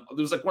Bowl, and it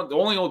was like one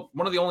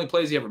of the only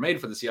plays he ever made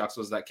for the Seahawks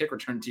was that kick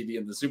return TD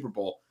in the Super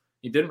Bowl.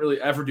 He didn't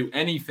really ever do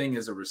anything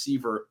as a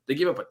receiver. They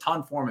gave up a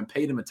ton for him and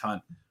paid him a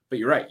ton. But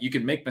you're right, you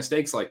can make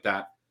mistakes like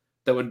that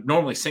would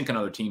normally sink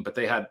another team, but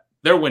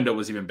their window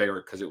was even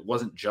bigger because it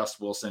wasn't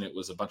just Wilson, it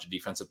was a bunch of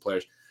defensive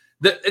players.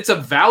 It's a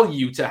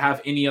value to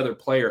have any other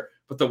player,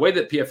 but the way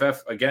that PFF,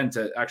 again,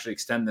 to actually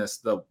extend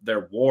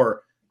their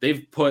WAR,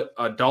 they've put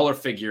a dollar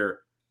figure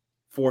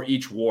for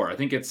each WAR. I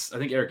think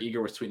Eric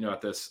Eager was tweeting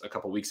about this a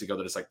couple weeks ago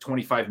that it's like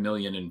 $25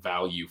 million in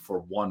value for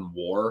one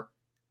WAR,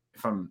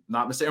 if I'm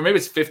not mistaken, or maybe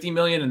it's $50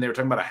 million, and they were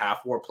talking about a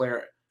half WAR player.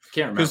 I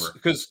can't remember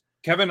because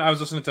Kevin, I was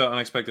listening to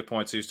Unexpected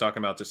Points. He was talking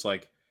about just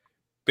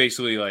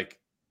basically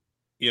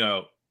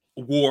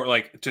WAR,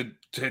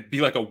 to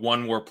be like a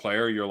one WAR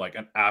player, you're like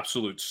an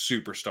absolute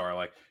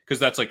superstar, because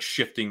that's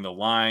shifting the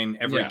line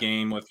every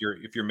game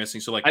if you're missing.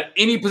 So at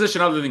any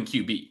position other than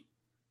QB.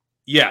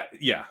 Yes.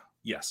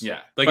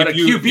 But if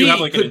you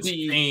have an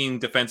insane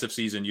defensive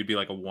season, you'd be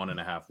like a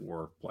 1.5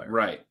 WAR player,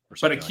 right?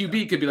 But a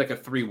QB could be like a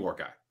 3 WAR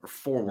guy or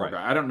 4 WAR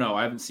guy. I don't know.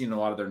 I haven't seen a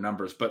lot of their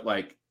numbers, but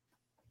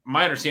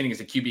my understanding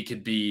is a QB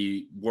could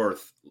be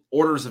worth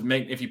orders of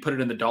if you put it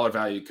in the dollar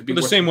value, it could be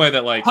the same way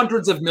that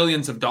hundreds of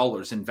millions of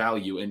dollars in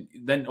value. And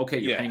then, you're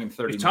paying him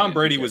 30. If Tom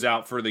Brady was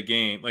out for the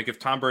game, if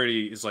Tom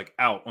Brady is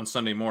out on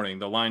Sunday morning,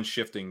 the line's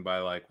shifting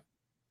by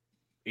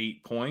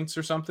 8 points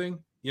or something.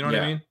 You know what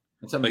I mean?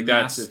 It's a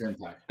massive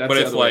impact. That's but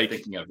the if other way of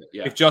thinking of it.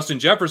 Yeah. If Justin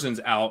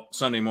Jefferson's out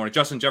Sunday morning,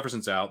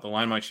 the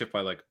line might shift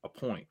by a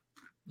point.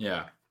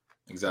 Yeah,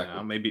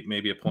 exactly.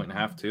 Maybe a point and a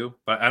half too.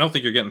 But I don't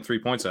think you're getting 3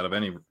 points out of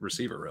any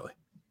receiver really.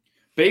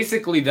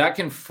 Basically, that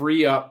can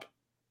free up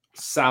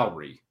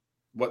salary.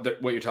 What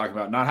you're talking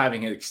about, not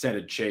having an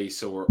extended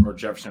Chase or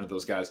Jefferson or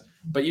those guys.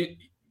 But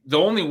the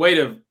only way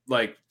to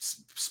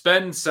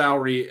spend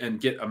salary and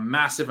get a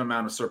massive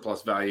amount of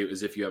surplus value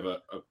is if you have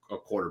a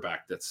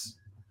quarterback that's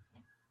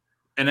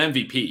an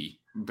MVP.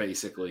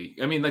 Basically,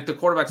 I mean, the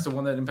quarterback's the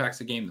one that impacts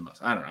the game the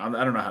most. I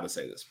don't know how to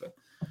say this, but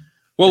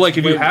if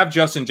you have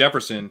Justin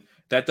Jefferson,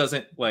 that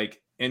doesn't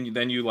and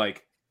then you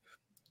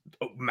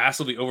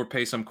massively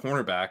overpay some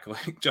cornerback,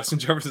 Justin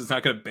Jefferson's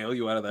not going to bail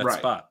you out of that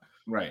spot.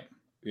 Right.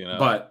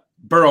 But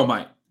Burrow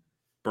might.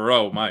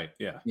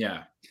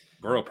 Yeah.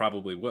 Burrow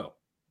probably will.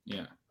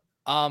 Yeah.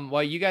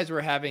 While you guys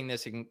were having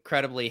this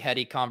incredibly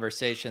heady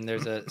conversation,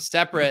 there's a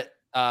separate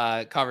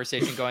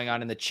conversation going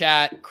on in the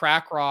chat.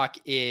 Crack Rock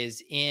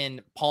is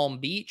in Palm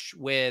Beach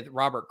with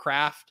Robert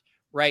Kraft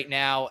right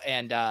now.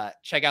 And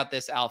check out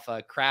this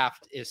alpha.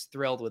 Kraft is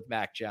thrilled with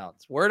Mac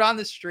Jones. Word on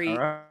the street.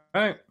 All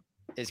right.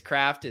 Is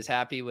Kraft is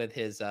happy with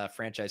his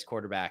franchise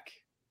quarterback,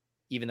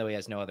 even though he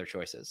has no other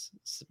choices,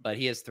 but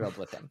he is thrilled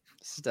with him.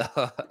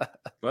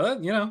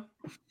 But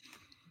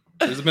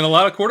there's been a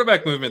lot of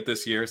quarterback movement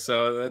this year,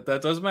 so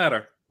that does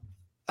matter.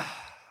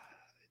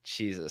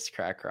 Jesus,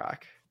 Crack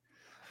Rock.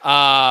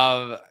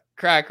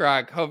 Crack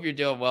Rock, hope you're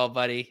doing well,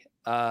 buddy.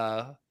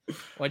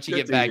 Once you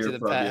get back to the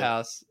pet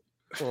house,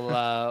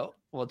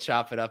 we'll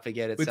chop it up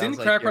again. But didn't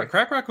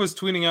Crack Rock was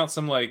tweeting out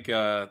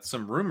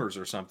some rumors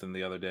or something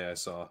the other day? I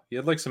saw he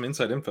had some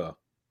inside info.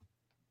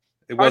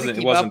 It wasn't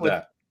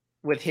that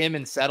with him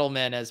and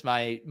Settlement as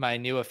my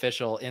new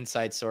official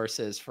inside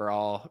sources for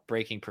all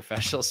breaking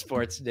professional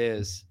sports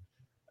news.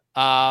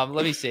 Let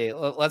me see.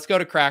 Let's go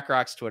to Crack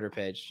Rock's Twitter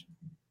page.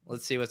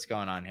 Let's see what's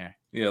going on here.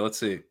 Yeah, let's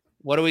see.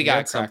 What do we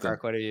got, Crack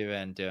Rock? What have you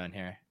been doing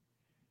here?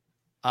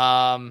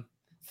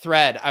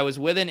 Thread. I was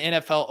with an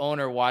NFL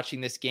owner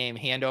watching this game,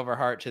 hand over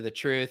heart to the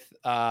truth.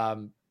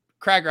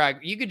 Craig Rock,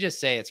 you could just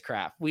say it's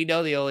Kraft. We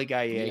know the only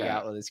guy you hang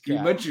out with is Kraft.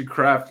 You mentioned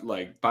Kraft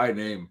by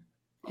name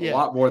a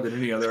lot more than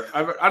any other.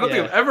 I don't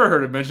think I've ever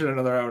heard him mention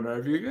another owner.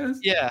 Have you guys?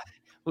 Yeah.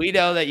 We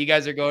know that you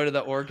guys are going to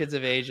the Orchids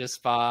of Asia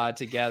spa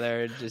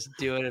together, just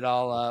doing it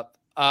all up.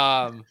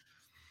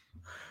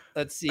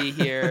 Let's see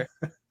here.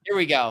 Here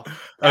we go.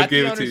 I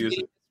gave it to you.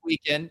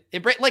 weekend.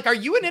 Like, are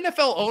you an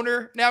NFL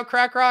owner now,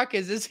 Crack Rock?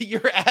 Is this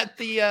you're at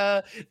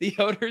the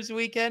owners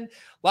weekend?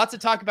 Lots of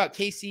talk about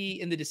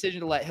Casey and the decision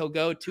to let Hill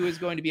go. Tua is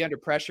going to be under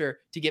pressure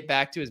to get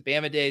back to his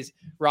Bama days.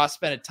 Ross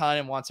spent a ton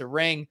and wants a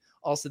ring.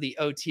 Also, the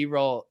OT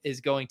rule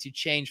is going to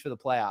change for the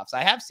playoffs.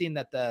 I have seen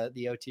that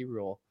the OT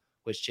rule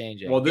was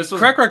changing. Well, this was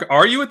Crack Rock,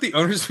 are you at the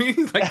owners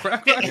meeting? Like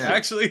Crack Rock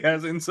actually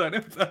has inside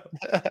info.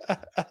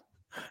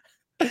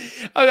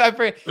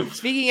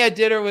 Speaking at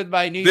dinner with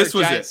my New York This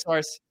was Giants it.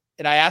 source,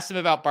 and I asked him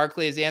about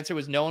Barkley. His answer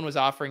was no one was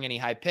offering any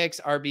high picks.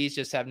 RBs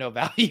just have no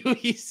value,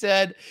 he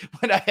said.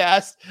 When I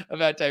asked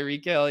about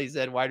Tyreek Hill, he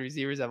said wide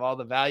receivers have all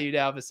the value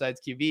now besides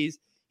QBs.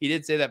 He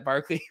did say that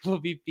Barkley will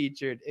be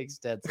featured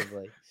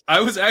extensively. I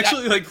was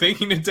actually like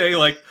thinking today,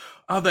 like,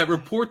 oh, that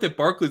report that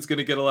Barkley's going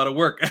to get a lot of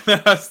work. And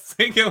then I was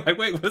thinking, like,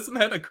 wait, wasn't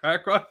that a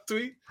Crack Rock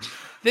tweet?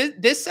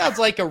 This sounds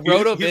like a He's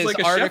RotoViz like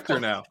a article.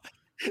 Schefter now.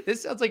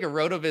 This sounds like a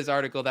RotoViz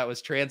article that was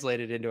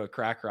translated into a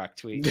Crack Rock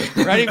tweet.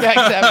 Running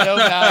backs have no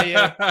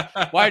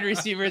value. Wide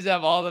receivers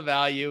have all the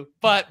value,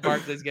 but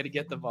Barkley's going to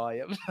get the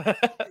volume.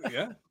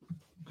 Yeah.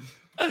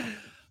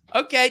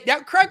 Okay, now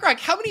Crack Rock,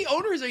 how many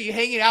owners are you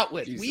hanging out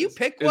with? Will you Jesus.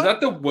 pick Is one?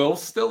 that the Wilf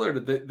still, or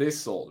did they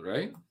sold,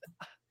 right?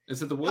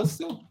 Is it the Wilf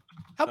still?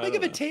 How I big don't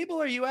of a know.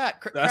 table are you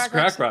at? That's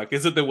Crack Rock.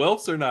 Is it the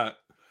Wilfs or not?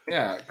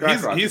 Yeah,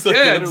 Crack Rock. he's like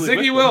yeah, literally with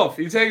Ziggy them. Wilf.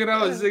 He's hanging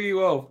out with Ziggy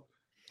Wilf.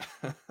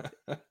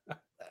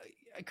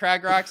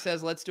 Craig Rock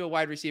says, let's do a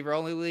wide receiver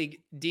only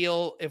league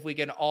deal. If we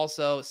can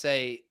also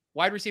say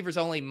wide receivers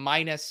only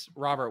minus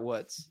Robert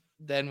Woods,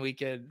 then we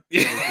could.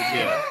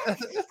 Yeah.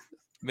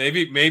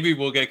 Maybe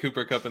we'll get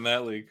Cooper Kupp in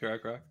that league,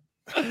 Crack Rock.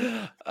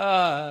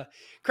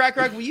 Crack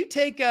Rock, will you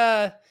take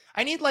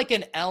I need like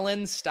an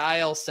Ellen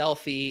style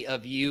selfie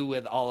of you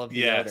with all of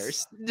the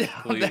owners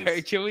down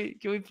there. please.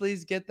 Can we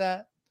please get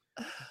that?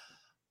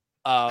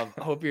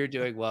 Hope you're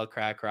doing well,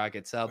 Crack Rock.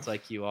 It sounds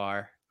like you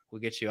are. We'll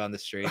get you on the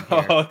stream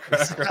here. Oh,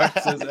 Crack Rock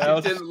says I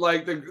ouch. didn't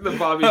like the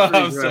Bobby Oh,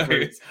 I'm Trees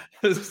sorry.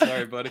 reference.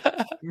 Sorry, buddy.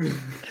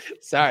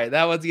 Sorry,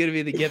 that one's gonna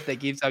be the gift that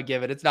keeps on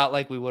giving. It's not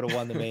like we would have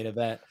won the main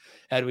event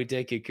had we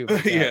taken Cooper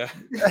Kupp. Yeah.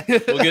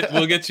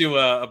 We'll get you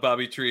a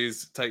Bobby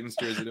Trees Titans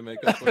jersey to make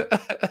up for it.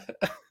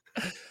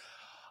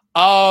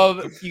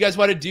 You guys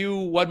want to do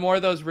one more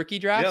of those rookie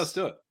drafts? Yeah, let's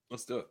do it.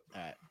 Let's do it.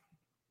 All right.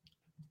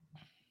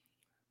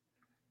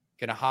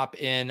 Gonna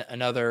hop in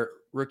another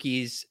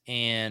rookies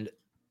and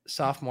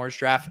sophomores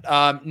draft.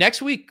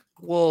 Next week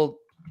we'll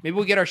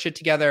get our shit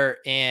together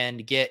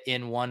and get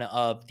in one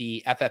of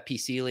the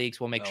FFPC leagues.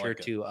 We'll make I sure like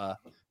it. to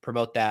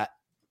promote that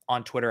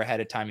on Twitter ahead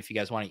of time if you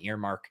guys want to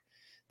earmark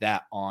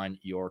that on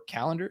your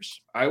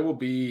calendars. I will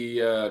be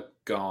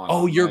gone.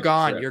 Oh, on you're my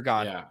gone. trip. You're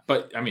gone. Yeah,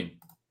 but I mean,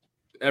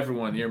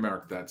 everyone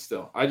earmarked that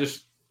still. I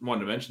just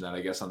wanted to mention that,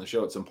 I guess, on the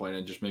show at some point,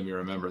 and it just made me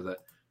remember that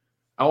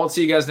I won't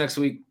see you guys next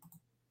week.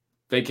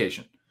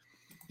 Vacation.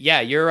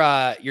 Yeah,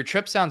 your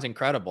trip sounds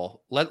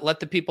incredible.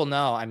 Let the people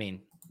know. I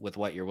mean, with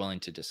what you're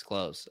willing to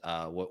disclose,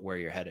 where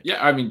you're headed.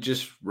 Yeah, I mean,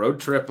 just road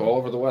trip all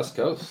over the West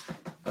Coast,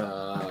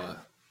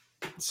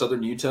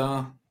 Southern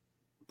Utah,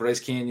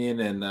 Bryce Canyon,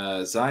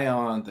 and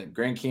Zion, then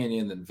Grand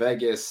Canyon, then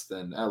Vegas,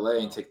 then LA,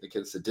 and take the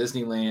kids to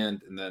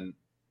Disneyland, and then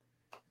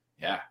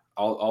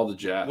all the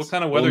jazz. What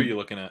kind of weather are you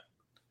looking at?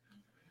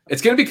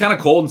 It's going to be kind of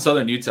cold in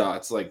Southern Utah.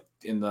 It's like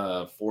in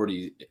the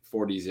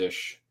 40s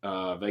ish.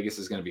 Vegas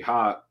is going to be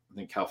hot. I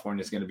think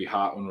California is going to be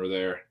hot when we're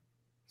there.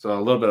 So a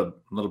little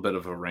bit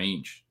of a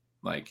range.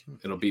 Like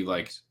it'll be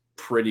like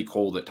pretty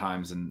cold at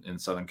times in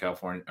Southern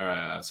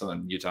California,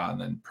 Southern Utah,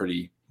 and then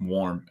pretty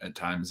warm at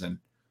times in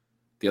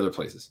the other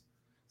places.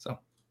 So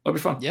it'll be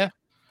fun. Yeah,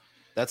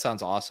 that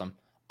sounds awesome.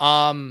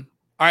 All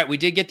right, we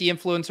did get the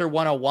Influencer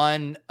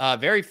 101.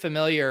 Very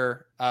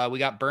familiar. We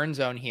got Burn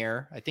Zone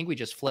here. I think we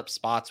just flipped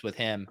spots with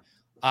him.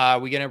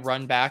 We gonna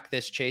run back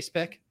this Chase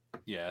pick?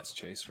 Yeah, it's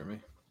Chase for me.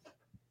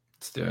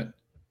 Let's do it.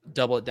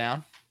 Double it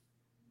down.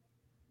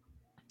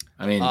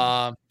 I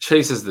mean,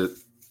 Chase is the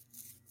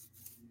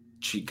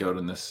cheat code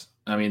in this.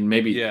 I mean,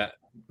 maybe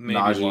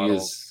Najee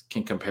Waddle.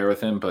 can compare with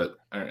him, but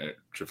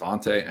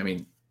Javonte. I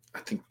mean, I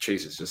think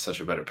Chase is just such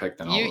a better pick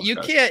than all those You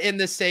guys. can't in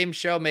the same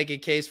show make a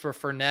case for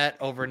Fournette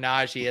over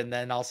Najee and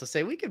then also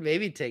say we could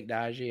maybe take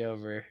Najee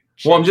over.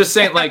 Well, I'm Chase. just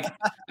saying, like,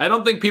 I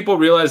don't think people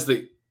realize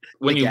that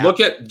when The you gap. look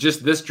at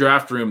just this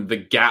draft room, the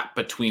gap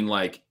between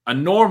like a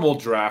normal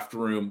draft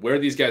room where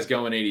these guys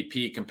go in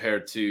ADP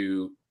compared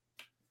to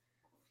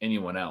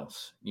anyone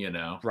else,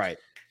 Right.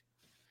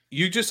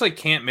 You just like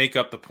can't make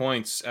up the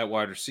points at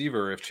wide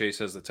receiver if Chase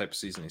has the type of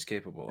season he's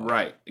capable of.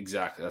 Right.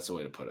 Exactly. That's the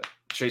way to put it.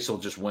 Chase will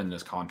just win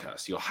this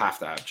contest. You'll have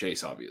to have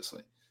Chase,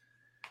 obviously.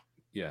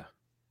 Yeah.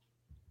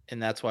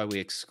 And that's why we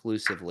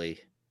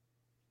exclusively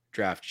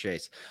draft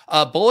Chase.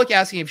 Bullock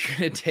asking if you're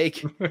going to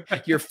take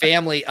your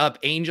family up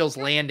Angel's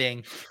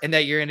Landing and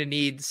that you're going to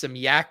need some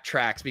yak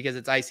tracks because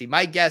it's icy.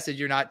 My guess is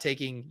you're not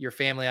taking your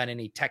family on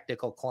any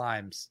technical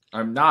climbs.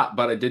 I'm not,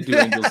 but I did do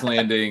Angel's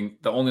Landing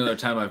the only other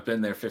time I've been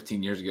there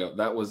 15 years ago.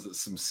 That was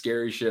some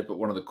scary shit, but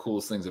one of the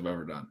coolest things I've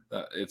ever done.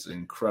 It's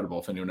incredible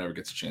if anyone ever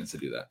gets a chance to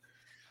do that.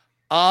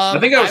 I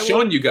think I was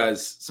showing you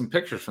guys some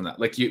pictures from that.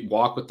 Like you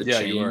walk with the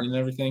Yeah, you chain were. and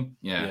everything.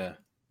 Yeah.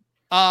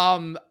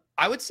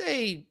 I would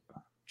say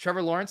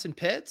Trevor Lawrence and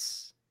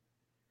Pitts.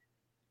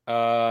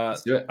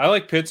 Let's do it. I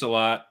like Pitts a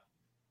lot.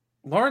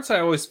 Lawrence, I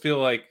always feel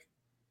like,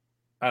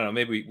 I don't know,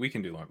 maybe we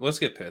can do Lawrence. Let's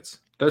get Pitts.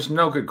 There's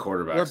no good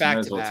quarterbacks. We're back Might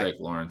as to well back. take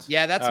Lawrence.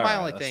 Yeah, that's All my right,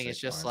 only let's thing. take It's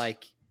just Lawrence.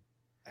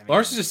 like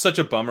Lawrence is just such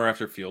a bummer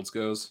after Fields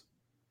goes.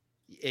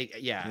 yeah.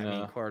 You I mean,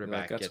 know,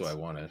 quarterback. that's gets, what I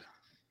wanted.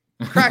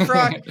 Crack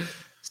Rock.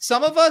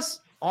 Some of us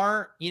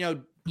aren't,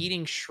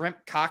 eating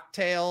shrimp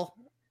cocktail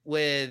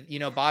with,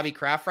 Bobby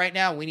Kraft right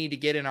now. We need to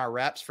get in our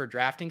reps for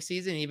drafting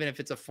season, even if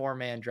it's a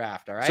 4-man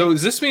draft. All right. So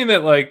does this mean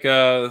that like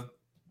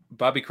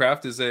Bobby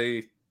Kraft is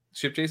a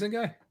ship chasing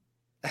guy?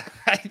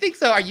 I think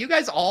so. Are you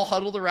guys all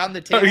huddled around the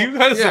Are table? you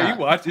guys? Yeah. Are you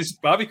watching? Is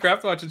Bobby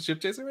Kraft watching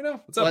ship chasing right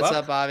now? What's up, What's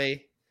Bob? up,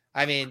 Bobby?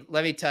 I mean,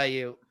 let me tell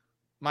you,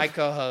 my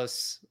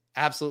co-hosts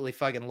absolutely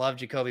fucking love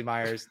Jacoby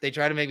Myers. They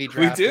try to make me We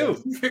draft do.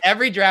 him.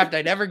 Every draft.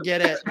 I never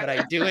get it, but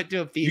I do it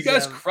to appease You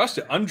guys him. crushed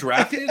it.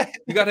 Undrafted?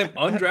 You got him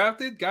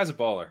undrafted? Guy's a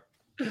baller.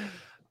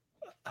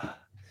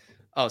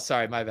 Oh,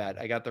 sorry, my bad.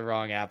 I got the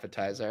wrong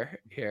appetizer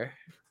here.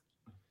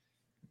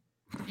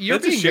 You're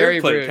That's a being shared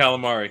very plate, rude.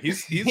 calamari.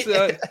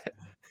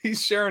 He's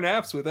sharing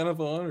apps with NFL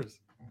owners.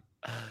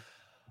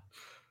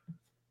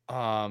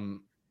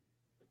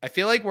 I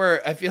feel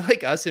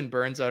like us and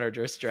Burn Zone are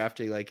just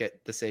drafting like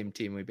at the same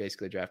team we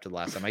basically drafted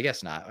last time. I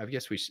guess not. I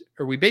guess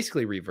we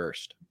basically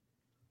reversed.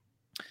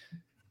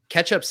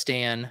 Ketchup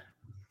Stan.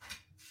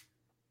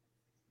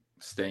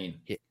 Stain.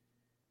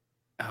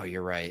 Oh,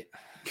 you're right.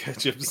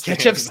 Ketchup stand.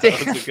 Ketchup Stan.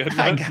 That was a good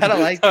I one. gotta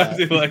like I that.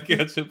 do like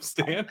ketchup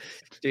stand.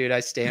 Dude, I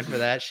stand for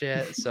that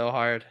shit so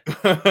hard.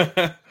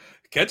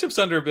 Ketchup's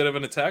under a bit of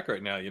an attack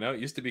right now. It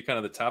used to be kind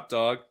of the top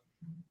dog.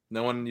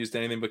 No one used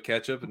anything but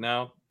ketchup, but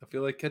now I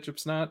feel like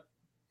ketchup's not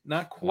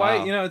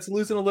quite. Wow. It's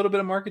losing a little bit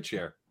of market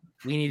share.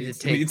 We need to It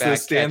take needs back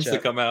those stands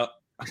ketchup. to come out.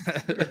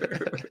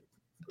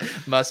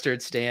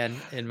 Mustard Stan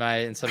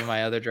in some of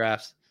my other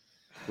drafts.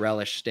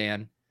 Relish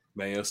Stan.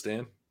 Mayo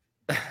stand.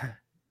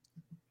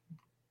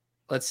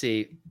 Let's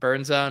see.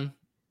 Burn Zone.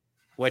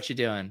 What you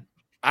doing?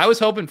 I was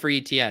hoping for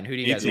ETN. Who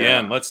do you guys ETN.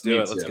 want? Let's do Me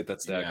it. Let's too. get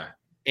that stack. Yeah.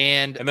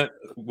 And And then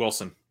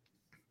Wilson.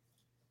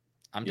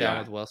 I'm down Yeah.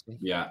 with Wilson.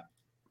 Yeah.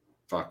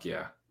 Fuck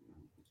yeah.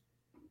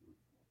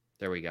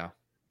 There we go.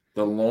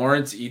 The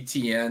Lawrence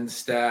ETN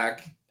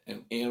stack,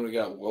 and we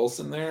got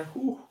Wilson there.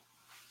 Whew.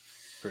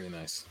 Pretty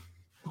nice.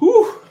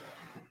 Whew.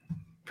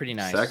 Pretty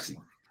nice. Sexy.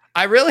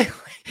 I really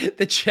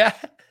the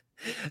chat.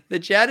 The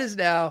chat is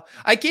now.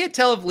 I can't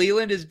tell if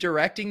Leland is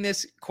directing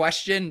this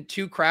question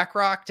to Crack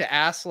Rock to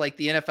ask like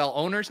the NFL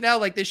owners now.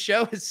 Like this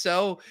show is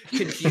so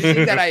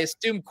confusing that I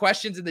assume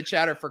questions in the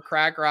chat are for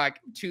Crack Rock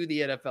to the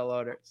NFL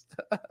owners.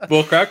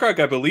 Well, Crack Rock,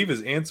 I believe,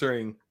 is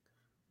answering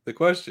the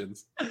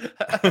questions.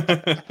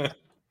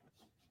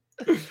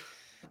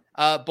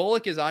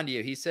 Bullock is on to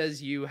you. He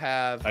says you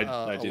have I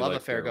a do love like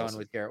affair Garrett going Wilson.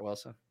 with Garrett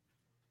Wilson.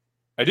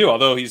 I do,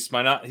 although he's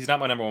not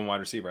my number one wide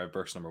receiver. I have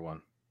Burks number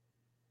one,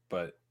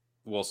 but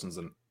Wilson's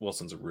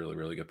a really,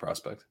 really good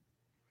prospect.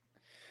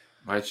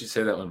 Why did you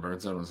say that when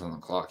Burnzone was on the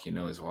clock? You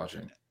know he's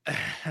watching.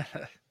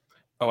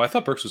 Oh, I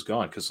thought Burks was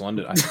gone because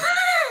London.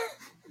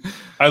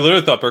 I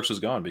literally thought Burks was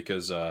gone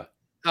because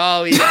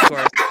Oh, yeah, of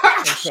course.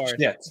 Of course.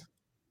 shit.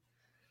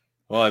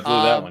 Well, I blew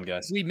that one,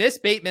 guys. We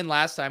missed Bateman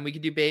last time. We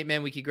could do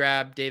Bateman. We could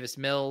grab Davis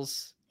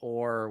Mills,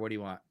 or what do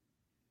you want?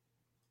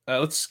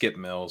 Let's skip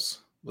Mills.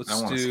 Let's I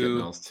want to skip do.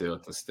 Mills too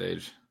at this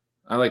stage.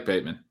 I like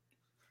Bateman.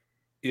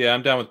 Yeah,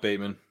 I'm down with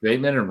Bateman.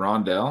 Bateman and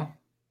Rondell.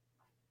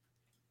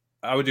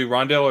 I would do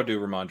Rondell or do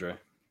Ramondre.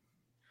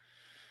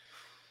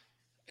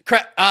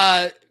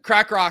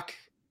 Crack Rock,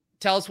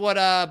 tell us what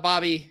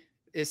Bobby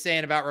is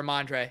saying about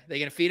Ramondre. They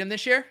going to feed him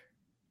this year?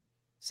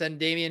 Send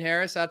Damian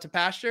Harris out to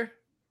pasture?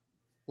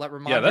 Let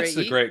Ramondre Yeah, that's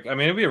eat? a great. I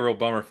mean, it'd be a real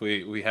bummer if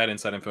we had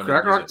inside info. and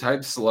Crack didn't use Rock it.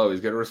 types slow.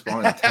 He's going to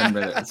respond in 10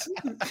 minutes.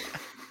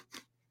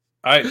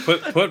 All right,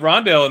 put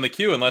Rondell in the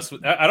queue. Unless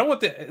I don't want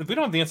the. If we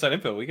don't have the inside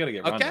info, we got to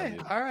get Rondell. Okay,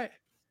 dude. all right.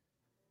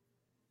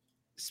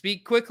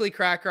 Speak quickly,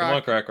 Crack Come on,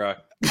 Rock. Crack Rock.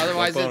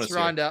 Otherwise, Bonus it's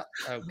here. Rondell.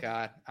 Oh,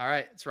 God. All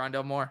right, it's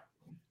Rondell Moore.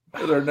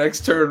 At our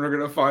next turn, we're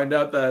going to find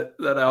out that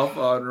alpha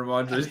on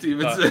Ramondre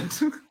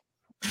Stevenson.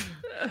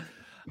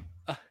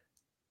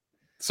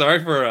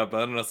 Sorry for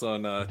butting us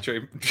on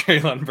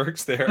Traylon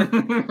Burks there.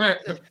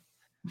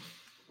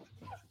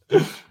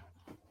 It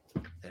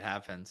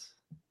happens.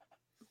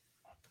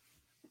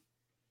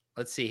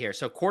 Let's see here.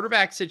 So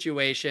quarterback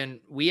situation,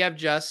 we have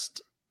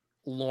just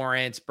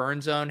Lawrence.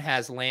 Burnzone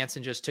has Lance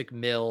and just took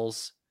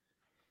Mills.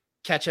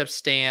 Ketchup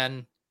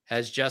Stan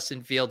has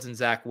Justin Fields and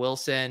Zach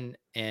Wilson.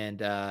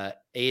 And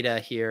Ada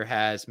here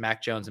has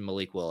Mac Jones and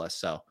Malik Willis.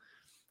 So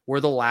we're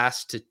the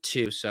last to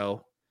two.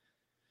 So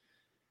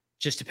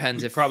just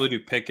depends if Probably do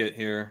Pickett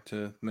here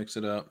to mix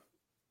it up.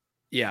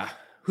 Yeah.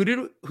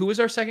 Who was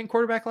our second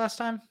quarterback last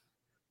time?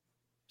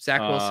 Zach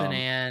Wilson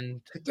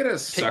and Pickett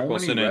has so Zach many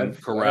Wilson red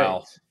and Corral.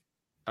 flags.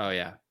 oh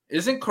yeah.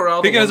 Isn't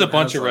Corral? Pickett the has one a that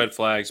bunch of like- red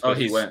flags, Oh, but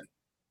he he's went.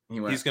 He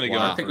went. he's gonna go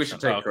I in think we first.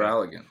 should take Oh, okay.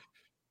 Corral again.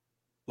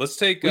 Let's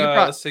take We could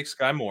prob- let's take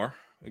Sky Moore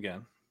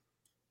again.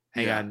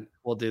 Hang Yeah. on.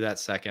 We'll do that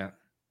second.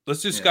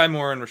 Let's do Yeah. Sky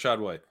Moore and Rashad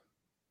White.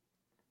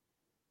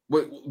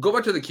 Wait, go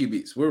back to the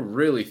QBs. We're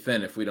really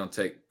thin if we don't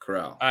take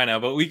Corral. I know,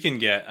 but we can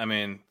get. I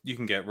mean, you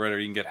can get Ritter,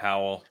 you can get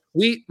Howell.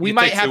 We You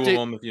might take have two to. of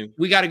them if you.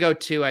 We got to go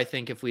 2, I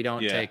think, if we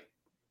don't Yeah. take.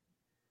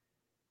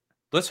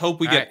 Let's hope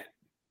we All get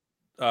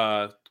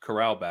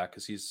Corral back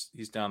because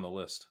he's down the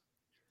list.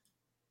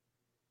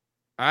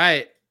 All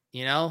right.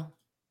 You know,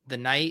 the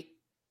night,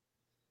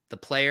 the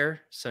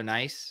player, so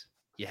nice.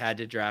 You had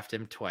to draft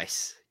him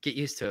twice. Get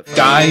used to it. folks.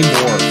 Sky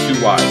Moore,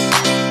 2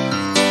 wide.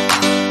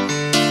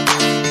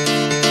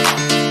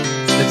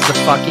 That's the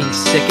fucking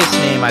sickest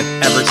name I've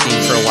ever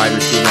seen for a wide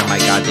receiver in my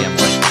goddamn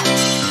life.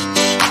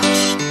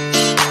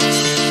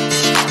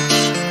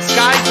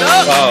 Sky's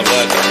up. Oh,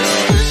 let's go.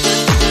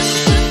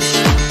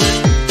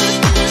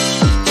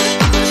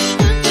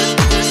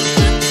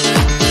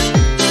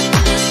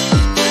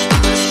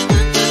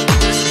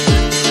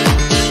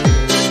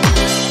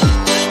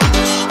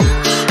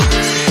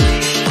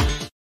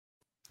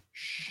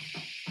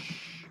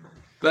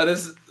 That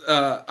is,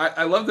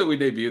 I love that we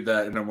debuted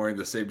that, and I'm wearing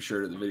the same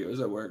shirt in the video as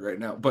I'm wearing right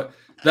now. But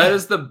that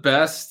is the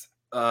best,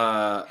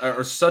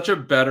 or such a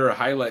better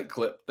highlight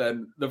clip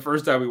than the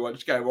first time we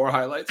watched Sky Moore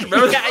highlights.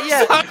 Remember?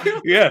 Yeah,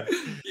 that? Yeah.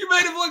 You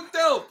made him look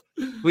dope.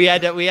 We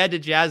had to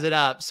jazz it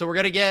up. So we're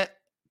gonna get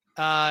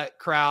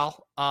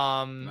Corral.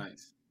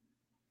 Nice.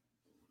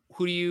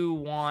 Who do you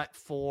want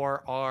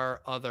for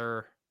our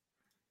other?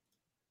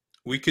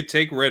 We could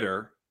take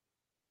Ritter.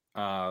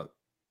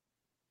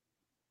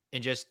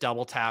 And just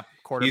double tap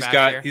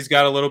quarterback. He's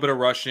got a little bit of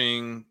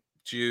rushing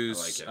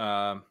juice.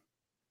 I like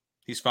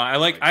He's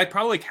fine. I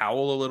probably like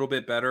Howell a little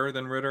bit better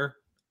than Ritter.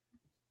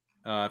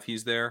 If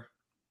he's there.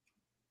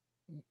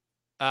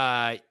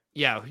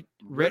 Yeah.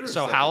 Ritter's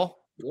So like a Howell.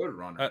 Good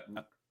runner.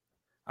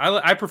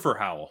 I prefer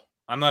Howell.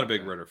 I'm not a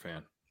big Ritter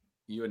fan.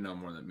 You would know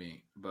more than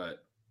me,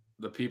 but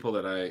the people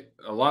that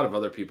a lot of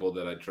other people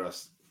that I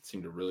trust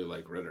seem to really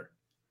like Ritter.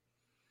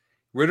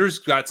 Ritter's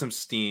got some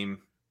steam.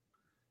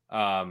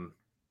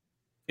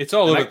 It's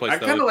all over the place. I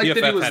kind of like that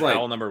he PFF was had like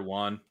Howell number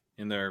 1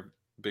 in their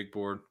big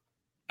board.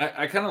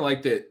 I kind of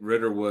like that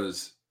Ritter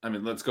was. I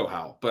mean, let's go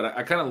Howell, but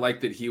I kind of like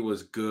that he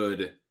was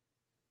good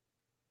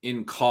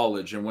in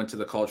college and went to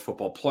the college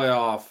football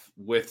playoff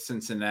with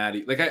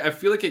Cincinnati. Like I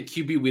feel like at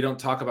QB we don't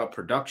talk about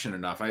production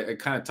enough. I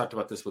kind of talked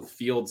about this with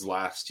Fields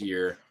last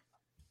year,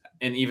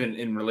 and even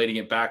in relating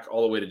it back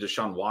all the way to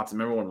Deshaun Watson.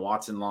 Remember when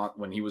Watson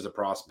when he was a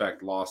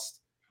prospect lost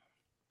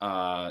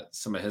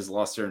some of his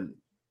luster, and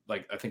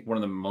like I think one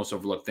of the most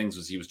overlooked things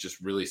was he was just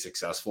really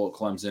successful at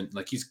Clemson.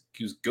 Like he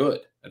was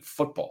good at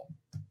football.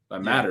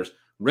 That matters.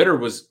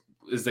 Ritter is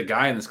the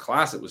guy in this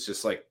class that was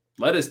just like,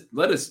 let us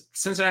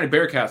Cincinnati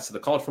Bearcats to the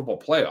college football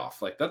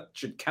playoff. Like that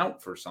should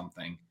count for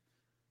something.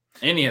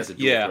 And he has a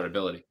dual threat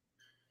ability.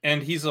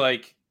 And he's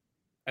like,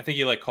 I think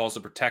he like calls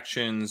the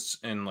protections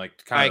and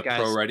like kind of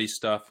pro ready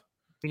stuff.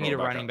 We need a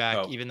running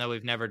back, even though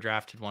we've never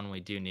drafted one.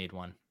 We do need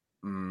one.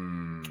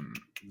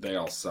 They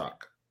all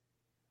suck.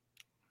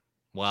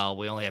 Well,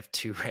 we only have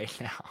 2 right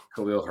now.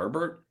 Khalil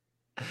Herbert?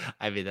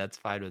 I mean, that's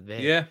fine with me.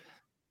 Yeah,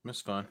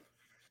 that's fine.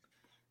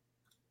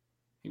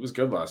 He was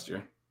good last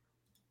year.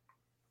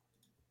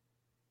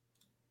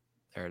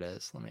 There it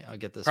is. I'll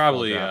get this.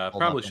 Probably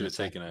should have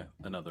taken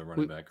another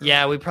running back.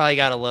 Yeah, we probably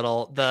got a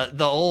little the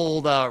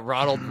old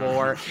Ronald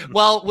Moore.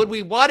 Well, when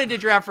we wanted to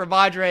draft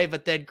Ramondre,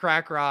 but then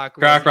Crack Rock.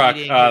 That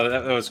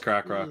was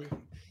Crack Rock.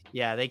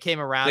 Yeah, they came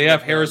around. They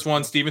have Harris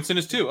 1, Stevenson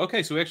is 2.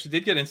 Okay, so we actually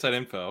did get inside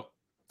info.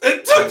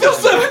 It took till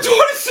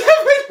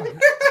 7:27.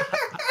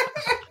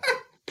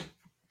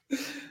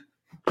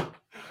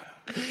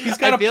 He's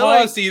got to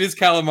pause to eat his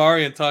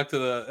calamari and talk to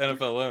the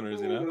NFL owners,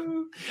 you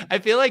know? I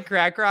feel like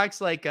Crack Rock's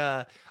like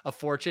a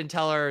fortune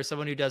teller or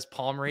someone who does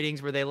palm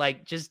readings where they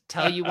like just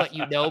tell you what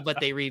you know, but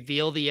they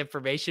reveal the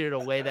information in a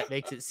way that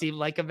makes it seem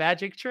like a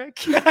magic trick.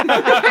 They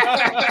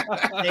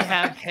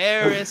have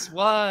Harris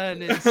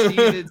 1 and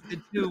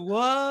Stevenson 2.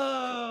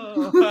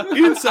 Whoa.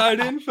 Inside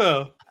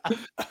info.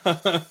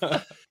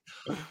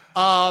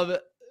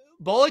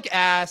 Bullock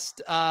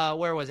asked,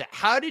 where was it?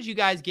 How did you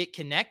guys get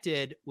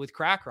connected with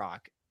Crack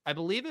Rock? I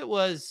believe it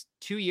was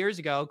 2 years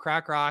ago.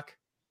 Crack Rock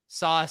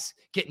saw us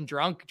getting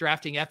drunk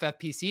drafting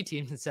FFPC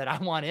teams and said, I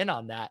want in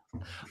on that.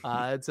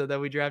 And so then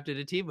we drafted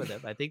a team with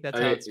him. I think that's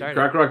how it started.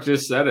 Crack Rock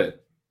just said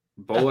it.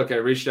 Bullock, I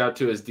reached out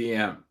to his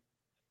DM.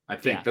 I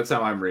think that's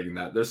how I'm reading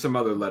that. There's some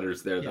other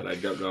letters there that I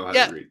don't know how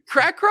to read.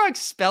 Crack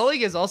Rock's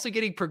spelling is also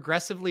getting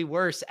progressively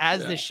worse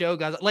as the show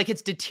goes. Like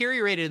it's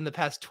deteriorated in the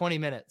past 20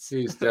 minutes.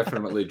 He's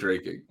definitely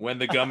drinking. When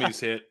the gummies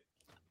hit.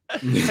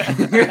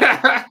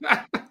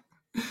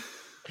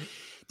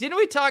 Didn't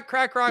we talk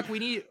Crack Rock?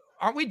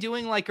 Aren't we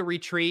doing like a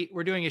retreat?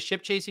 We're doing a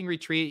ship chasing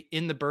retreat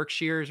in the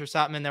Berkshires or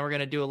something. And then we're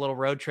going to do a little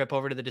road trip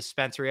over to the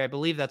dispensary. I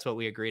believe that's what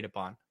we agreed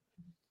upon.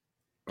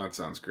 That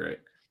sounds great.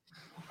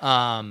 We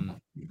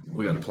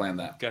got to plan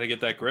that. Got to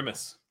get that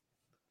grimace.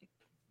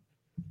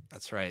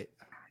 That's right.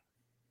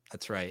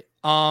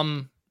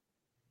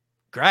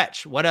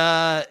 Gretch, what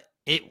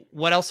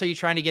else are you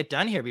trying to get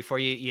done here before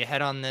you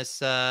head on this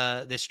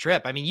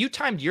trip? I mean, you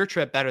timed your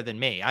trip better than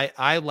me.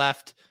 I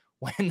left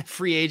when the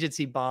free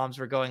agency bombs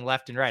were going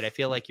left and right. I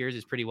feel like yours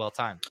is pretty well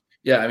timed.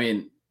 Yeah, I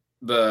mean,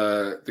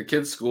 the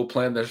kids' school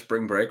planned their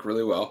spring break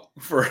really well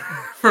for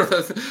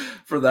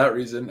that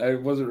reason. I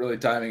wasn't really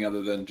timing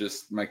other than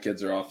just my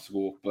kids are off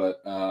school,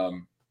 but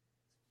I'm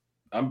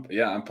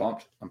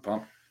pumped. I'm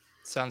pumped.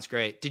 Sounds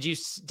great. Did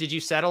you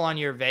settle on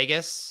your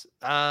Vegas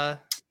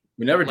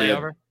We never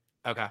layover?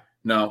 did. Okay.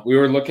 No, we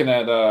were looking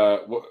at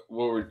I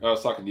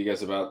was talking to you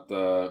guys about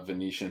the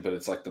Venetian, but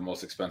it's like the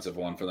most expensive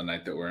one for the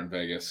night that we're in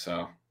Vegas.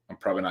 So I'm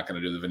probably not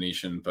going to do the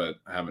Venetian, but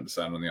I haven't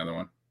decided on the other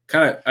one.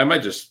 I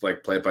might just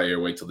like play it by ear,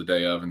 wait till the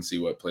day of, and see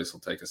what place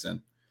will take us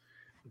in.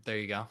 There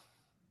you go.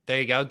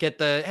 Get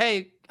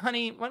hey,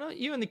 honey, why don't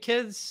you and the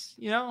kids,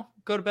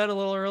 go to bed a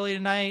little early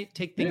tonight,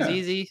 take things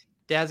easy.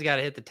 Dad's got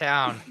to hit the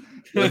town.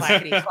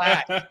 Clackety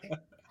clack.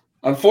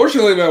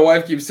 Unfortunately, my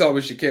wife keeps telling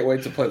me she can't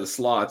wait to play the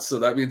slots, so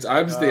that means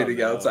I'm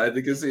standing outside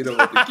the casino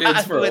with the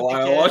kids for a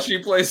while she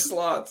plays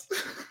slots.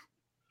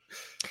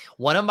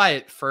 One of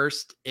my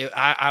first,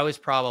 I was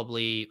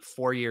probably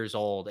 4 years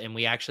old, and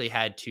we actually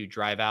had to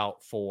drive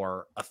out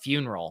for a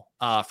funeral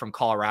from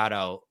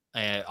Colorado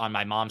on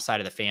my mom's side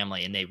of the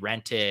family, and they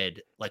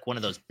rented like one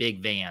of those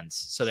big vans.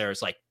 So there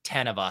was like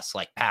 10 of us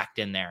like packed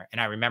in there.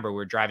 And I remember we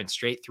were driving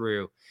straight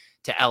through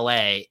to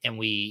LA, and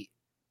we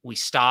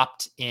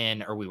stopped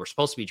in, or we were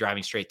supposed to be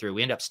driving straight through.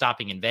 We ended up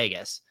stopping in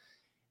Vegas,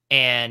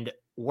 and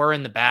we're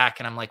in the back,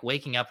 and I'm like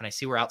waking up and I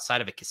see we're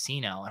outside of a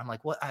casino. And I'm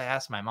like, what? I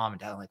asked my mom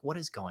and dad, I'm like, what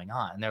is going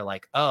on? And they're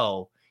like,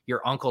 oh, your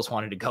uncles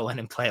wanted to go in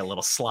and play a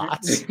little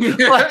slots. Like,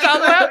 what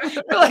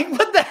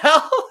the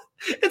hell?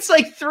 It's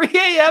like 3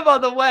 a.m.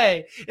 on the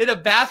way, and a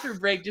bathroom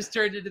break just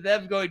turned into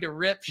them going to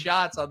rip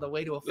shots on the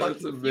way to a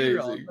fucking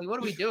funeral. Like, what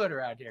are we doing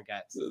around here,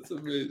 guys? That's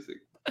amazing.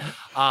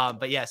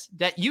 But yes,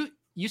 that you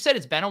said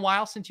it's been a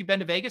while since you've been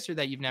to Vegas, or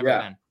that you've never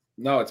been?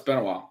 No, it's been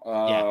a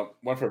while.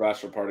 Went for a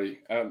bachelor party.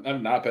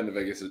 I've not been to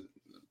Vegas.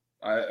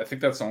 I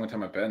think that's the only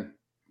time I've been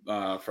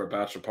for a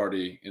bachelor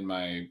party in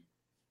my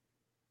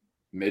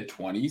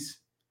mid-20s,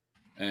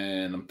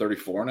 and I'm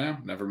 34 now.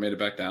 Never made it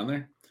back down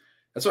there.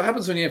 That's what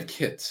happens when you have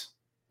kids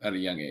at a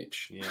young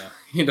age. Yeah,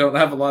 you don't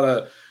have a lot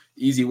of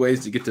easy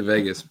ways to get to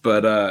Vegas,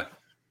 but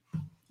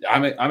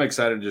I'm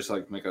excited to just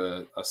like make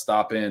a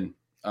stop in.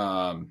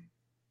 But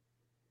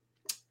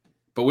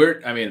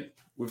we've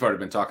already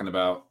been talking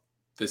about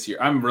this year.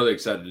 I'm really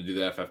excited to do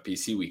the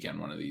FFPC weekend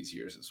one of these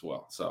years as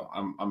well. So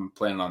I'm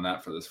planning on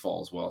that for this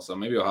fall as well. So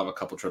maybe I'll have a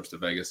couple trips to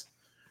Vegas.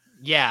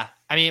 Yeah.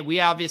 I mean, we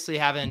obviously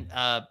haven't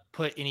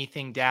put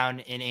anything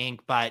down in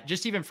ink, but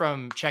just even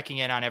from checking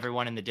in on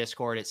everyone in the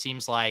Discord, it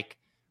seems like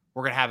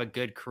we're going to have a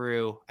good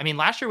crew. I mean,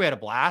 last year we had a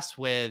blast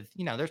with,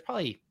 there's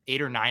probably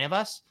 8 or 9 of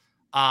us.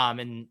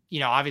 And,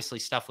 obviously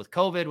stuff with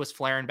COVID was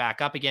flaring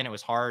back up again. It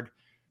was hard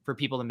for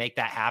people to make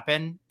that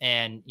happen.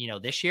 And,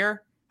 this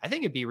year, I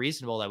think it'd be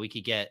reasonable that we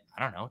could get,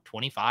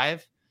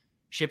 25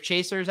 ship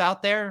chasers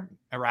out there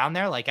around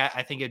there. Like,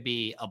 I think it'd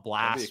be a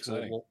blast.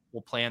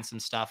 We'll plan some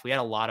stuff. We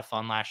had a lot of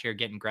fun last year.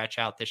 Getting Gretsch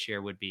out this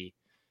year would be,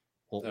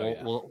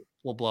 we'll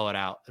blow it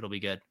out. It'll be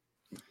good.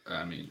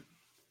 I mean,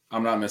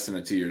 I'm not missing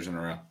it 2 years in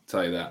a row. I'll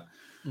tell you that.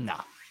 No,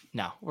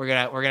 we're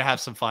going to have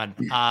some fun.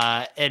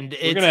 And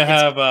we're going to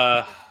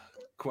have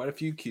quite a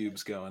few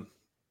cubes going.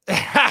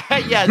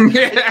 Yes,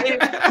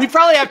 we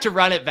probably have to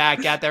run it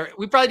back out there.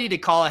 We probably need to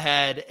call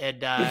ahead and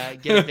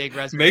get a big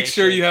reservation. Make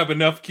sure you have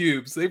enough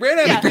cubes. They ran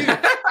out of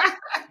cubes.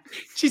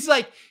 She's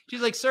like,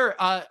 sir,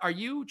 are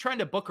you trying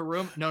to book a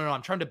room? No,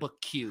 I'm trying to book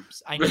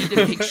cubes. I need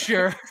to make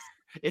sure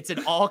it's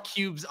an all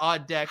cubes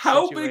on deck.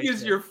 How big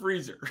is your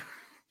freezer?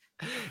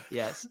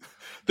 Yes.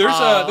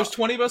 There's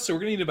 20 of us, so we're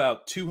gonna need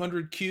about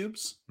 200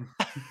 cubes.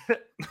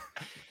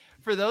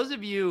 For those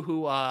of you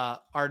who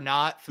are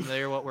not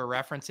familiar with what we're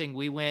referencing,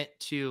 we went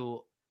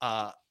to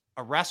a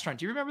restaurant.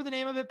 Do you remember the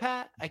name of it,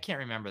 Pat? I can't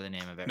remember the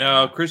name of it.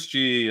 No, Chris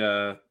G,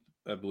 I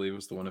believe,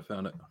 was the one who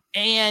found it.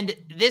 And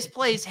this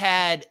place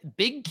had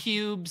big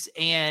cubes,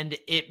 and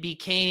it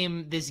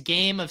became this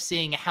game of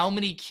seeing how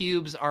many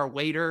cubes our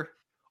waiter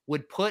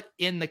would put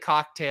in the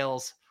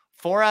cocktails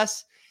for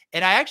us.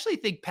 And I actually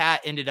think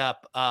Pat ended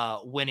up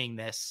winning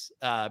this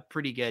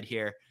pretty good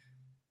here.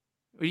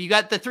 You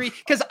got the 3,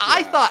 because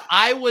I thought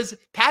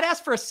Pat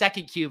asked for a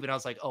second cube, and I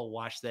was like, oh,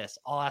 watch this.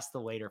 I'll ask the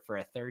waiter for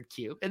a 3rd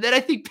cube. And then I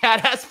think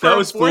Pat asked for a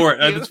 4th cube.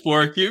 That was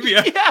 4 cube,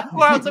 yeah. Yeah,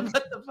 4. I was like,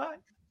 what the fuck?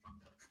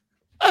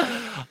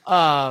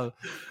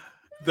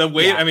 The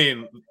wait, yeah. I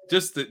mean,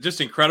 just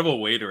incredible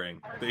waitering.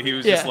 He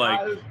was just like,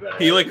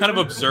 he like kind of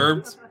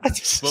observed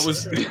what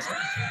was.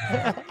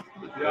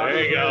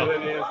 There you go,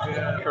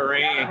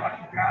 Kareem.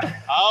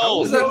 Oh,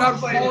 was that not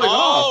falling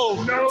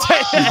off? No.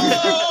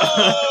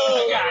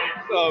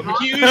 Oh,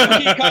 huge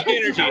peacock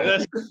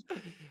energy.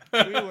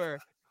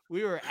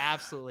 We were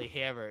absolutely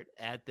hammered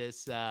at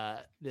this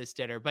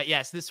dinner. But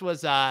yes, this was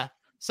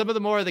some of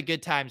the more of the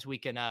good times we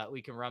can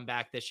run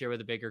back this year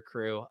with a bigger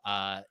crew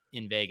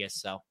in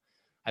Vegas. So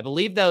I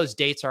believe those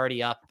dates are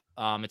already up.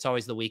 It's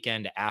always the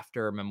weekend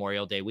after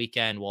Memorial Day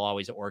weekend. We'll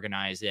always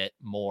organize it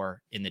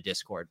more in the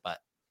Discord, but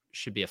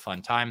should be a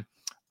fun time.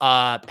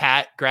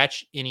 Pat,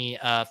 Gretsch, any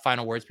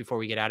final words before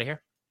we get out of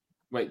here?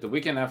 Wait, the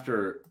weekend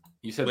after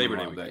You said Labor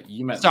Memorial Day Day.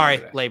 You meant Sorry,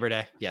 Labor Day. Labor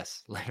Day.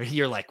 Yes, Labor.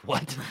 You're like,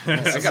 what?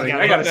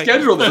 I gotta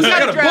schedule this. We I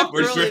gotta gotta draft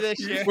book this early shit.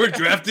 this year. We're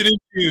drafted in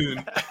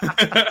June.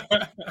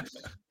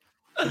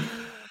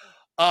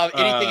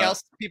 Anything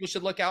else people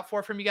should look out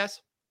for from you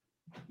guys?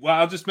 Well,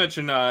 I'll just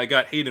mention I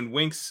got Hayden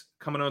Winks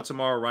coming on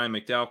tomorrow, Ryan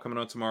McDowell coming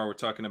on tomorrow. We're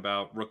talking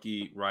about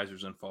rookie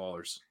risers and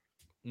fallers.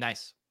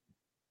 Nice.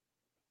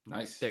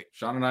 Nice. Sick.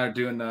 Sean and I are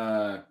doing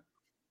our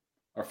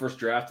first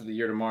draft of the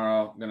year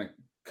tomorrow. I'm gonna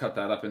cut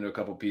that up into a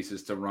couple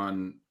pieces to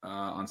run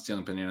on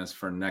Stealing Bananas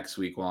for next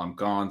week while I'm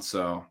gone.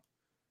 So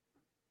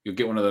you'll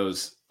get one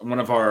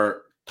of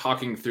our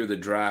talking through the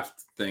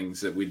draft things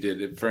that we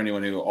did. For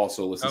anyone who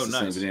also listens to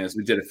Stealing Bananas,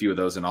 we did a few of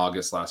those in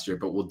August last year,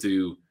 but we'll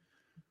do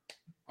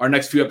our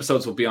next few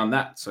episodes will be on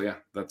that. So yeah,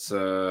 that's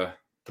the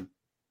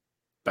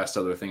best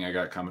other thing I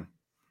got coming.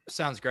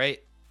 Sounds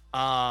great.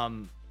 All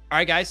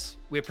right, guys,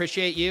 we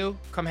appreciate you.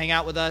 Come hang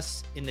out with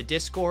us in the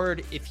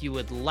Discord if you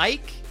would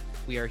like.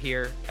 We are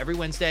here every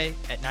Wednesday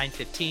at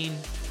 9:15.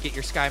 Get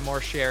your Sky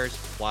Moore shares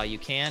while you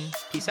can.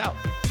 Peace out.